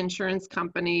 the insurance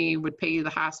company would pay you the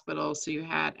hospital, so you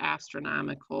had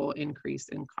astronomical increase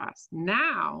in cost.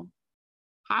 Now,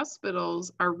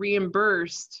 hospitals are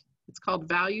reimbursed, it's called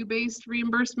value-based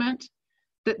reimbursement,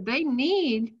 that they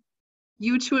need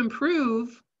you to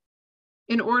improve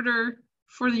in order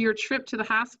for your trip to the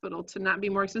hospital to not be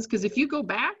more expensive. Because if you go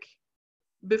back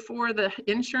before the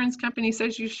insurance company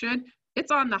says you should,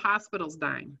 it's on the hospital's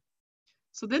dime.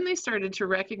 So then they started to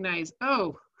recognize,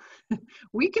 oh,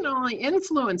 we can only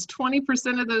influence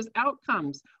 20% of those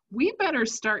outcomes. We better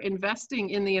start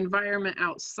investing in the environment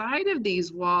outside of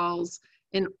these walls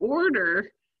in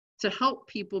order to help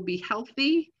people be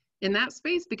healthy in that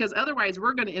space, because otherwise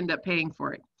we're going to end up paying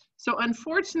for it. So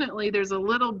unfortunately, there's a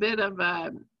little bit of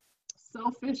a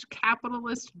selfish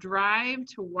capitalist drive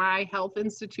to why health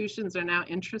institutions are now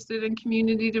interested in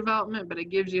community development, but it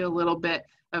gives you a little bit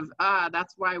of,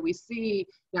 that's why we see.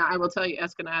 Now, I will tell you,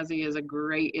 Eskenazi is a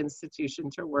great institution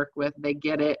to work with. They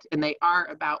get it, and they are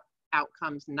about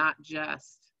outcomes, not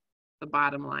just the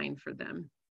bottom line for them.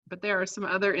 But there are some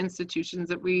other institutions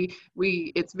that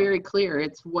it's very clear.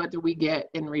 It's what do we get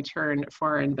in return for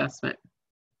our investment.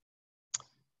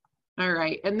 All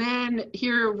right, and then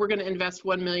here we're going to invest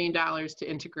 $1 million to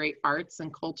integrate arts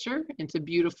and culture into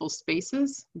beautiful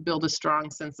spaces, build a strong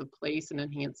sense of place, and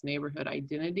enhance neighborhood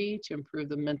identity to improve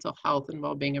the mental health and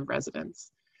well-being of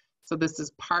residents. So this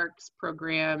is parks,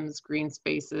 programs, green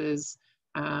spaces.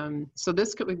 So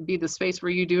this could be the space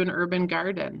where you do an urban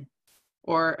garden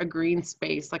or a green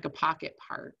space like a pocket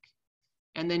park.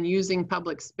 And then using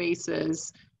public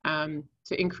spaces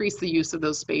to increase the use of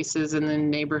those spaces, and then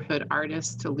neighborhood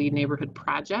artists to lead neighborhood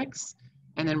projects.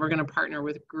 And then we're going to partner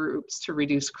with groups to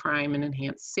reduce crime and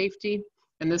enhance safety.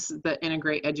 And this is the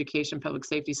integrate education, public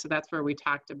safety. So that's where we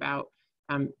talked about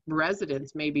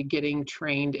residents maybe getting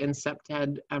trained in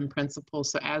CEPTED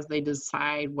principles. So as they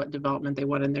decide what development they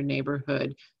want in their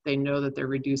neighborhood, they know that they're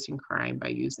reducing crime by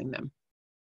using them.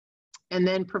 And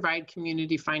then provide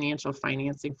community financial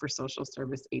financing for social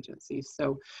service agencies.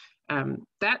 So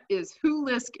that is who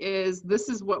LISC is. This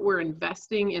is what we're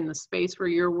investing in the space where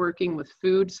you're working with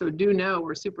food. So do know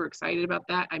we're super excited about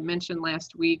that. I mentioned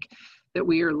last week that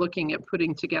we are looking at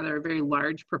putting together a very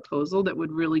large proposal that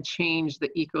would really change the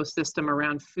ecosystem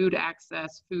around food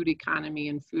access, food economy,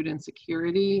 and food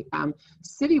insecurity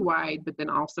citywide, but then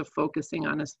also focusing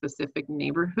on a specific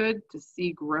neighborhood to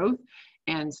see growth.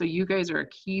 And so you guys are a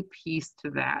key piece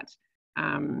to that.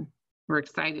 We're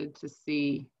excited to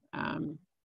see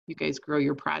you guys grow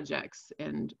your projects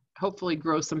and hopefully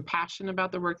grow some passion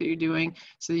about the work that you're doing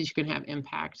so that you can have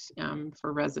impact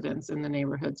for residents in the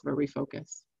neighborhoods where we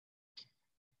focus.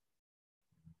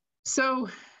 So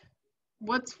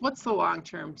what's the long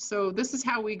term? So this is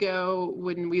how we go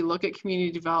when we look at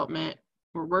community development.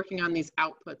 We're working on these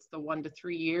outputs, the 1 to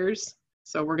 3 years.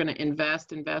 So we're going to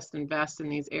invest in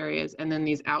these areas. And then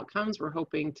these outcomes, we're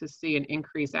hoping to see an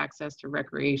increased access to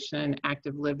recreation,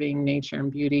 active living, nature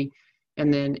and beauty,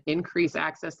 and then increase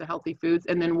access to healthy foods.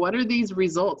 And then what are these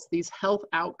results, these health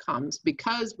outcomes?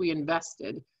 Because we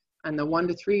invested in the 1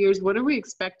 to 3 years, what are we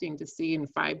expecting to see in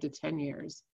 5 to 10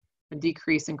 years? A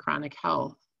decrease in chronic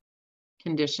health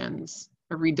conditions,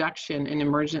 a reduction in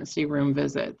emergency room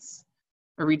visits,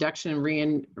 a reduction in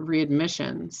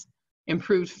readmissions,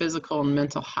 improved physical and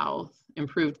mental health,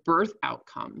 improved birth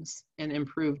outcomes, and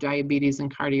improved diabetes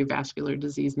and cardiovascular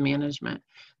disease management.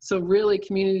 So really,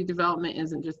 community development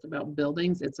isn't just about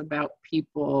buildings, it's about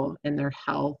people and their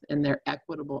health and their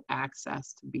equitable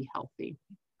access to be healthy.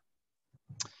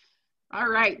 All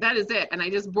right, that is it. And I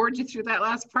just bored you through that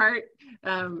last part.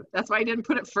 That's why I didn't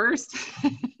put it first.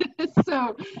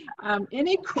 So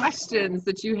any questions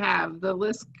that you have, the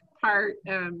LISC part,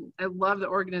 I love the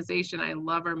organization. I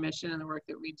love our mission and the work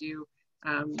that we do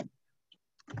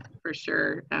for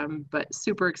sure. But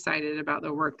super excited about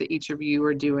the work that each of you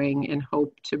are doing and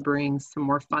hope to bring some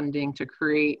more funding to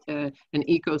create an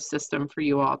ecosystem for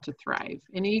you all to thrive.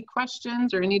 Any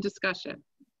questions or any discussion?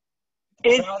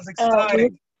 Sounds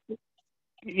exciting.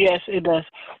 Yes, it does.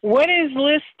 What does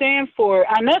LISC stand for?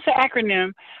 I know it's an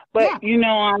acronym, but yeah. You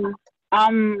know,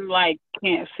 I'm like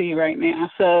can't see right now.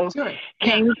 So sure.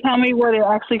 Can you tell me what it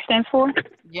actually stands for?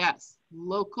 Yes,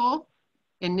 Local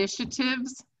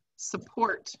Initiatives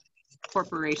Support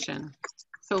Corporation.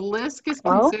 So LISC is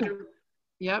considered.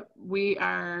 Yep, we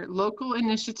are Local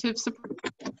Initiative Support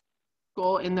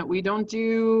in that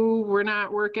we're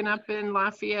not working up in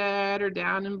Lafayette or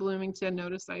down in Bloomington.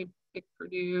 Notice I picked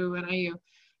Purdue and IU.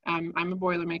 I'm a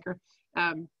Boilermaker.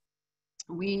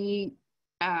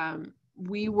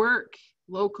 We work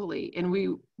locally, and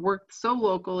we work so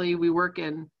locally, we work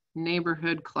in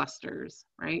neighborhood clusters,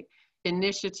 right?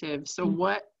 Initiatives. So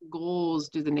what goals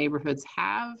do the neighborhoods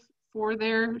have for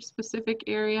their specific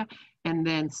area? And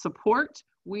then support,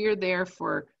 we are there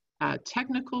for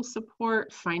technical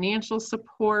support, financial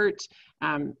support,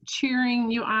 cheering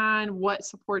you on. What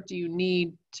support do you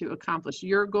need to accomplish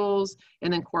your goals?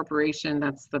 And then corporation,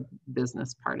 that's the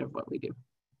business part of what we do.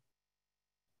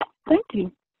 Thank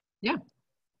you. Yeah.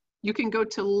 You can go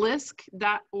to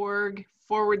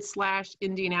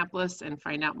lisc.org/Indianapolis and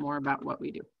find out more about what we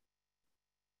do.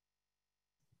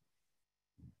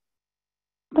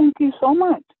 Thank you so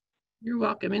much. You're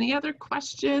welcome. Any other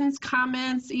questions,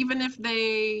 comments, even if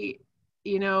they,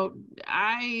 you know,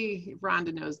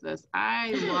 Rhonda knows this.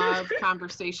 I love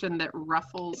conversation that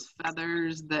ruffles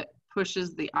feathers, that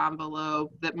pushes the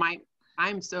envelope, that might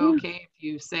I'm so okay if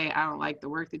you say, I don't like the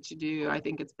work that you do. I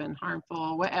think it's been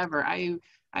harmful, whatever. I'm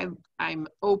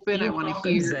open. I want to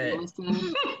hear and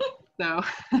listen. So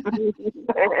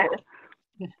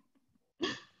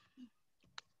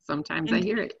sometimes I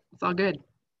hear it. It's all good.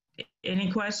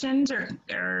 Any questions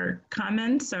or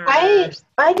comments? Or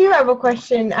I do have a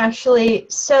question, actually.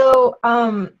 So,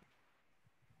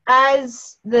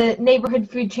 as the Neighborhood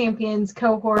Food Champions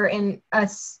cohort and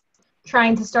us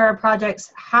trying to start our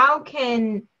projects, how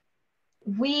can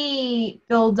we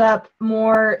build up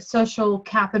more social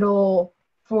capital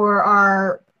for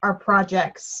our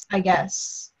projects, I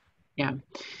guess? Yeah.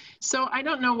 So I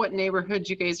don't know what neighborhood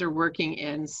you guys are working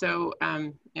in. So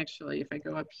actually, if I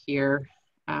go up here,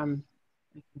 I can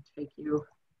take you.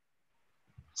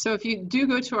 So if you do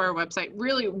go to our website,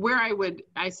 really where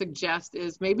I suggest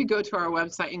is maybe go to our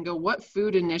website and go, what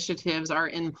food initiatives are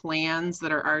in plans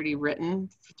that are already written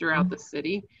throughout the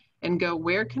city, and go,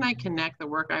 where can I connect the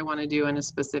work I want to do in a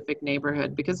specific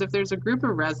neighborhood? Because if there's a group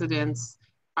of residents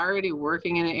already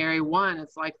working in an area, one,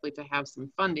 it's likely to have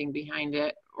some funding behind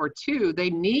it, or two, they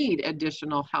need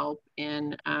additional help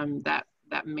in that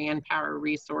manpower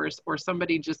resource, or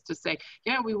somebody just to say,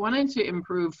 yeah, we wanted to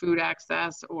improve food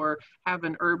access or have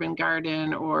an urban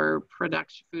garden or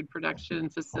food production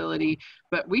facility,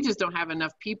 but we just don't have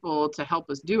enough people to help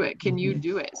us do it. Can you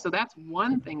do it? So that's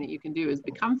one thing that you can do, is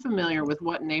become familiar with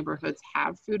what neighborhoods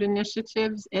have food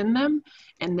initiatives in them,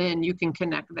 and then you can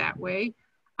connect that way.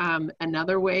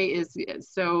 Another way is,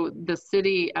 so the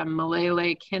city,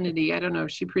 Malele Kennedy, I don't know,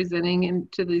 is she presenting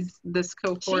into this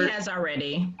cohort? She has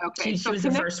already. Okay. She was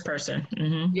the first person.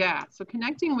 Yeah. So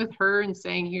connecting with her and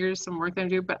saying, here's some work that I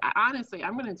do. But honestly,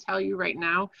 I'm going to tell you right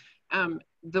now,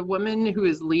 the woman who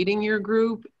is leading your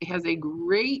group has a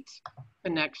great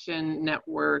connection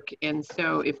network. And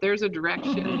so if there's a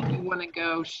direction you want to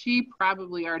go, she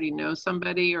probably already knows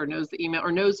somebody, or knows the email,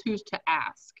 or knows who's to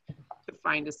ask to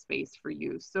find a space for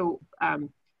you. So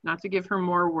not to give her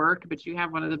more work, but you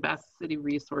have one of the best city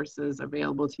resources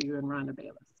available to you in Rhonda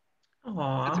Bayless.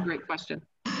 Aww. That's a great question.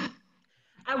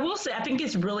 I will say, I think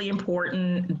it's really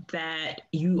important that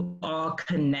you all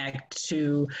connect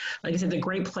to, like I said, the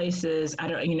great places, the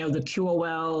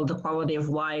QOL, the quality of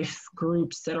life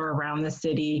groups that are around the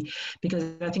city, because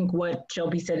I think what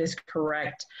Shelbi said is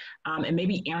correct. And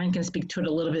maybe Aaron can speak to it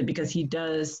a little bit, because he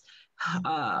does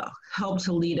help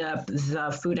to lead up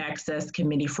the Food Access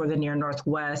Committee for the Near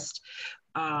Northwest,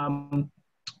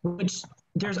 which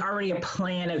there's already a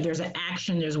plan, there's an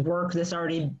action, there's work that's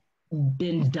already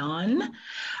been done.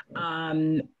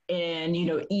 And,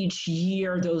 each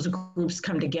year those groups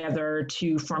come together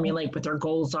to formulate what their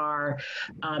goals are.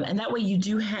 And that way you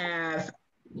do have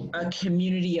a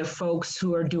community of folks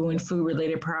who are doing food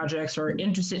related projects or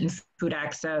interested in food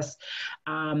access,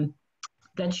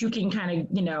 that you can kind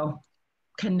of,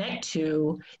 connect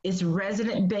to. It's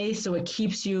resident based, so it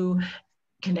keeps you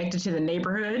connected to the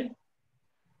neighborhood,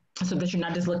 so that you're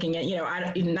not just looking at,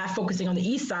 you're not focusing on the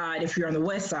east side. If you're on the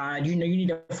west side, you need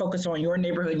to focus on your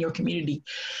neighborhood and your community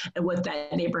and what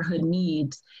that neighborhood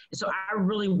needs. So I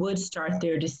really would start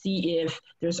there to see if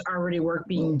there's already work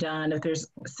being done, if there's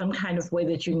some kind of way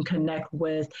that you can connect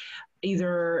with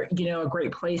either, a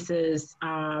Great Places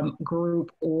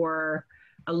group, or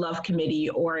a Love Committee,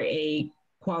 or a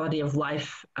Quality of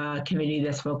Life committee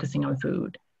that's focusing on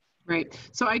food. Right.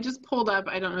 So I just pulled up,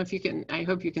 I don't know if you can, I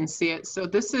hope you can see it. So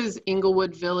this is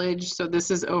Inglewood Village. So this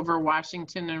is over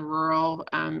Washington and rural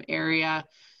area,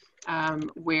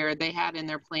 where they had in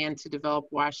their plan to develop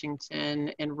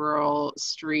Washington and rural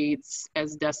streets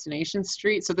as destination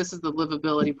streets. So this is the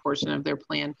livability portion of their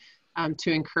plan,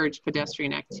 to encourage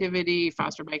pedestrian activity,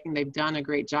 foster biking. They've done a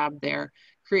great job there.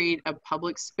 Create a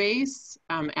public space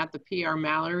at the PR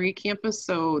Mallory campus.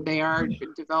 So they are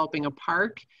developing a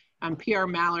park. PR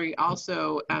Mallory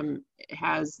also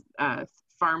has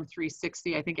Farm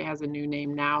 360. I think it has a new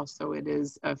name now. So it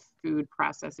is a food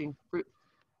processing,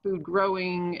 food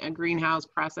growing, a greenhouse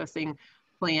processing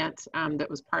plant that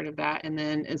was part of that. And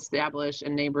then establish a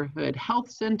neighborhood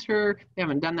health center. They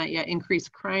haven't done that yet. Increase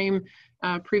crime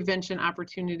prevention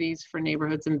opportunities for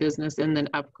neighborhoods and business, and then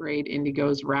upgrade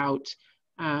Indigo's Route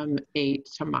 8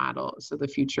 to model. So the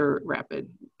future rapid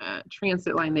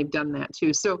transit line, they've done that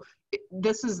too. So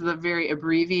this is the very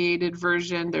abbreviated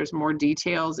version. There's more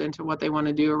details into what they want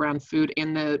to do around food.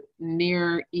 And the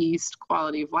Near East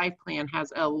Quality of Life Plan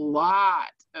has a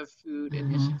lot of food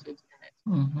initiatives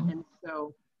in it. And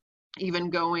so even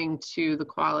going to the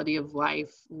quality of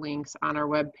life links on our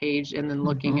webpage and then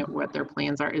looking at what their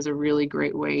plans are is a really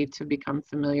great way to become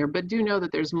familiar. But do know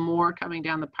that there's more coming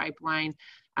down the pipeline.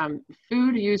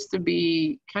 Food used to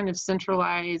be kind of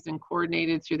centralized and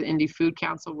coordinated through the Indy Food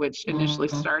Council, which initially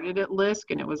started at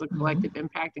LISC, and it was a collective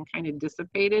impact and kind of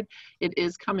dissipated. It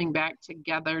is coming back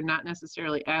together, not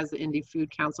necessarily as the Indy Food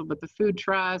Council, but the Food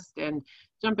Trust and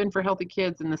Jump In for Healthy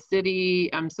Kids in the city.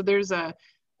 So there's a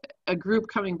group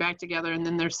coming back together, and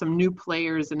then there's some new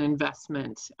players in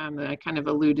investment that I kind of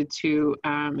alluded to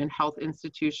in health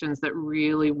institutions that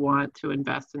really want to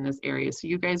invest in this area. So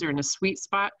you guys are in a sweet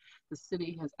spot. The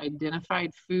city has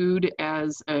identified food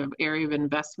as an area of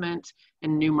investment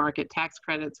and new market tax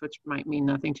credits, which might mean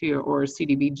nothing to you, or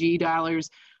CDBG dollars,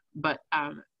 but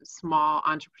small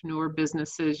entrepreneur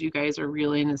businesses, you guys are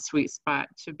really in a sweet spot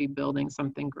to be building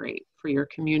something great for your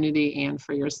community and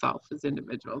for yourself as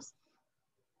individuals.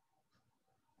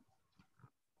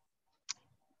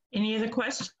 Any other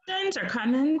questions or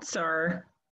comments or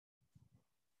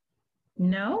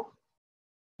no?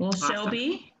 Well, awesome.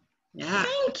 Shelbi, yeah.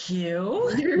 Thank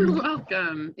you. You're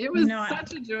welcome. It was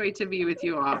such a joy to be with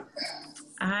you all.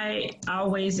 I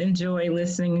always enjoy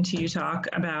listening to you talk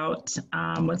about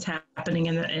what's happening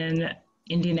in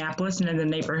Indianapolis and in the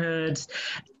neighborhoods.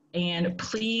 And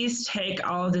please take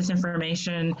all of this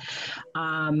information,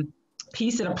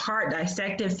 piece it apart,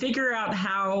 dissect it, figure out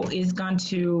how it's going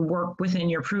to work within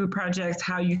your approved projects,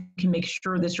 how you can make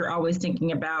sure that you're always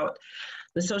thinking about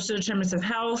the social determinants of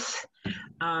health.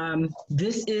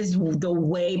 This is the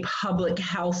way public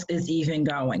health is even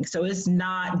going. So it's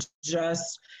not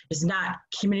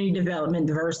community development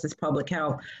versus public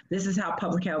health. This is how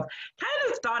public health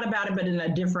kind of thought about it, but in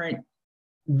a different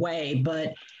way.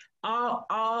 But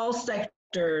all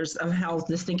sectors of health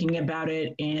is thinking about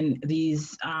it in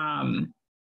these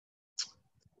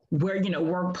where,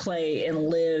 work, play, and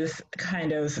live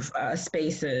kind of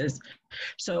spaces.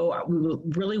 So we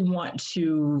really want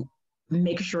to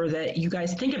make sure that you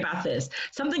guys think about this.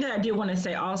 Something that I did want to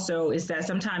say also is that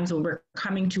sometimes when we're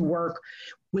coming to work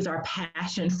with our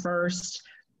passion first,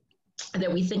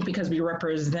 that we think because we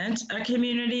represent a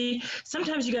community,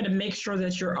 sometimes you got to make sure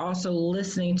that you're also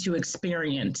listening to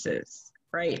experiences.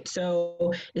 Right.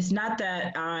 So it's not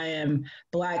that I am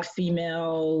Black,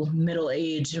 female,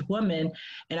 middle-aged woman,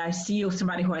 and I see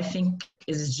somebody who I think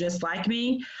is just like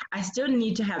me. I still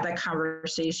need to have that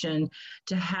conversation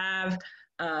to have,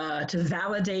 to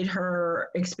validate her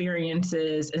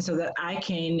experiences, and so that I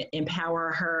can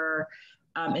empower her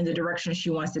in the direction she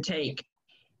wants to take.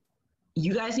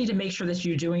 You guys need to make sure that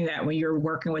you're doing that when you're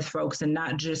working with folks and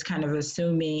not just kind of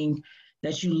assuming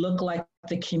that you look like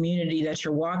the community that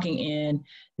you're walking in,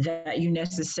 that you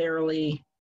necessarily,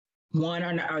 one,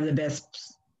 are the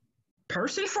best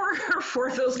person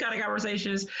for those kind of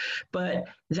conversations, but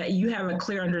that you have a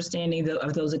clear understanding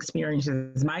of those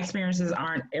experiences. My experiences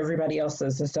aren't everybody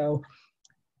else's. And so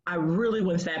I really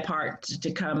want that part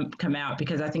to come out,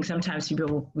 because I think sometimes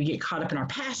we get caught up in our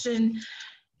passion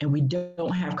and we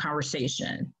don't have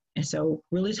conversation. And so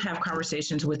really to have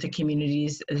conversations with the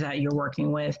communities that you're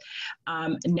working with.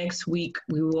 Next week,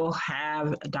 we will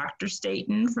have Dr.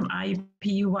 Staten from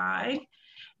IUPUI.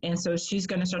 And so she's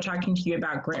going to start talking to you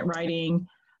about grant writing.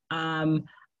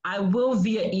 I will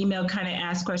via email kind of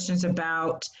ask questions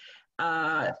about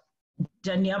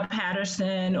Danielle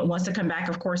Patterson wants to come back,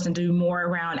 of course, and do more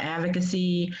around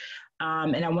advocacy.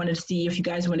 And I wanted to see if you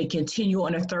guys want to continue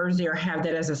on a Thursday or have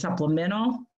that as a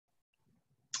supplemental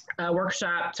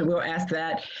workshop. So we'll ask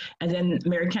that. And then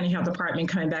Mary County Health Department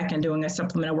coming back and doing a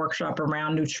supplemental workshop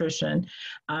around nutrition.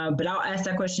 But I'll ask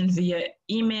that question via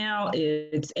email.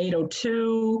 It's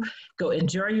 8:02. Go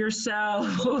enjoy yourself.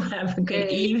 Have a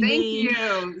good evening. Thank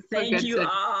you. Thank you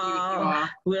all.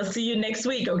 We'll see you next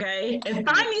week, okay? And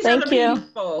find these other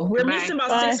people. We're missing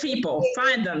about 6 people.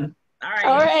 Find them. All right.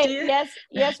 All right.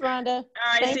 Yes, Rhonda. All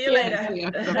right. See you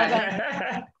later.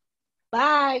 Bye-bye.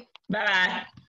 Bye. Bye.